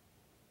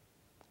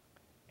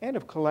and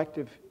of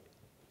collective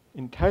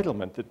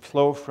entitlement that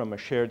flow from a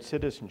shared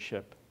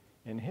citizenship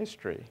in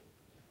history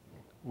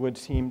would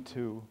seem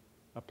to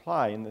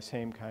apply in the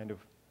same kind of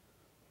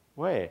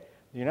way.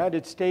 The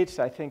United States,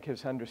 I think,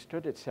 has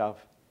understood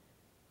itself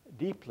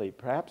deeply,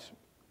 perhaps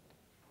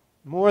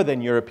more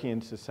than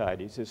European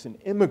societies, is an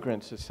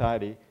immigrant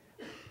society,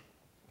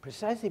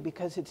 precisely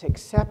because it's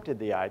accepted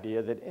the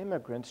idea that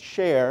immigrants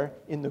share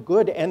in the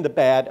good and the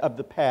bad of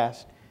the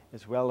past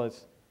as well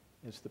as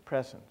the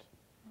present.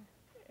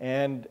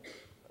 And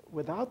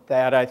without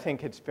that, I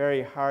think it's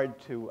very hard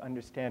to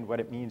understand what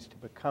it means to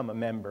become a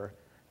member,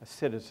 a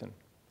citizen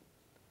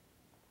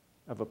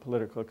of a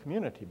political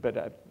community. But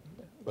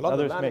well,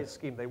 under others may... Lanny's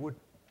scheme, they would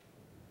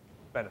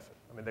benefit.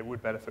 I mean, they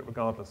would benefit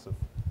regardless of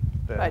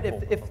their Right,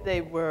 form of if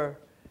they were,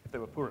 if they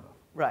were poor enough.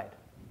 right.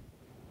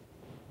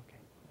 Okay,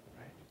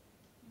 right.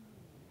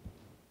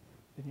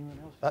 Anyone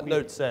else? That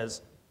note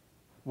says,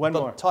 One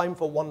 "We've more. got time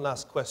for one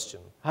last question."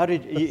 How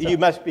did you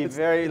must be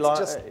very long.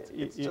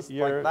 It's just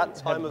you're, like that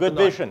time have of good the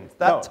night. vision. It's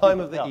that No, time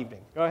of the no.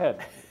 evening. Go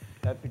ahead.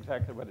 That's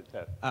exactly what it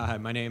said. Hi,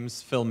 my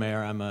name's Phil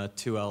Mayer. I'm a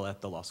 2L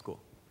at the law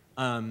school.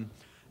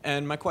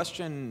 And my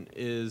question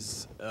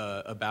is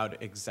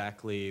about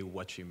exactly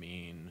what you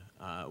mean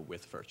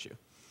with virtue.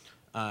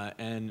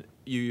 And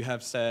you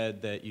have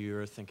said that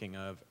you're thinking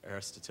of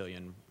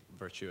Aristotelian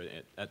virtue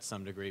at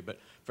some degree, but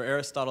for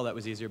Aristotle that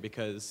was easier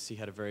because he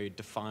had a very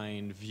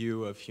defined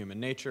view of human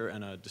nature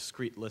and a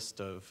discrete list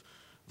of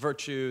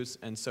virtues,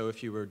 and so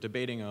if you were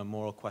debating a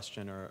moral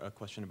question or a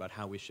question about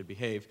how we should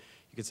behave,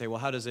 you could say, well,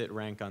 how does it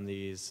rank on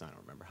these, I don't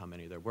remember how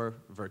many there were,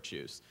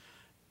 virtues.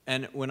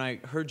 And when I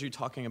heard you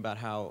talking about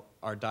how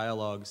our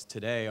dialogues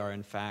today are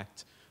in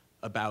fact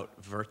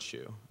about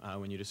virtue,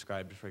 when you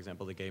described, for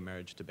example, the gay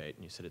marriage debate,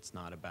 and you said it's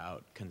not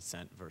about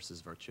consent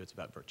versus virtue, it's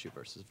about virtue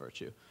versus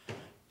virtue.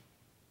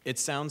 It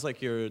sounds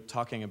like you're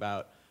talking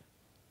about,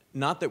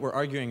 not that we're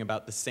arguing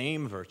about the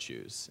same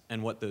virtues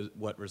and what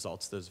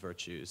results those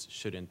virtues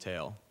should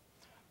entail,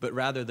 but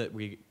rather that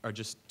we are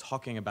just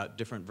talking about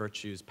different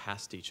virtues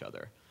past each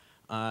other.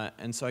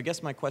 And so I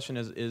guess my question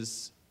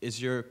is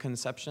your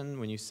conception,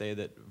 when you say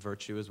that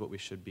virtue is what we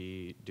should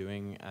be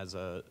doing as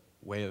a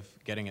way of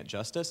getting at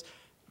justice,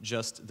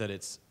 just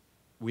that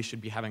we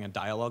should be having a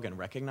dialogue and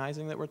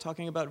recognizing that we're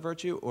talking about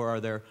virtue, or are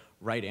there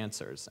right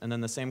answers? And then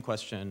the same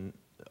question,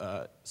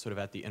 sort of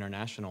at the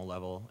international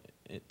level,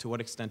 to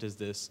what extent is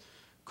this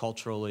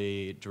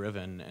culturally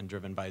driven and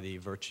driven by the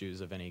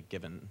virtues of any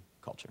given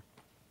culture?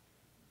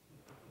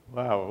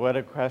 Wow, what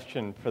a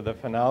question for the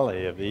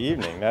finale of the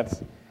evening.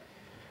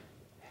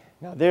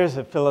 Now there's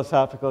a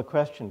philosophical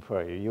question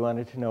for you. You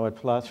wanted to know what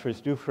philosophers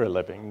do for a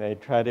living. They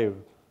try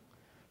to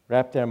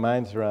wrap their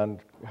minds around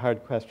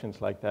hard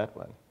questions like that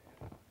one.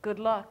 Good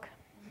luck.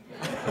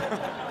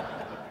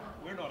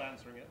 We're not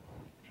answering it.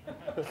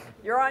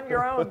 You're on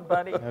your own,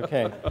 buddy.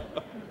 Okay,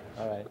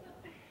 all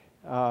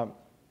right.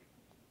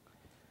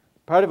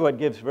 Part of what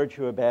gives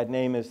virtue a bad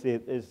name is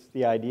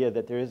the idea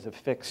that there is a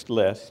fixed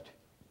list,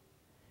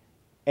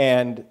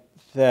 and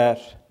that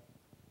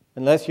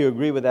unless you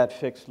agree with that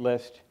fixed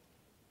list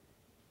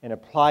and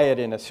apply it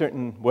in a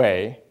certain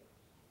way,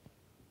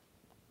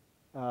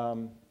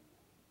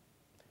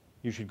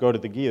 you should go to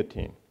the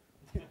guillotine.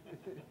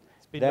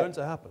 It's been known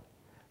to happen.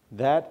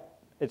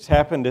 It's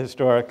happened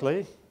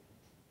historically,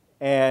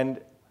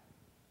 and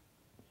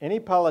any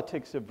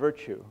politics of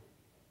virtue,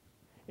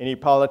 any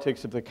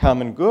politics of the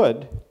common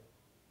good,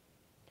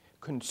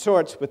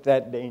 consorts with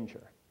that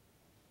danger.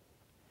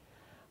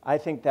 I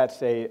think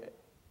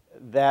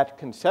that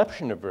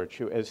conception of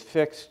virtue as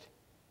fixed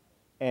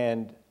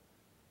and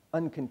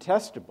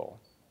uncontestable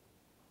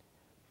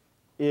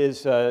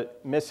is a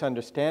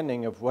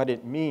misunderstanding of what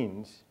it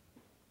means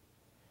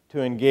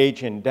to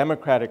engage in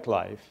democratic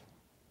life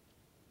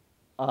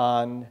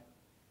on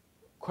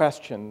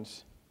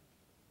questions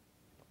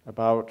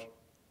about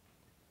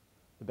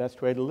the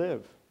best way to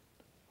live.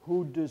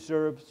 Who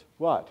deserves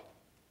what?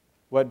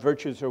 What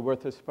virtues are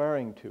worth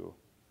aspiring to?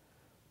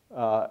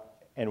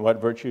 And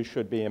what virtues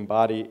should be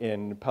embodied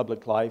in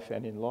public life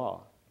and in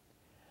law?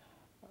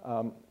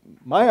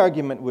 My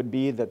argument would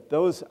be that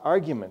those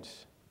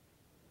arguments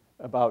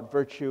about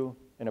virtue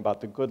and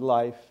about the good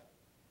life,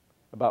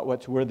 about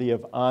what's worthy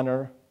of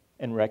honor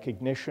and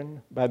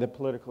recognition by the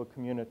political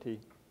community,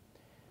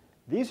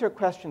 these are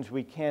questions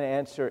we can't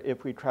answer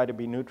if we try to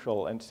be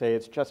neutral and say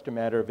it's just a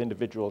matter of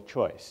individual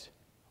choice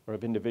or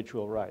of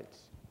individual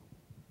rights.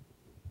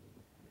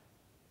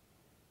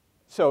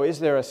 So is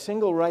there a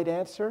single right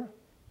answer?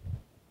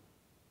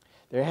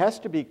 There has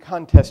to be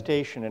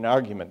contestation and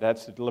argument.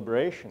 That's the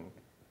deliberation.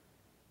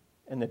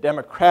 And the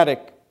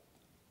democratic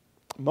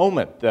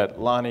moment that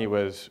Lonnie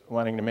was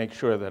wanting to make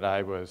sure that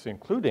I was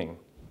including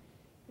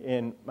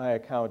in my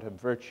account of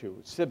virtue,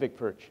 civic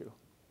virtue.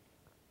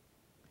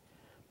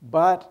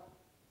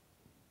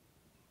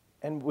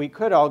 And we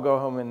could all go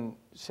home and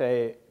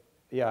say,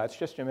 yeah, it's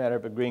just a matter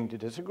of agreeing to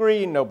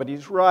disagree,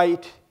 nobody's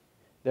right,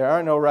 there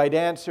are no right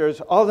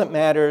answers, all that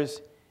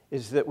matters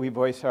is that we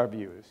voice our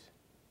views.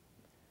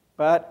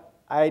 But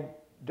I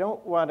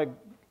don't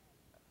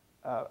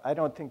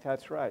think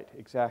that's right,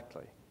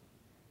 exactly.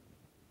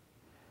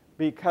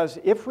 Because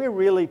if we're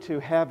really to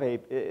have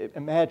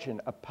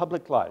imagine a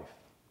public life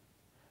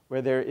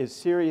where there is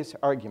serious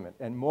argument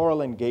and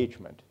moral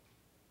engagement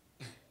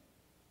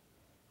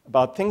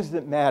about things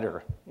that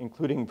matter,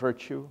 including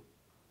virtue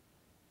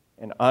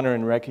and honor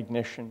and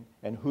recognition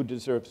and who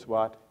deserves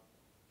what,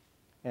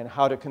 and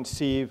how to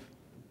conceive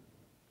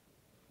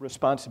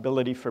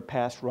responsibility for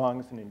past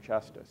wrongs and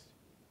injustice.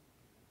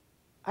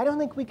 I don't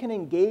think we can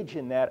engage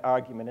in that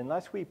argument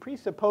unless we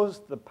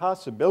presuppose the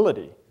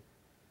possibility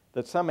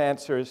that some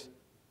answers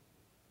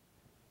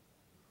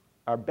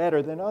are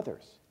better than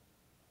others.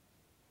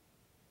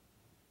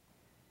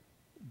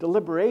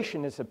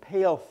 Deliberation is a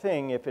pale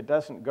thing if it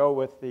doesn't go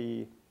with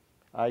the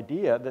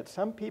idea that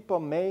some people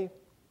may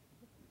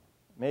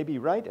be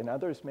right and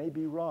others may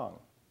be wrong.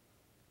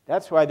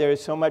 That's why there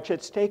is so much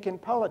at stake in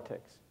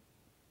politics.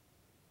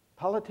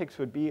 Politics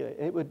would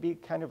be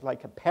kind of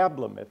like a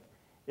pablum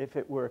if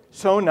it were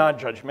so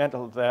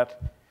non-judgmental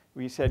that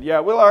we said,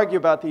 yeah, we'll argue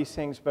about these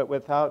things, but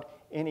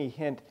without any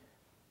hint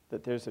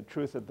that there's a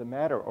truth of the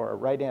matter or a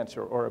right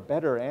answer or a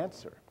better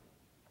answer.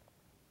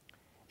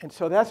 And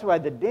so that's why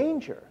the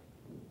danger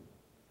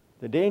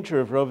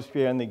of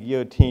Robespierre and the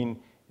guillotine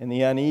and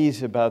the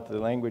unease about the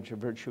language of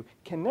virtue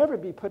can never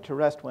be put to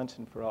rest once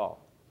and for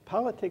all.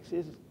 Politics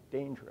is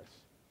dangerous.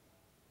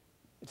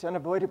 It's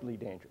unavoidably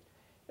dangerous,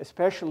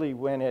 especially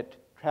when it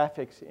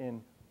traffics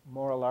in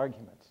moral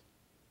arguments.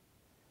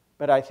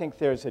 But I think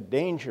there's a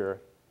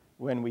danger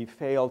when we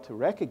fail to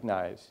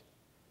recognize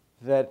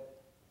that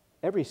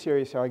every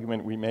serious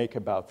argument we make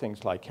about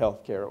things like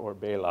healthcare or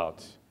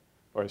bailouts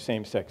or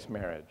same-sex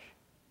marriage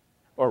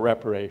or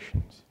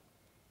reparations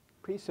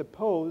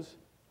presuppose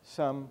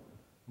some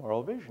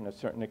moral vision, a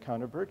certain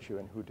account of virtue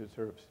and who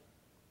deserves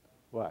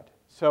what.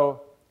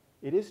 So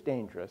it is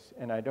dangerous,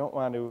 and I don't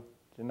want to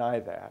deny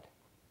that.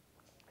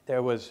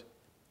 There was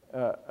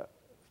a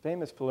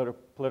famous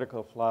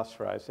political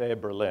philosopher, Isaiah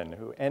Berlin,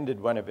 who ended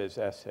one of his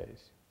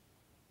essays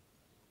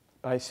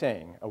by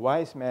saying, a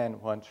wise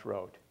man once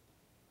wrote,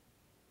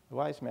 a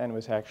wise man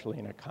was actually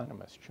an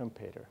economist,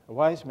 Schumpeter. A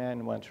wise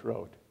man once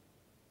wrote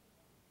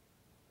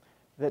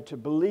that to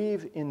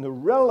believe in the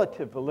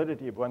relative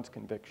validity of one's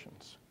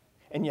convictions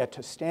and yet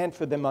to stand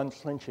for them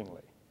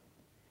unflinchingly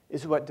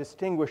is what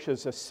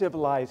distinguishes a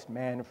civilized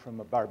man from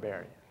a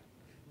barbarian.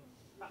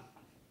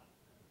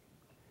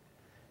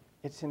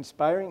 It's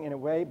inspiring in a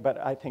way, but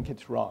I think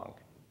it's wrong.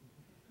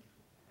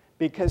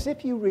 Because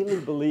if you really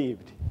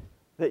believed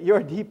that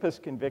your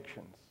deepest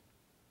convictions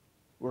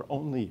were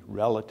only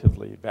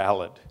relatively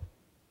valid,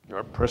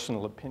 your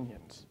personal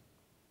opinions,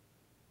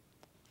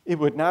 it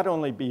would not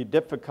only be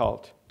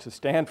difficult to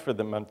stand for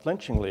them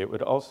unflinchingly, it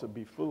would also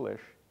be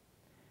foolish,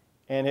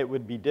 and it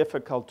would be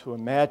difficult to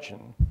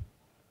imagine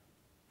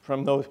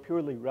from those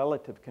purely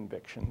relative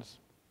convictions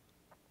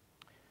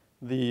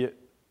the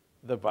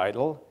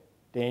vital,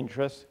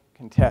 dangerous,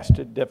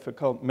 contested,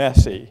 difficult,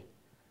 messy,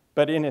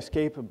 but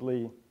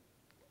inescapably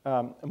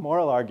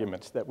moral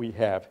arguments that we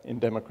have in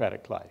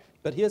democratic life.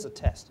 But here's a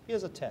test.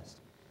 Here's a test.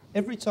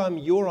 Every time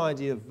your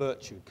idea of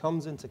virtue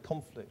comes into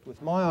conflict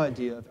with my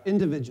idea of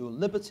individual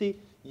liberty,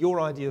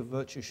 your idea of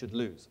virtue should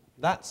lose.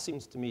 That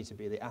seems to me to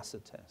be the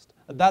acid test.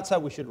 And that's how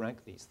we should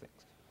rank these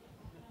things.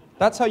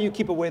 That's how you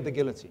keep away the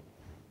guillotine.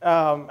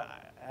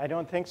 I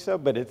don't think so,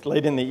 but it's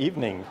late in the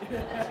evening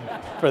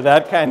for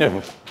that kind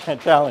of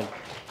challenge.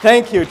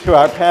 Thank you to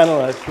our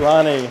panelists,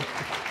 Lonnie,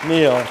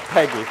 Neil,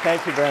 Peggy.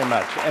 Thank you very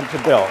much. And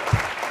to Bill.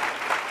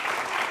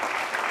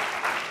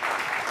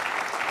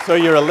 So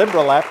you're a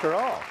liberal after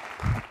all.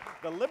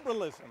 The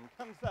liberalism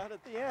comes out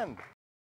at the end.